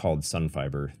called sun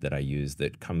fiber that I use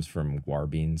that comes from guar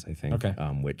beans, I think. Okay.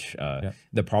 Which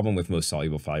the problem with most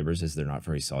soluble fibers is they're not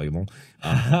very soluble.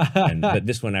 But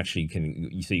this one actually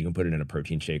you can put it in a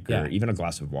protein shake or even a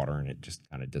glass of water, and it just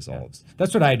kind of dissolves.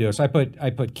 That's what I do. So I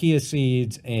put chia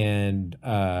seeds and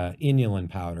inulin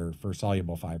powder for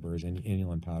soluble fibers and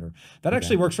inulin powder. That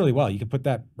actually works really well. You can put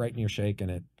that right in your shake,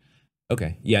 and it.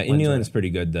 Okay. Yeah, inulin is pretty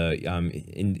good. I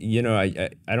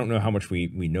don't know how much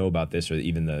we know about this, or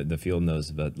even the field knows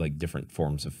about like different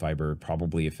forms of fiber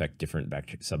probably affect different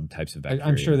subtypes of bacteria.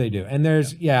 I'm sure they do. And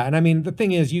there's and I mean the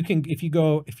thing is, you can if you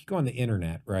go on the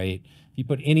internet, right? If you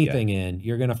put anything in,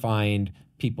 you're going to find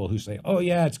people who say, "Oh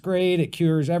yeah, it's great. It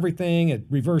cures everything. It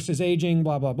reverses aging,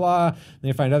 blah blah blah." And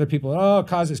you find other people, "Oh, it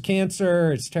causes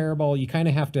cancer. It's terrible." You kind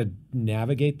of have to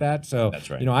navigate that. So, that's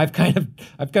right. I've kind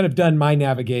of done my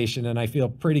navigation, and I feel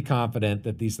pretty confident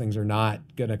that these things are not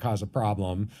going to cause a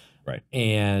problem. Right.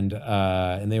 And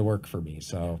they work for me.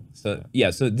 So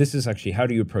this is actually, how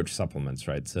do you approach supplements,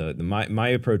 right? So my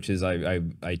approach is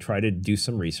I try to do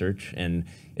some research, and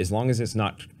as long as it's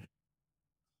not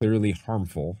clearly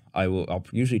harmful, I'll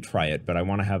usually try it, but I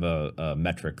want to have a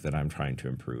metric that I'm trying to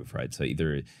improve, right? So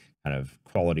either kind of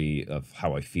quality of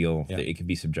how I feel, it could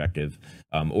be subjective,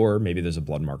 or maybe there's a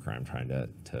blood marker I'm trying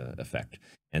to affect.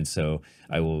 And so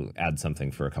I will add something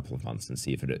for a couple of months and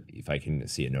see if I can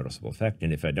see a noticeable effect.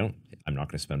 And if I don't, I'm not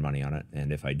going to spend money on it.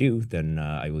 And if I do, then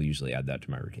I will usually add that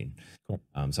to my routine. Cool.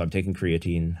 So I'm taking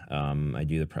creatine. I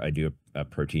do a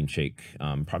protein shake.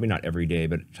 Probably not every day,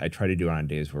 but I try to do it on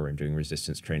days where I'm doing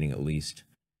resistance training at least.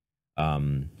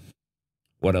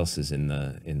 What else is in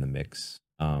the mix?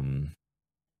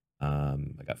 I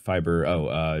got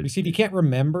fiber. You see, if you can't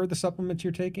remember the supplements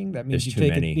you're taking, that means you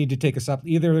need to take a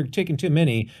supplement. Either you're taking too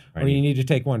many, or you need to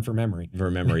take one for memory. For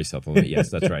a memory supplement, yes,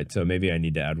 that's right. So maybe I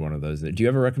need to add one of those. Do you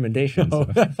have a recommendation? No.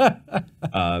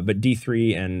 But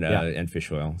D3 and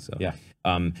fish oil. So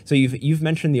so you've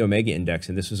mentioned the omega index,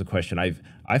 and this was a question I've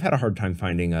had a hard time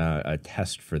finding a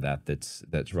test for that's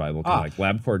reliable. Like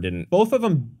LabCorp didn't. Both of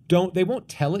them don't. They won't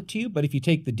tell it to you, but if you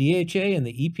take the DHA and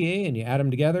the EPA and you add them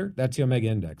together, that's the omega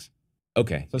index.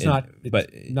 Okay. So it's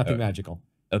nothing magical.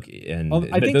 Okay, and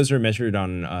I think those are measured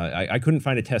on. I couldn't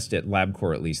find a test at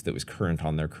LabCorp, at least, that was current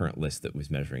on their current list that was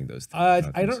measuring those things.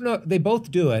 I don't know. They both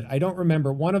do it. I don't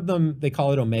remember. One of them, they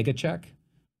call it Omega Check.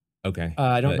 Okay.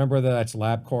 I don't remember whether that's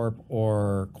LabCorp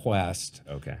or Quest.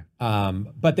 Okay.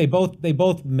 But they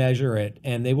both measure it,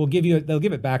 and they'll give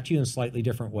it back to you in slightly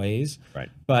different ways. Right.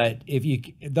 But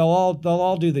they'll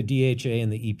all do the DHA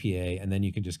and the EPA, and then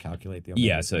you can just calculate the omega.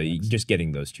 Yeah. So just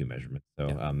getting those two measurements. So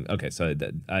okay. So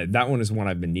that one is one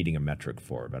I've been needing a metric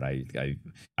for, but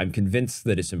I'm convinced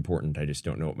that it's important. I just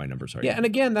don't know what my numbers are. Yeah. And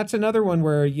again, that's another one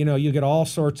where you get all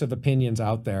sorts of opinions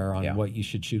out there on what you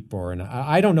should shoot for, and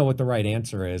I don't know what the right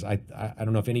answer is. I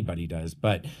don't know if anybody does,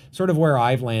 but sort of where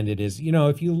I've landed is,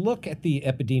 if you look at the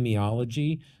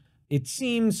epidemiology, it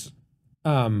seems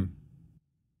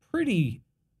pretty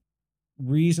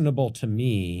reasonable to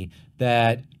me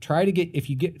that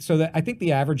I think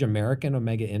the average American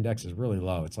omega index is really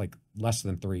low. It's like less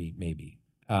than 3 maybe.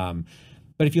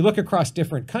 But if you look across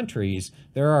different countries,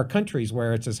 there are countries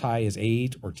where it's as high as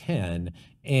 8 or 10.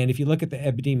 And if you look at the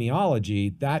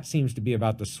epidemiology, that seems to be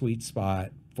about the sweet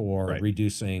spot for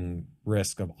reducing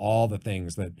risk of all the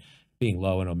things that being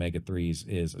low in omega-3s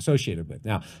is associated with.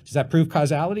 Now, does that prove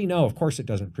causality? No, of course it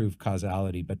doesn't prove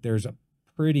causality, but there's a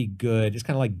pretty good, it's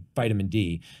kind of like vitamin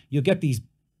D. You'll get these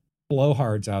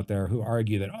blowhards out there who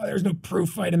argue that, there's no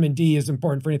proof vitamin D is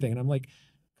important for anything. And I'm like,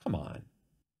 come on.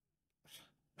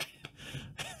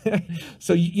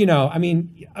 So, I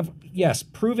mean, yes,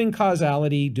 proving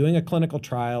causality, doing a clinical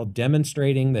trial,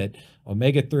 demonstrating that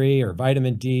omega-3 or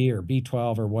vitamin D or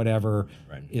B12 or whatever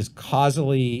is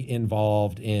causally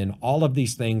involved in all of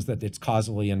these things that it's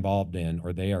causally involved in,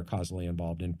 or they are causally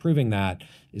involved in. Proving that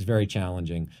is very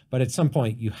challenging. But at some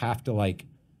point, you have to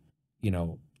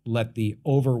let the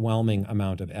overwhelming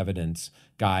amount of evidence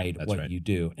guide what you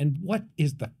do. And what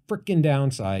is the frickin'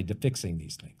 downside to fixing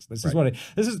these things?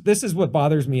 This is what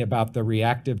bothers me about the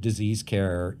reactive disease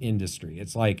care industry.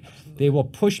 It's like they will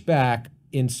push back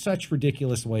in such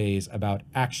ridiculous ways about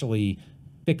actually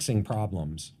fixing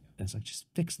problems. And it's like, just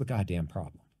fix the goddamn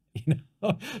problem. You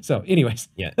know? So anyways.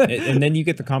 Yeah. And then you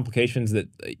get the complications that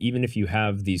even if you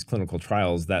have these clinical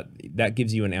trials, that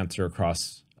gives you an answer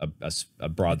across a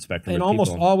broad spectrum and of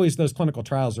almost people. always those clinical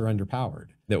trials are underpowered.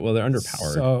 Well, they're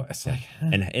underpowered. So it's like,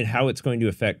 and how it's going to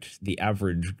affect the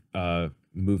average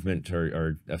movement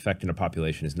or effect in a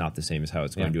population is not the same as how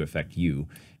it's going to affect you.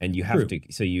 And you have to,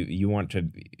 so you want to,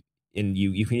 and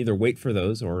you can either wait for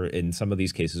those, or in some of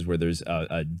these cases where there's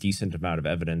a decent amount of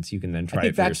evidence, you can then try it for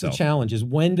yourself. I think that's the challenge, is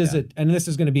when does it, and this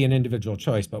is going to be an individual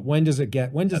choice, but when does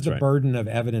the burden of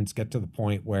evidence get to the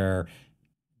point where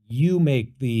you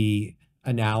make the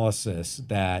analysis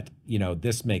that, you know,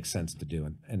 this makes sense to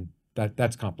do, and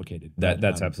that's complicated.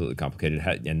 That's absolutely complicated,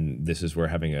 and this is where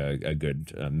having a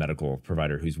good medical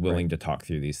provider who's willing to talk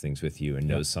through these things with you and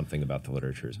knows something about the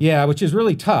literature. Yeah, which is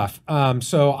really tough.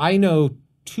 So I know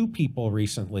 2 people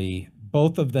recently.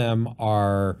 Both of them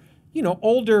are, you know,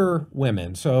 older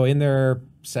women, so in their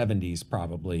 70s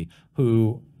probably,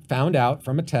 who found out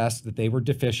from a test that they were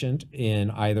deficient in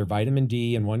either vitamin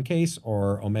D in one case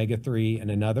or omega-3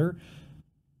 in another.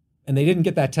 And they didn't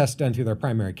get that test done through their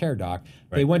primary care doc.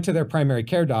 Right. They went to their primary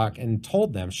care doc and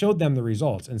showed them the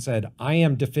results and said, I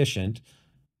am deficient.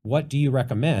 What do you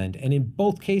recommend? And in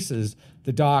both cases,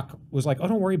 the doc was like, oh,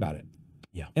 don't worry about it.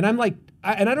 Yeah. And I'm like,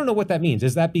 I don't know what that means.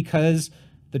 Is that because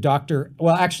the doctor,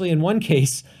 well, actually in one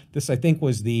case, this I think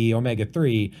was the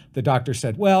omega-3, the doctor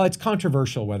said, well, it's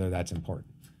controversial whether that's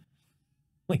important.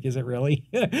 Like, is it really?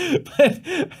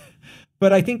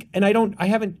 But I think, and I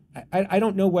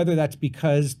don't know whether that's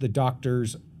because the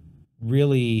doctors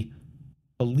really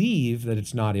believe that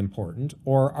it's not important,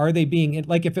 or are they being,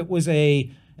 like, if it was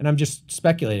and I'm just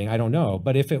speculating, I don't know,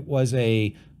 but if it was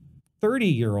a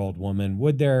 30-year-old woman,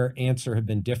 would their answer have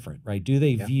been different, right? Do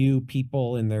they view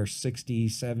people in their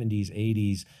 60s, 70s,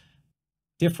 80s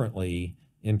differently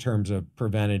in terms of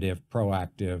preventative,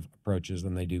 proactive approaches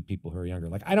than they do people who are younger?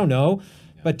 Like, I don't know.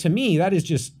 But to me, that is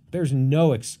just, there's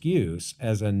no excuse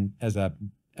as a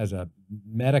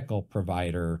medical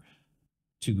provider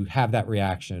to have that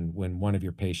reaction when one of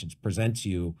your patients presents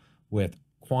you with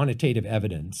quantitative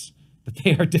evidence that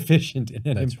they are deficient in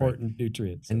an important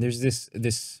nutrient. And there's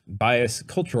this bias,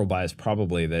 cultural bias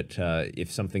probably, that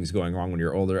if something's going wrong when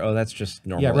you're older, oh, that's just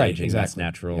normal aging, that's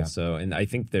natural. Yeah. So, and I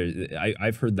think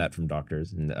I've heard that from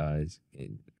doctors, and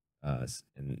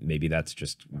maybe that's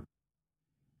just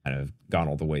kind of gone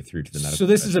all the way through to the medical. So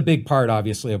this is a big part,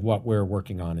 obviously, of what we're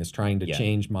working on, is trying to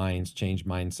change minds, change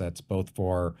mindsets, both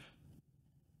for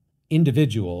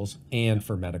individuals and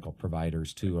for medical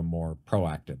providers to a more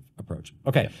proactive approach.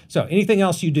 Okay, so anything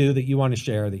else you do that you want to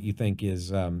share that you think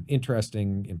is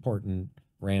interesting, important,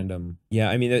 random?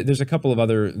 Yeah, I mean, there's a couple of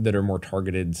other that are more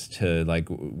targeted to like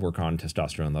work on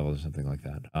testosterone levels or something like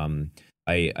that.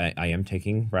 I am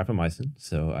taking rapamycin,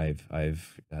 so I've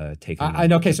taken. I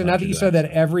know. Okay, so now that you said that,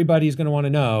 everybody's going to want to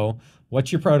know,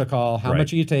 what's your protocol? How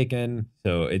much are you taking?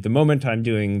 So at the moment, I'm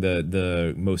doing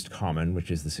the most common,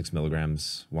 which is the 6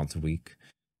 milligrams once a week,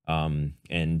 I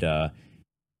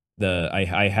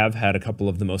have had a couple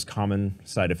of the most common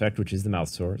side effect, which is the mouth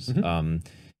sores,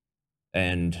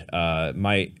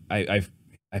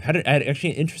 I've had actually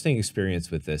an interesting experience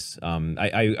with this.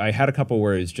 I had a couple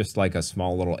where it's just like a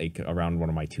small little ache around one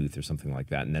of my tooth or something like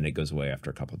that, and then it goes away after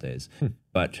a couple of days.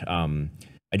 But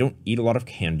I don't eat a lot of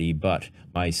candy, but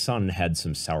my son had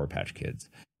some Sour Patch Kids,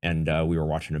 and we were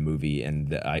watching a movie,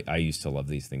 and I used to love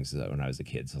these things when I was a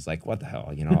kid. So I was like, what the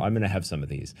hell? You know, I'm going to have some of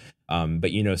these.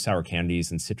 But, you know, sour candies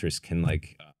and citrus can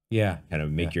like kind of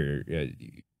make your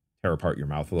tear apart your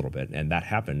mouth a little bit, and that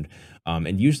happened.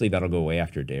 And usually that'll go away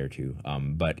after a day or two.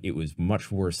 But it was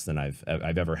much worse than I've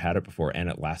ever had it before, and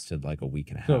it lasted like a week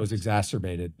and a half. So it was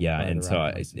exacerbated. Yeah, and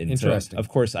so interesting. So, of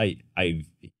course, I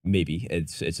maybe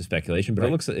it's a speculation, but it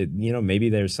looks, you know, maybe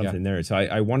there's something there. So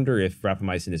I wonder if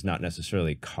rapamycin is not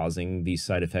necessarily causing these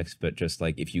side effects, but just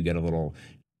like if you get a little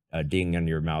ding on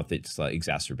your mouth, it's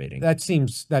exacerbating. That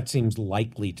seems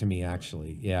likely to me,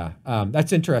 actually. Yeah,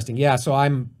 that's interesting. Yeah, so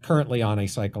I'm currently on a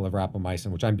cycle of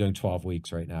rapamycin, which I'm doing 12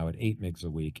 weeks right now at 8 mg a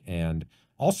week, and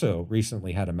also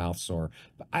recently had a mouth sore.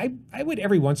 But I would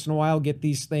every once in a while get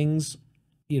these things,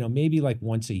 you know, maybe like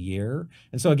once a year.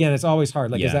 And so again, it's always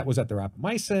hard. Like, was that the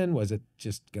rapamycin? Was it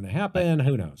just going to happen?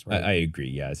 Who knows? Right? I agree.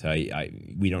 Yeah. So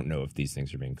we don't know if these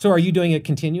things are being. So are you doing it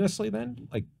continuously then?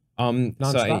 Like.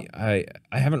 So I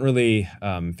haven't really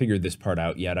figured this part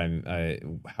out yet.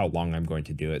 How long I'm going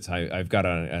to do it. So I've got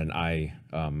an eye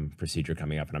procedure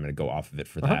coming up, and I'm going to go off of it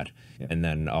for that, and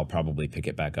then I'll probably pick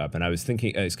it back up. And I was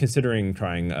considering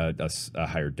trying a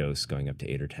higher dose, going up to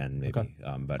 8 or 10 maybe.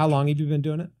 But how long have you been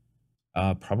doing it?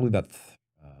 Probably about,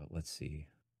 let's see,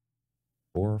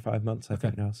 4 or 5 months, I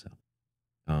think now.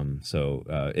 So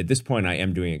at this point, I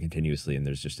am doing it continuously, and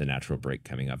there's just a natural break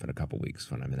coming up in a couple weeks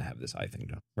when I'm going to have this eye thing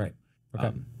done. Right.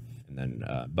 Okay. And then,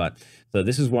 so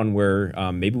this is one where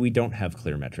maybe we don't have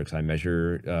clear metrics. I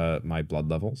measure my blood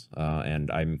levels,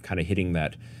 and I'm kind of hitting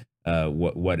that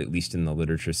what at least in the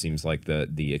literature seems like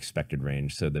the expected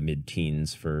range. So the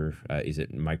mid-teens for is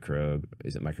it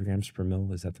micrograms per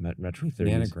mil? Is that the metric?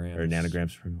 Nanograms or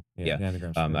nanograms per mil? Yeah,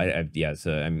 nanograms. Per mil.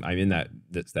 So I'm in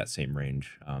that same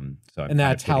range. So and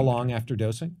that's how long after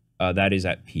dosing? That is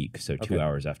at peak, so 2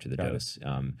 hours after the dose.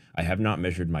 I have not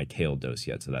measured my tail dose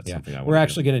yet, so that's something I want. We're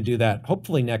actually going to do that.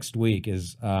 Hopefully next week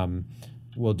is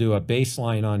we'll do a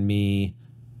baseline on me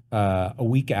a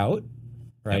week out,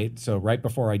 right? Yep. So right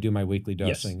before I do my weekly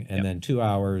dosing, and then 2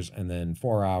 hours, and then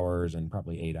 4 hours, and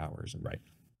probably 8 hours, and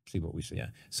see what we see. Yeah.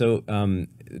 So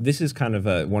this is kind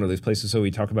of one of those places. So we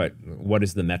talk about what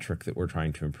is the metric that we're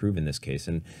trying to improve in this case,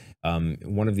 and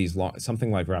one of these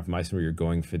something like rapamycin, where you're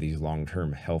going for these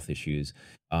long-term health issues.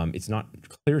 It's not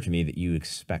clear to me that you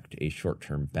expect a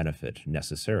short-term benefit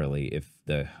necessarily if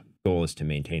the goal is to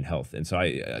maintain health. And so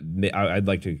I'd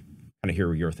like to kind of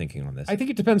hear your thinking on this. I think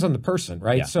it depends on the person,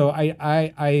 right? Yeah. So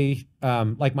I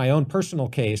like my own personal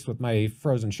case with my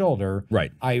frozen shoulder.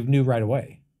 Right. I knew right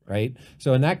away. Right.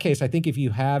 So in that case, I think if you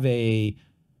have a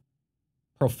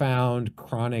profound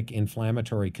chronic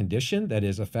inflammatory condition that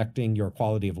is affecting your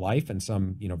quality of life in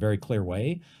some, very clear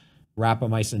way,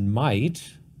 rapamycin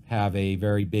might have a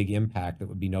very big impact that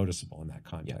would be noticeable in that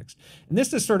context. Yeah. And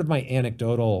this is sort of my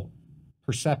anecdotal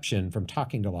perception from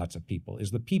talking to lots of people,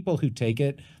 is the people who take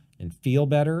it and feel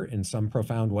better in some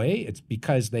profound way, it's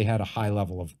because they had a high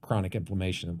level of chronic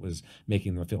inflammation that was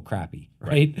making them feel crappy,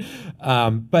 right?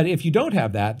 But if you don't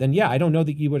have that, then I don't know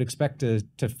that you would expect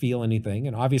to feel anything.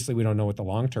 And obviously we don't know what the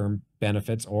long-term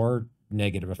benefits or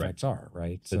negative effects are,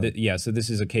 right? So this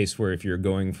is a case where if you're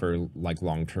going for like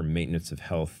long-term maintenance of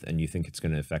health and you think it's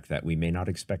going to affect that, we may not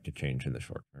expect a change in the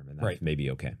short term, and that's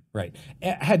maybe okay. Right.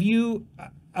 Have you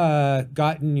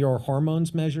gotten your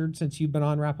hormones measured since you've been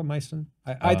on rapamycin?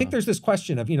 I think there's this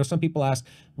question of, some people ask,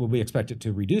 will we expect it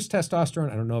to reduce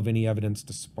testosterone? I don't know of any evidence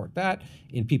to support that.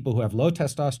 In people who have low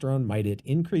testosterone, might it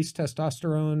increase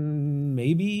testosterone?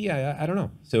 Maybe, I don't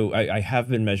know. So I have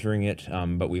been measuring it,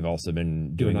 but we've also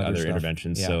been doing other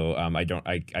interventions. Yeah. So I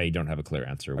don't have a clear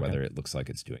answer whether it looks like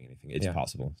it's doing anything. It's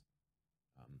possible.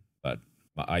 But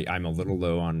I'm a little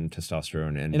low on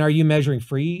testosterone. And are you measuring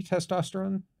free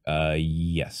testosterone?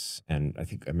 Yes. And I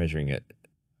think I'm measuring it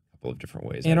a couple of different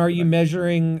ways. And are you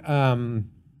measuring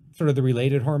sort of the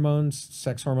related hormones,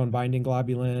 sex hormone binding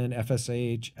globulin,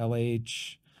 FSH,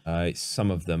 LH?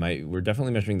 Some of them. We're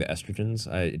definitely measuring the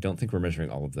estrogens. I don't think we're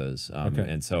measuring all of those.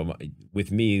 And so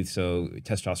with me,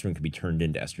 testosterone can be turned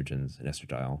into estrogens and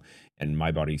estradiol, and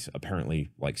my body apparently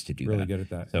likes to do that. Really good at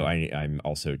that. So I'm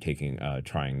also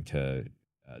trying to.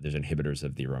 There's inhibitors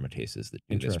of the aromatases that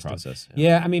do this process.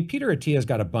 Yeah, I mean, Peter Attia's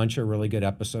got a bunch of really good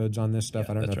episodes on this stuff.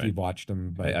 I don't know if you've watched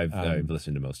them, but I've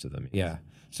listened to most of them. Yes. Yeah.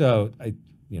 So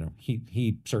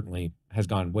he certainly has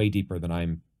gone way deeper than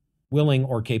I'm willing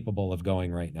or capable of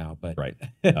going right now. But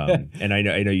and I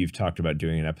know you've talked about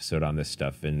doing an episode on this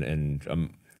stuff, and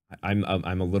I'm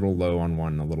a little low on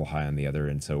one, a little high on the other,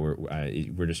 and so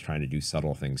we're just trying to do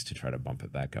subtle things to try to bump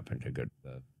it back up into good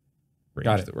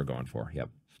range that we're going for. Yep.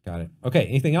 Got it. Okay.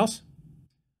 Anything else?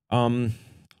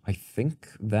 I think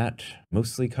that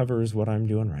mostly covers what I'm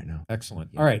doing right now.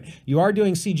 Excellent. Yeah. All right. You are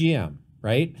doing CGM,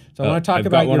 right? So I want to talk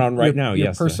about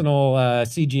your personal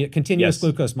CGM, continuous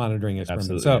glucose monitoring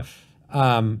experiment. Absolutely,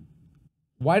 so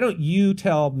why don't you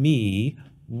tell me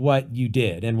what you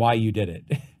did and why you did it?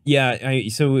 Yeah,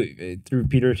 so through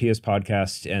Peter Attia's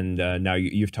podcast, and now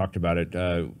you've talked about it.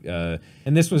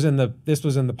 And this was in the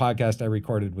podcast I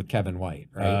recorded with Kevin White,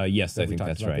 right? Yes, I think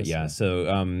that's right. Yeah.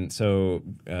 So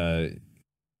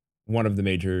one of the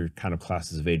major kind of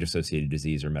classes of age-associated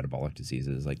disease or metabolic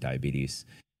diseases like diabetes.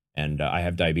 And I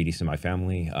have diabetes in my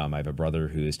family. I have a brother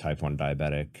who is type 1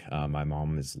 diabetic. My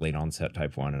mom is late onset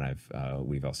type 1, and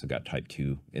we've also got type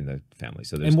 2 in the family.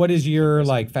 So and what does your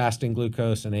fasting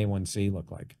glucose and A1C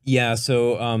look like? Yeah,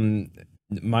 so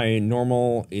my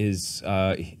normal is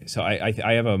so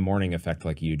I have a morning effect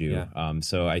like you do. Yeah.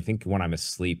 So I think when I'm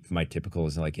asleep, my typical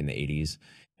is like in the 80s.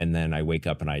 And then I wake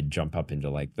up and I jump up into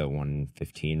like the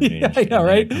 115 range. Yeah,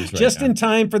 right? Just in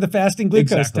time for the fasting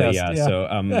glucose test.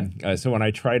 Yeah. So when I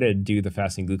try to do the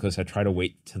fasting glucose, I try to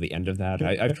wait till the end of that.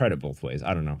 I've tried it both ways.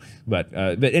 I don't know. But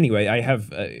anyway, I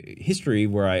have a history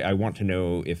where I want to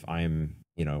know if I'm,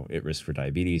 at risk for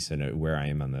diabetes and where I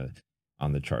am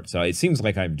on the chart. So it seems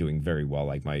like I'm doing very well.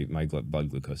 Like my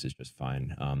blood glucose is just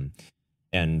fine.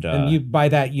 And you, by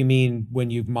that, you mean when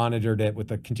you've monitored it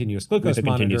with a continuous glucose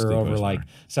monitor over like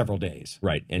several days.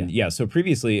 Right. And yeah, so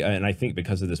previously, and I think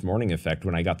because of this morning effect,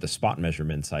 when I got the spot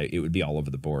measurements, it would be all over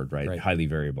the board, right? Highly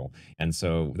variable. And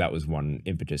so that was one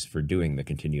impetus for doing the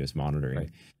continuous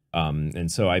monitoring. And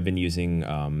so I've been using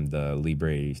the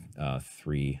Libre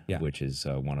 3, which is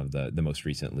one of the most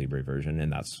recent Libre version,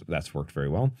 and that's worked very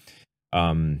well.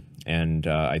 And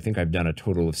I think I've done a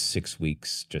total of 6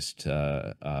 weeks. Just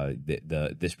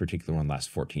this particular one lasts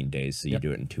 14 days, so you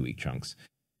do it in 2-week chunks.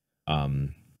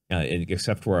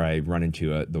 Except where I run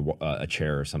into a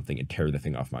chair or something and tear the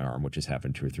thing off my arm, which has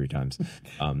happened 2 or 3 times.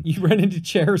 You run into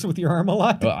chairs with your arm a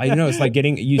lot? Well, I know, it's like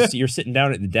you're sitting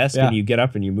down at the desk and you get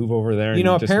up and you move over there. You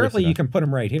know, apparently you can put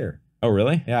them right here. Oh,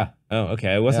 really? Yeah. Oh,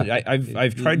 okay. I wasn't.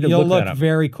 I've tried to You'll look that up.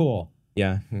 very cool.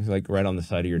 Yeah, it's like right on the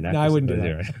side of your neck. No, I wouldn't do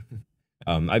that.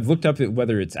 I've looked up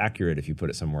whether it's accurate if you put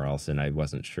it somewhere else, and I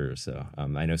wasn't sure. So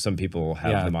I know some people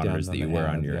have the monitors that you wear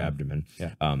on your abdomen.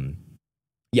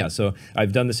 Yeah, so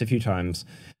I've done this a few times,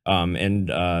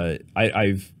 and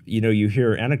I've you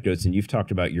hear anecdotes, and you've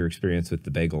talked about your experience with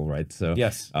the bagel, right? So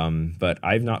yes, but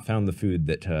I've not found the food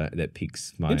that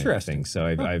piques my thing. So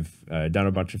I've done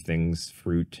a bunch of things,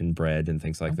 fruit and bread and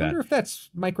things like that. I wonder if that's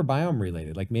microbiome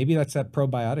related. Like maybe that's that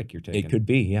probiotic you're taking. It could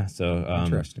be, yeah. So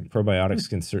interesting. Probiotics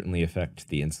can certainly affect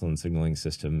the insulin signaling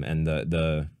system and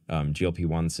the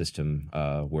GLP-1 system,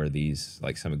 where these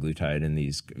like semaglutide and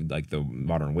these like the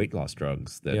modern weight loss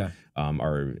drugs that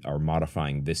are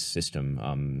modifying this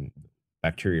system.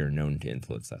 Bacteria are known to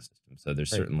influence that system, so there's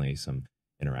certainly some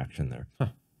interaction there.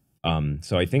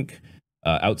 So I think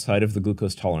outside of the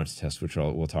glucose tolerance test, which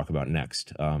we'll talk about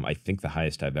next, I think the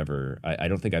highest I've ever, I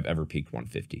don't think I've ever peaked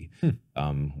 150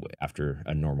 after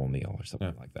a normal meal or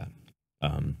something like that.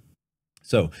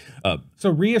 So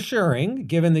reassuring,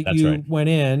 given that you went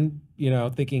in,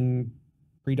 thinking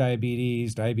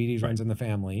pre-diabetes, diabetes runs in the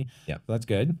family. Yeah, so that's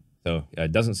good. So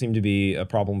it doesn't seem to be a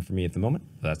problem for me at the moment.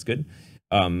 So that's good.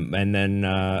 And then,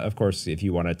 of course, if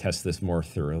you want to test this more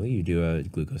thoroughly, you do a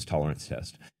glucose tolerance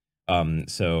test.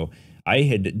 So I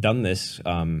had done this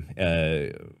on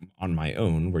my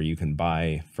own, where you can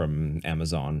buy from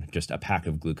Amazon just a pack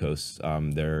of glucose.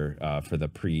 They're for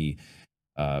the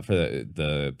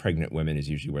pregnant women is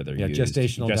usually where they're used.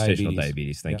 Gestational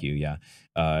diabetes. Thank you. Yeah.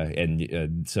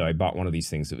 So I bought one of these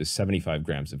things. It was 75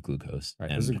 grams of glucose. Right.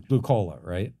 This is glucola,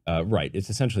 right? Right. It's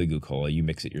essentially glucola. You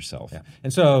mix it yourself. Yeah.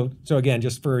 And so again,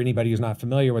 just for anybody who's not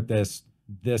familiar with this,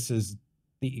 this is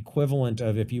the equivalent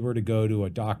of if you were to go to a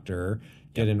doctor,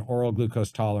 get an oral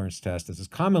glucose tolerance test. This is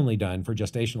commonly done for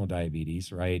gestational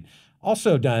diabetes, right?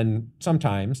 Also done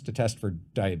sometimes to test for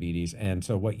diabetes. And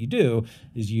so what you do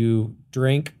is you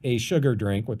drink a sugar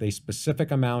drink with a specific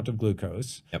amount of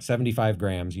glucose, 75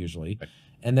 grams usually. Right.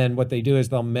 And then what they do is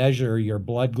they'll measure your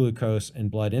blood glucose and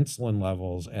blood insulin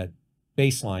levels at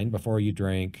baseline before you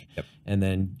drink. And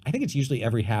then I think it's usually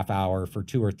every half hour for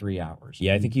 2 or 3 hours.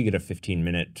 Yeah, I think you get a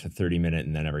 15-minute to 30-minute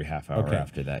and then every half hour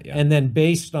after that. Yeah. And then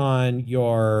based on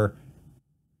your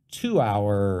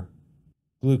 2-hour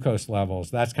glucose levels,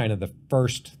 that's kind of the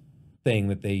first thing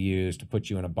that they use to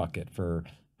put you in a bucket for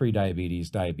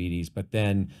pre-diabetes, diabetes. But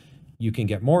then you can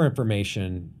get more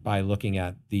information by looking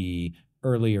at the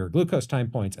earlier glucose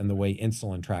time points and the way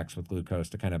insulin tracks with glucose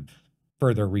to kind of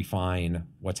further refine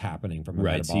what's happening from a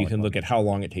metabolic so you can look at how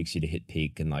long it takes you to hit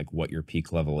peak and like what your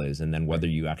peak level is, and then whether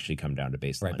you actually come down to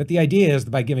baseline. Right. But the idea is that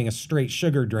by giving a straight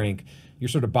sugar drink, you're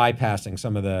sort of bypassing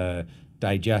some of the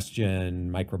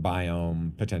digestion,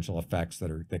 microbiome potential effects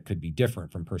that could be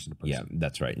different from person to person. Yeah,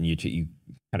 that's right. And you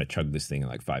kind of chug this thing in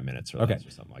like 5 minutes or less or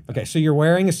something like that. Okay, so you're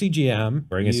wearing a CGM.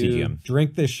 Wearing a CGM.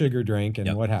 Drink this sugar drink,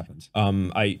 and what happens?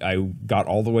 I got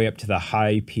all the way up to the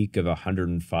high peak of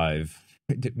 105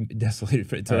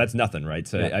 deciliter. So that's nothing, right?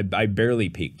 So I barely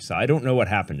peaked. So I don't know what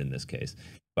happened in this case,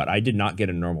 but I did not get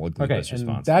a normal glucose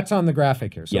response. That's on the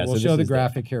graphic here. So we'll show the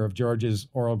graphic here of George's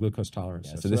oral glucose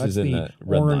tolerance. So this is in the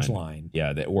orange line.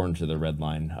 Yeah, the orange to the red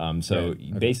line.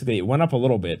 Basically it went up a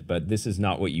little bit, but this is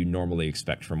not what you normally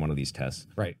expect from one of these tests.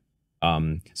 Right.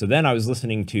 So then I was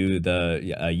listening to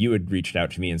you had reached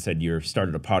out to me and said you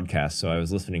started a podcast. So I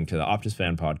was listening to the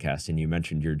Optispan podcast, and you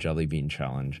mentioned your jelly bean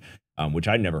challenge, which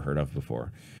I'd never heard of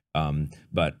before.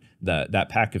 But that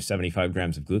pack of 75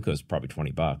 grams of glucose is probably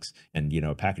 $20, and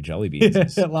a pack of jelly beans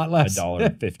is a lot less,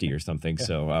 $1.50 or something.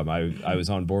 So I was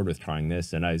on board with trying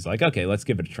this, and I was like, okay, let's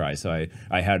give it a try. So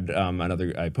I had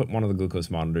I put one of the glucose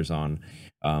monitors on,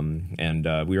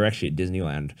 and we were actually at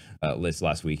Disneyland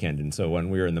last weekend, and so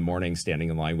when we were in the morning standing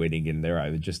in line waiting in there,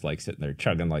 I was just like sitting there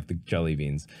chugging like the jelly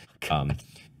beans.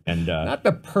 And not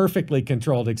the perfectly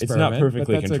controlled experiment. it's not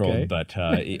perfectly but that's controlled, okay. but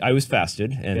I was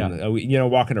fasted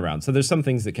and walking around. So there's some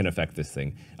things that can affect this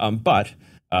thing.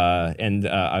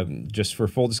 Just for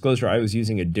full disclosure, I was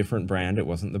using a different brand. It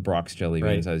wasn't the Brock's jelly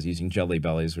beans. I was using Jelly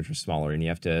Bellies, which are smaller, and you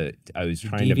have to. I was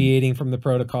trying deviating from the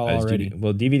protocol already.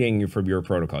 Deviating from your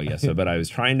protocol, yes. So, but I was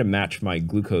trying to match my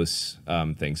glucose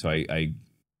thing. So I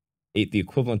ate the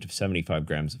equivalent of 75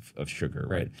 grams of sugar,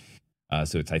 right?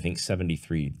 So it's I think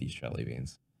 73 these jelly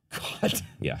beans. God.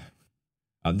 Yeah.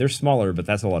 They're smaller, but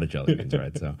that's a lot of jelly beans,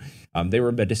 right? So they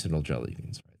were medicinal jelly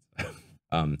beans,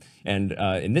 right?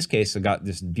 In this case, I got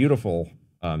this beautiful,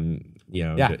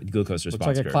 glucose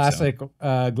response. Looks like a classic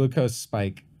glucose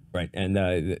spike. Right. And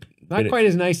not quite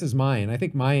as nice as mine. I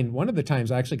think mine, one of the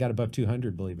times I actually got above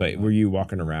 200, believe it or not. Were you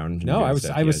walking around? No, I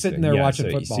was sitting there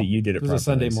watching football. So you did it was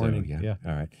properly. a Sunday morning. So, yeah.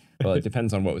 All right. Well, it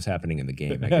depends on what was happening in the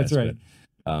game, I That's guess. right.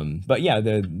 But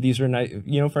yeah, these are nice,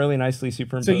 fairly nicely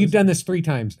superimposed. So you've done this 3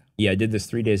 times. Yeah, I did this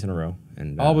 3 days in a row.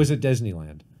 And always at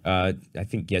Disneyland. I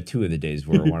think 2 of the days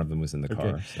were one of them was in the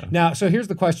car. So. Now, so here's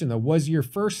the question though: was your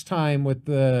first time with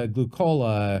the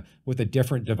glucola with a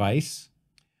different device?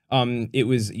 It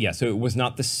was So it was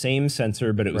not the same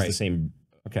sensor, but it was the same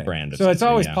brand. So it's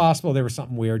always possible there was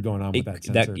something weird going on with that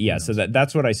sensor. So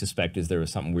that's what I suspect is there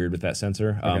was something weird with that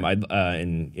sensor. I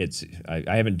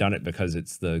haven't done it because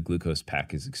it's the glucose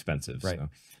pack is expensive. Right. So.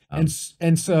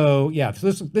 So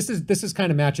this is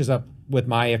kind of matches up with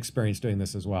my experience doing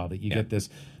this as well. That you get this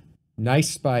nice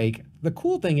spike. The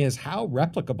cool thing is how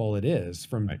replicable it is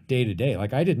from day to day.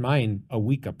 Like I did mine a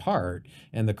week apart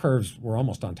and the curves were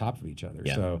almost on top of each other.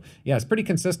 Yeah. So yeah, it's pretty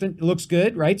consistent. It looks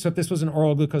good, right? So if this was an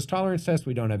oral glucose tolerance test,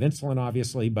 we don't have insulin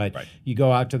obviously, but you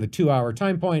go out to the 2-hour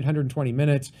time point, 120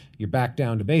 minutes, you're back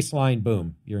down to baseline,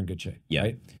 boom, you're in good shape. Yeah.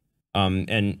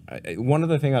 Right? One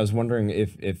other thing I was wondering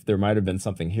if there might have been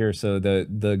something here. So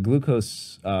the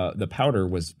glucose, the powder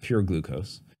was pure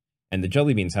glucose. And the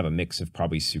jelly beans have a mix of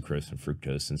probably sucrose and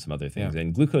fructose and some other things.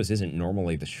 And glucose isn't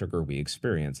normally the sugar we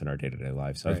experience in our day-to-day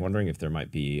life. So I was wondering if there might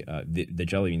be, the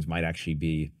jelly beans might actually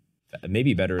be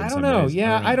maybe better in some ways.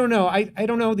 Yeah, I don't know. I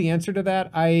don't know the answer to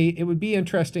that. It would be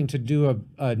interesting to do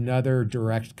another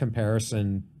direct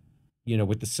comparison,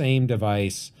 with the same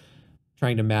device,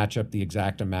 trying to match up the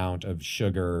exact amount of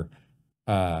sugar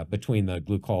between the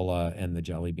glucola and the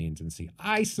jelly beans and see.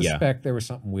 I suspect there was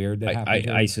something weird that happened.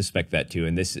 I suspect that too.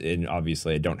 And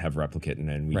obviously I don't have replicate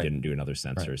and we didn't do another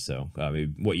sensor. So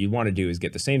what you want to do is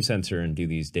get the same sensor and do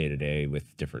these day to day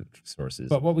with different sources.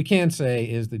 But what we can say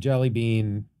is the jelly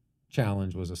bean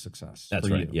challenge was a success. That's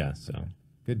for right. you. Yeah. So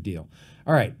good deal.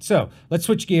 All right. So let's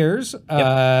switch gears.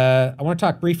 I want to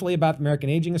talk briefly about the American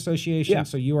Aging Association. Yeah.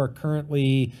 So you are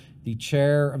currently the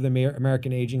chair of the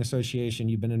American Aging Association.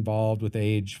 You've been involved with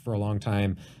AGE for a long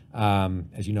time.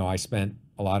 As you know, I spent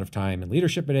a lot of time in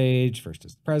leadership at AGE, first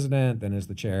as the president, then as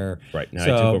the chair. Right. Now I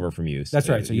took over from you. So that's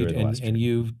right. So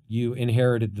you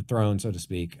inherited the throne, so to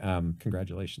speak.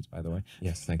 Congratulations, by the way.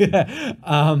 Yes, thank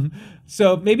you.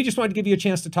 So maybe just wanted to give you a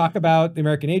chance to talk about the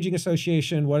American Aging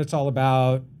Association, what it's all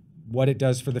about, what it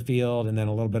does for the field, and then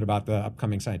a little bit about the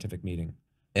upcoming scientific meeting.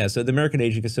 Yeah, so the American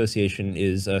Aging Association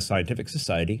is a scientific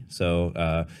society.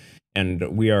 So,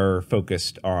 and we are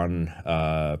focused on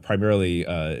primarily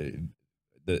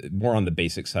more on the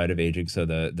basic side of aging, so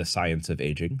the science of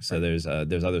aging. So there's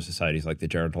other societies like the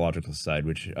Gerontological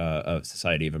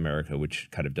Society of America, which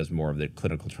kind of does more of the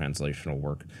clinical translational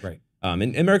work. Right.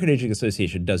 And American Aging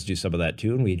Association does do some of that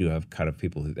too, and we do have kind of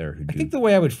people there who do. I think the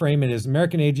way I would frame it is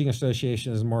American Aging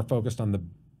Association is more focused on the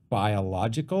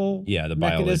biological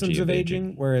mechanisms of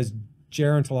aging, whereas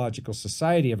Gerontological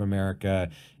Society of America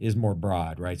is more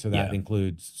broad, right? So that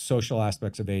includes social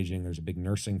aspects of aging. There's a big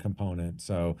nursing component.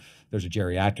 So there's a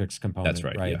geriatrics component. That's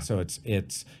right. Right. Yeah. So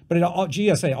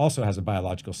GSA also has a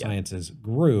biological sciences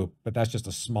group, but that's just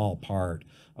a small part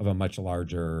of a much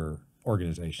larger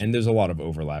organization. And there's a lot of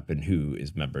overlap in who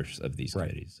is members of these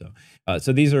committees.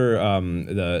 So these are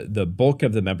the bulk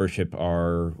of the membership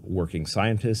are working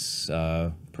scientists,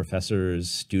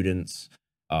 professors, students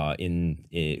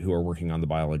who are working on the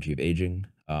biology of aging.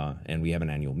 And we have an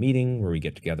annual meeting where we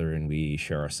get together and we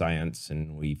share our science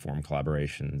and we form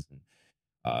collaborations.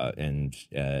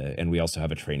 And we also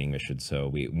have a training mission.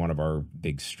 So one of our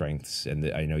big strengths,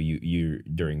 and I know you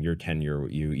during your tenure,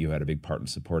 you had a big part in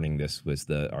supporting this, was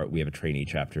we have a trainee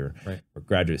chapter where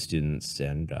graduate students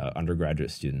and undergraduate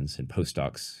students and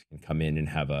postdocs can come in and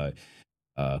have a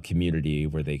community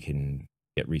where they can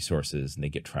get resources and they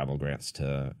get travel grants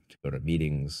to go to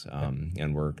meetings.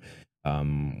 And we're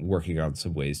working on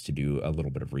some ways to do a little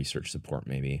bit of research support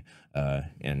maybe.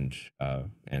 And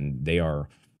they are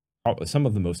some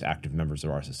of the most active members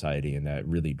of our society, and that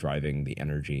really driving the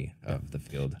energy of the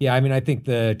field. Yeah, I mean, I think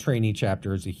the trainee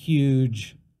chapter is a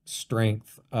huge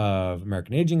strength of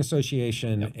American Aging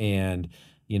Association, Yep. and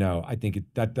I think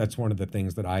that's one of the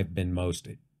things that I've been most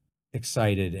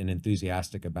excited and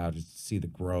enthusiastic about, is to see the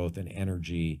growth and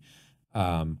energy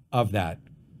of that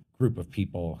group of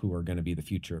people who are going to be the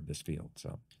future of this field.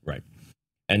 So right.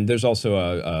 And there's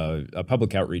also a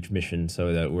public outreach mission,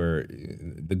 so that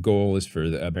the goal is for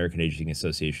the American Aging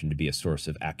Association to be a source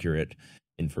of accurate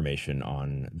information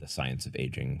on the science of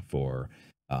aging for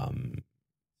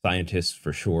scientists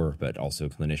for sure, but also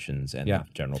clinicians and the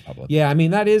general public. Yeah, I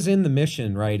mean, that is in the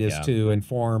mission, right? Is to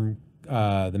inform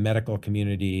the medical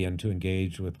community and to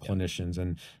engage with clinicians,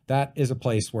 and that is a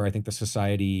place where I think the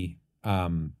society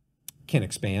can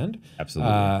expand.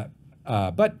 Absolutely.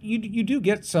 But you do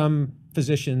get some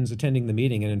physicians attending the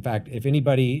meeting. And in fact, if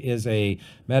anybody is a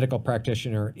medical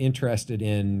practitioner interested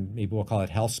in, maybe we'll call it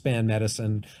healthspan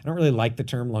medicine. I don't really like the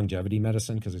term longevity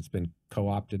medicine because it's been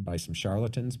co-opted by some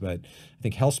charlatans, but I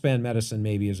think healthspan medicine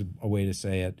maybe is a way to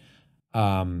say it.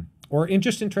 Or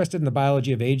just interested in the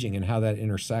biology of aging and how that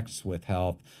intersects with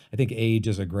health. I think AGE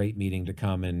is a great meeting to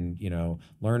come and,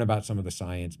 learn about some of the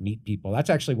science, meet people. That's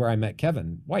actually where I met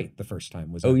Kevin White the first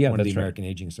time, was at one of the American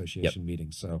Aging Association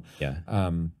meetings. So,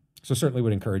 so certainly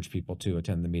would encourage people to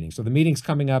attend the meeting. So the meeting's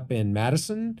coming up in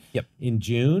Madison in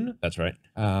June. That's right.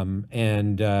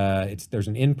 And there's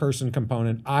an in-person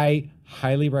component. I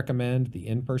highly recommend the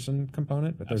in-person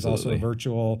component, but there's also a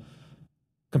virtual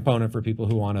component for people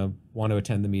who want to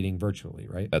attend the meeting virtually,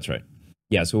 right? That's right.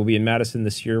 Yeah, so we'll be in Madison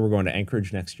this year. We're going to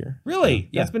Anchorage next year. Really?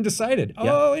 That's been decided.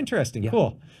 Oh, interesting.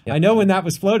 Cool. I know when that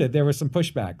was floated, there was some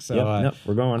pushback. So no,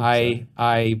 we're going.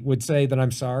 I would say that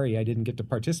I'm sorry I didn't get to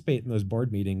participate in those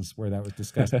board meetings where that was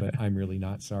discussed, but I'm really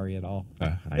not sorry at all.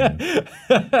 I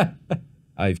know.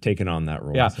 I've taken on that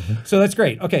role. Yeah, so that's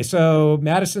great. Okay, so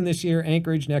Madison this year,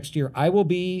 Anchorage next year. I will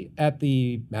be at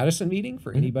the Madison meeting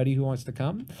for anybody who wants to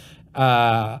come.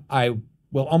 I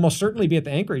will almost certainly be at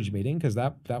the Anchorage meeting because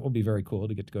that will be very cool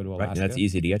to get to go to Alaska. Right, and that's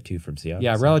easy to get to from Seattle.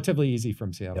 Yeah, relatively easy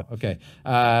from Seattle. Yep. Okay.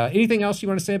 Anything else you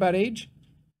want to say about AGE?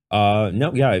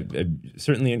 No, yeah, I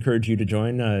certainly encourage you to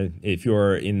join. If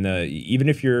you're even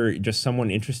if you're just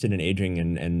someone interested in aging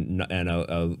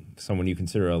and someone you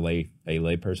consider a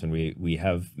lay person, we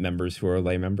have members who are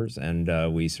lay members,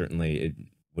 and we certainly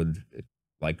would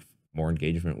like more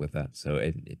engagement with that. So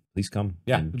please come.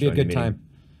 Yeah, it'd be a good time.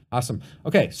 Awesome.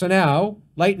 Okay, so now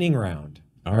lightning round.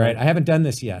 All right. I haven't done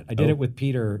this yet. I did it with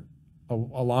Peter a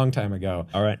long time ago.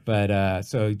 All right. But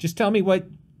so just tell me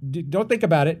don't think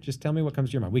about it. Just tell me what comes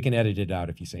to your mind. We can edit it out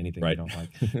if you say anything you don't like.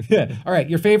 Yeah. All right.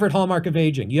 Your favorite hallmark of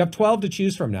aging. You have 12 to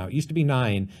choose from now. It used to be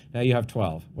 9. Now you have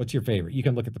 12. What's your favorite? You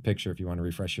can look at the picture if you want to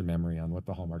refresh your memory on what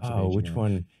the hallmarks of aging are. Which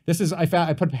one? This is,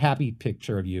 I put a happy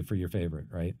picture of you for your favorite,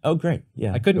 right? Oh, great.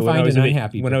 Yeah. I couldn't find an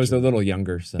unhappy picture. When I was a little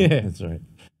younger. So that's right.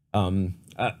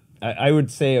 I would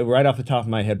say right off the top of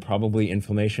my head, probably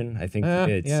inflammation. I think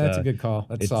that's a good call.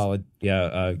 That's solid.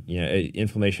 Yeah,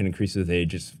 inflammation increases with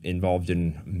age. It's involved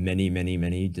in many, many,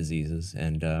 many diseases,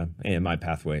 and my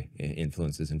pathway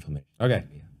influences inflammation. Okay,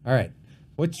 all right.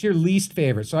 What's your least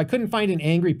favorite? So I couldn't find an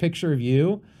angry picture of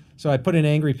you, so I put an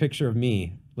angry picture of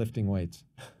me lifting weights.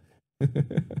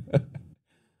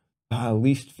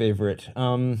 Least favorite.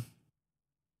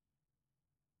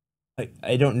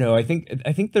 I don't know. I think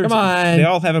there's. Come on. They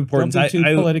all have importance. Don't be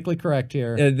too politically correct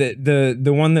here.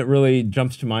 The one that really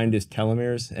jumps to mind is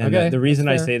telomeres, and the reason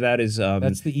I say that is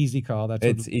that's the easy call.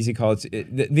 It's easy call.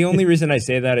 The only reason I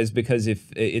say that is because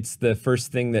if it's the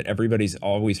first thing that everybody's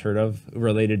always heard of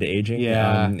related to aging.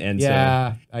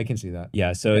 So, I can see that.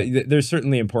 Yeah, so there's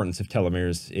certainly importance of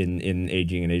telomeres in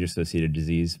aging and age-associated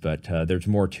disease, but there's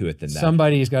more to it than that.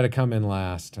 Somebody's got to come in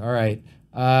last. All right.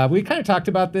 We kind of talked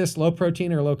about this, low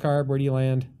protein or low carb. Where do you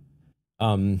land?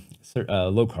 Low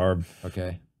carb.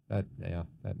 Okay. That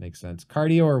makes sense.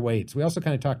 Cardio or weights? We also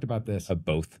kind of talked about this.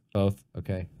 Both. Both.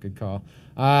 Okay. Good call.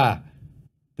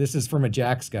 This is from a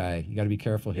Jax guy. You got to be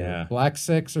careful here. Yeah. Black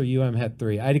 6 or Het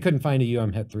 3? I couldn't find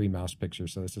a Het 3 mouse picture,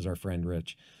 so this is our friend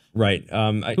Rich. Right.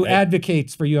 Who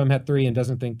advocates for Het 3 and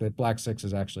doesn't think that Black 6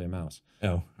 is actually a mouse.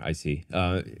 Oh, I see.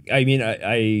 I mean,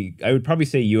 I would probably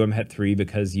say Het 3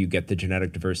 because you get the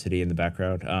genetic diversity in the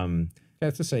background.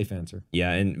 That's a safe answer.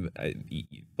 Yeah,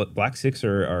 but Black 6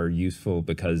 are useful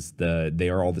because they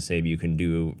are all the same. You can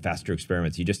do faster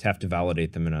experiments. You just have to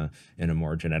validate them in a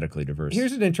more genetically diverse.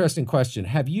 Here's an interesting question.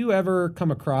 Have you ever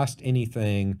come across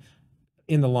anything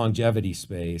in the longevity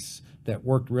space that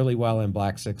worked really well in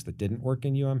Black 6 that didn't work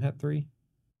in Het 3?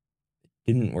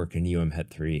 Didn't work in Het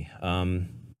 3.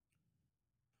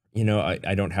 You know,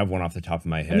 I don't have one off the top of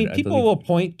my head. I mean, people will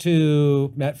point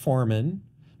to metformin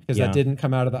because that didn't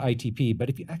come out of the ITP. But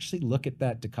if you actually look at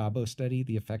that DeCabo study,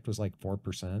 the effect was like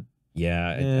 4%.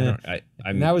 Yeah,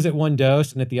 and that was at one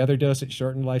dose, and at the other dose, it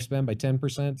shortened lifespan by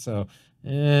 10%. So,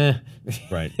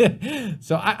 right.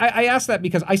 So I asked that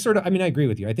because I mean, I agree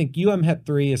with you. I think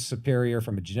het3 is superior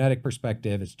from a genetic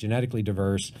perspective. It's genetically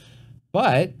diverse,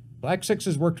 but Black 6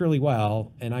 has worked really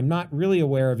well, and I'm not really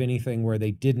aware of anything where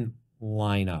they didn't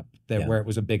line up where it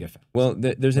was a big effect. Well,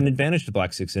 there's an advantage to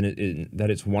Black 6 in that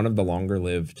it's one of the longer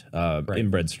lived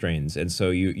inbred strains, and so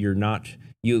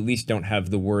you at least don't have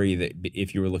the worry that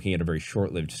if you were looking at a very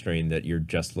short-lived strain that you're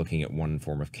just looking at one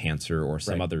form of cancer or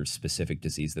some other specific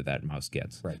disease that mouse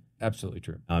gets. Right, absolutely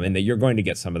true. And that you're going to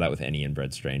get some of that with any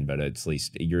inbred strain, but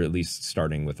you're at least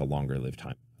starting with a longer lived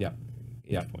time. Yeah.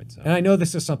 Yeah. Point, so. And I know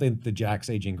this is something the JAX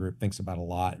aging group thinks about a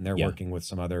lot, and they're working with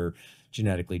some other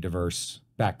genetically diverse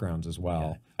backgrounds as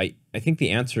well. Yeah. I think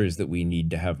the answer is that we need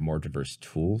to have more diverse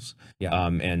tools. Yeah.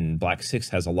 And Black 6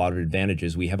 has a lot of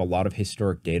advantages. We have a lot of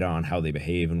historic data on how they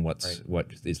behave and what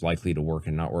is likely to work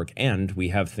and not work. And we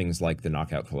have things like the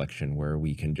knockout collection where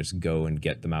we can just go and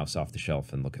get the mouse off the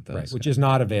shelf and look at those. Right, which is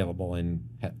not available in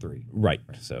het3. Right.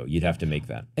 So you'd have to make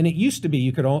that. And it used to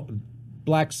be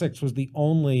Black 6 was the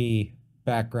only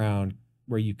background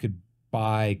where you could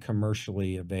buy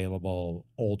commercially available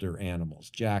older animals.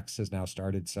 JAX has now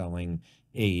started selling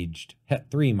aged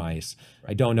het3 mice.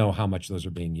 I don't know how much those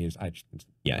are being used.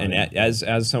 And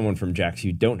as someone from JAX,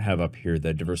 you don't have up here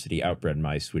the diversity outbred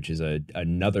mice, which is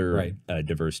another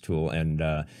diverse tool, and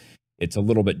it's a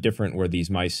little bit different where these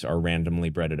mice are randomly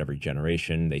bred at every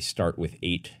generation. They start with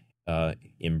 8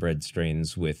 inbred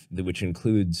strains which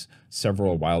includes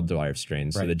several wild-derived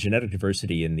strains. So the genetic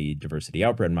diversity in the diversity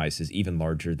outbred mice is even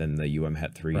larger than the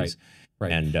het3s.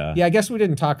 Right. And yeah, I guess we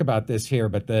didn't talk about this here,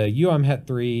 but the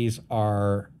het3s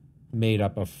are made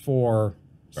up of 4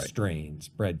 strains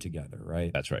bred together,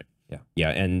 right? That's right. Yeah. Yeah,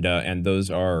 and those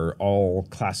are all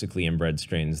classically inbred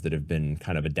strains that have been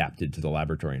kind of adapted to the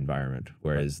laboratory environment.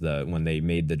 Whereas when they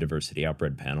made the diversity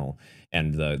outbred panel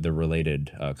and the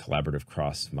related collaborative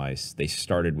cross mice, they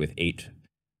started with 8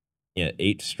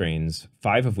 strains,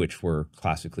 5 of which were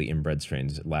classically inbred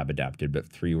strains, lab adapted, but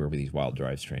 3 were these wild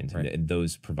derived strains, and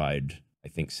those provide, I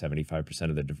think, 75%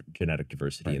 of the genetic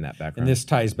diversity in that background. And this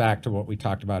ties back to what we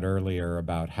talked about earlier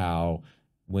about how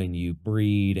when you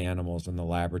breed animals in the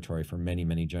laboratory for many,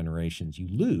 many generations, you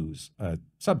lose a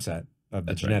subset of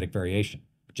the genetic variation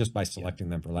just by selecting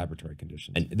them for laboratory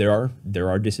conditions. And there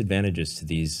are disadvantages to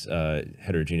these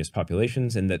heterogeneous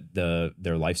populations, in that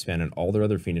their lifespan and all their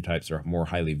other phenotypes are more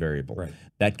highly variable. Right.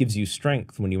 That gives you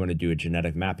strength when you want to do a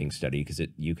genetic mapping study because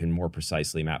you can more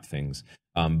precisely map things.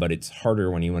 But it's harder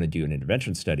when you want to do an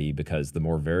intervention study because the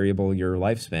more variable your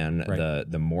lifespan,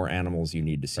 the more animals you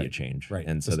need to see a change. Right.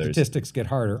 And so the statistics get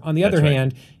harder. On the other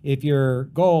hand, if your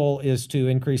goal is to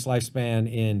increase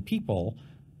lifespan in people,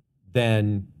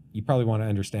 then you probably want to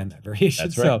understand that variation.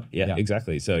 That's right. So, yeah,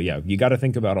 exactly. So yeah, you got to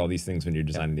think about all these things when you're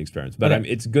designing the experiments. But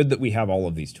it's good that we have all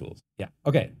of these tools. Yeah.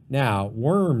 Okay. Now,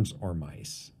 worms or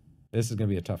mice? This is going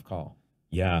to be a tough call.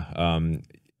 Yeah.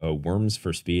 Worms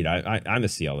for speed. I'm a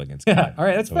C. elegans guy. All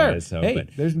right, that's fair. Hey,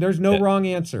 there's no wrong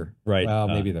answer. Right. Well,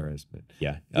 maybe there is, but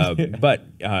yeah. But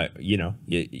you know,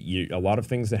 a lot of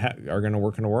things that are going to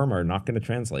work in a worm are not going to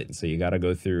translate, and so you got to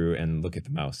go through and look at the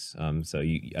mouse. So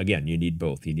you need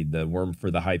both. You need the worm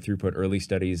for the high throughput early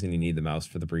studies, and you need the mouse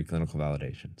for the preclinical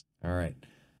validations. All right.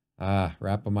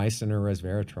 Rapamycin or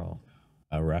resveratrol?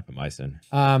 Rapamycin.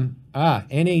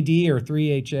 NAD or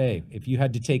 3-HA. If you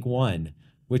had to take one,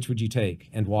 which would you take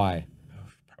and why?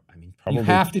 I mean, probably you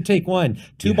have to take one.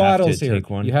 2 bottles here.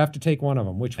 You have to take one of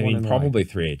them. Which one? I mean, probably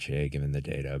 3-HA given the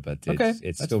data, but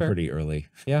it's still pretty early.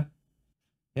 Yeah.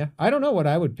 Yeah. I don't know what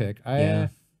I would pick. I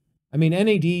mean,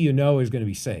 NAD, is going to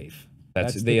be safe.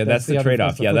 That's the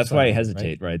trade-off. Yeah, that's why I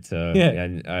hesitate, right? So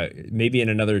and maybe in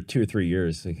another 2 or 3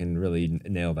 years we can really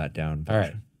nail that down. All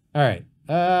right.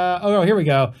 Here we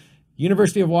go.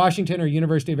 University of Washington or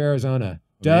University of Arizona?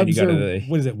 Dubs or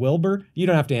what is it, Wilbur? You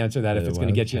don't have to answer that if it's going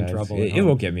to get you in trouble. It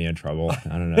won't get me in trouble.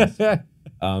 I don't know.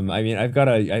 I mean, I've got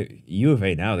U of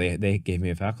A now. They gave me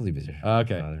a faculty position.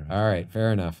 Okay. All right.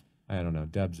 Fair enough. I don't know.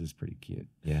 Dubs is pretty cute.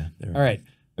 Yeah. All right.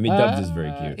 I mean, Dubs is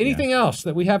very cute. Anything else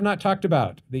that we have not talked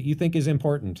about that you think is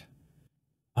important?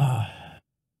 I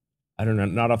don't know.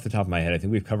 Not off the top of my head. I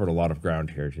think we've covered a lot of ground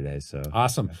here today. So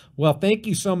awesome. Well, thank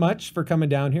you so much for coming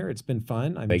down here. It's been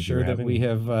fun. I'm sure that we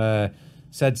have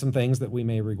said some things that we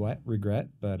may regret,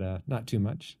 but not too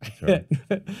much. Right.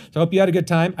 So I hope you had a good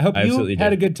time. I hope you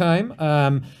had a good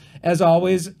time. As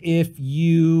always, if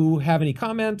you have any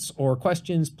comments or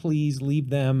questions, please leave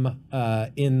them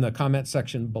in the comment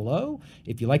section below.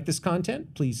 If you like this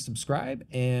content, please subscribe,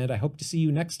 and I hope to see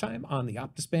you next time on the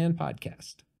Optispan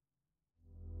podcast.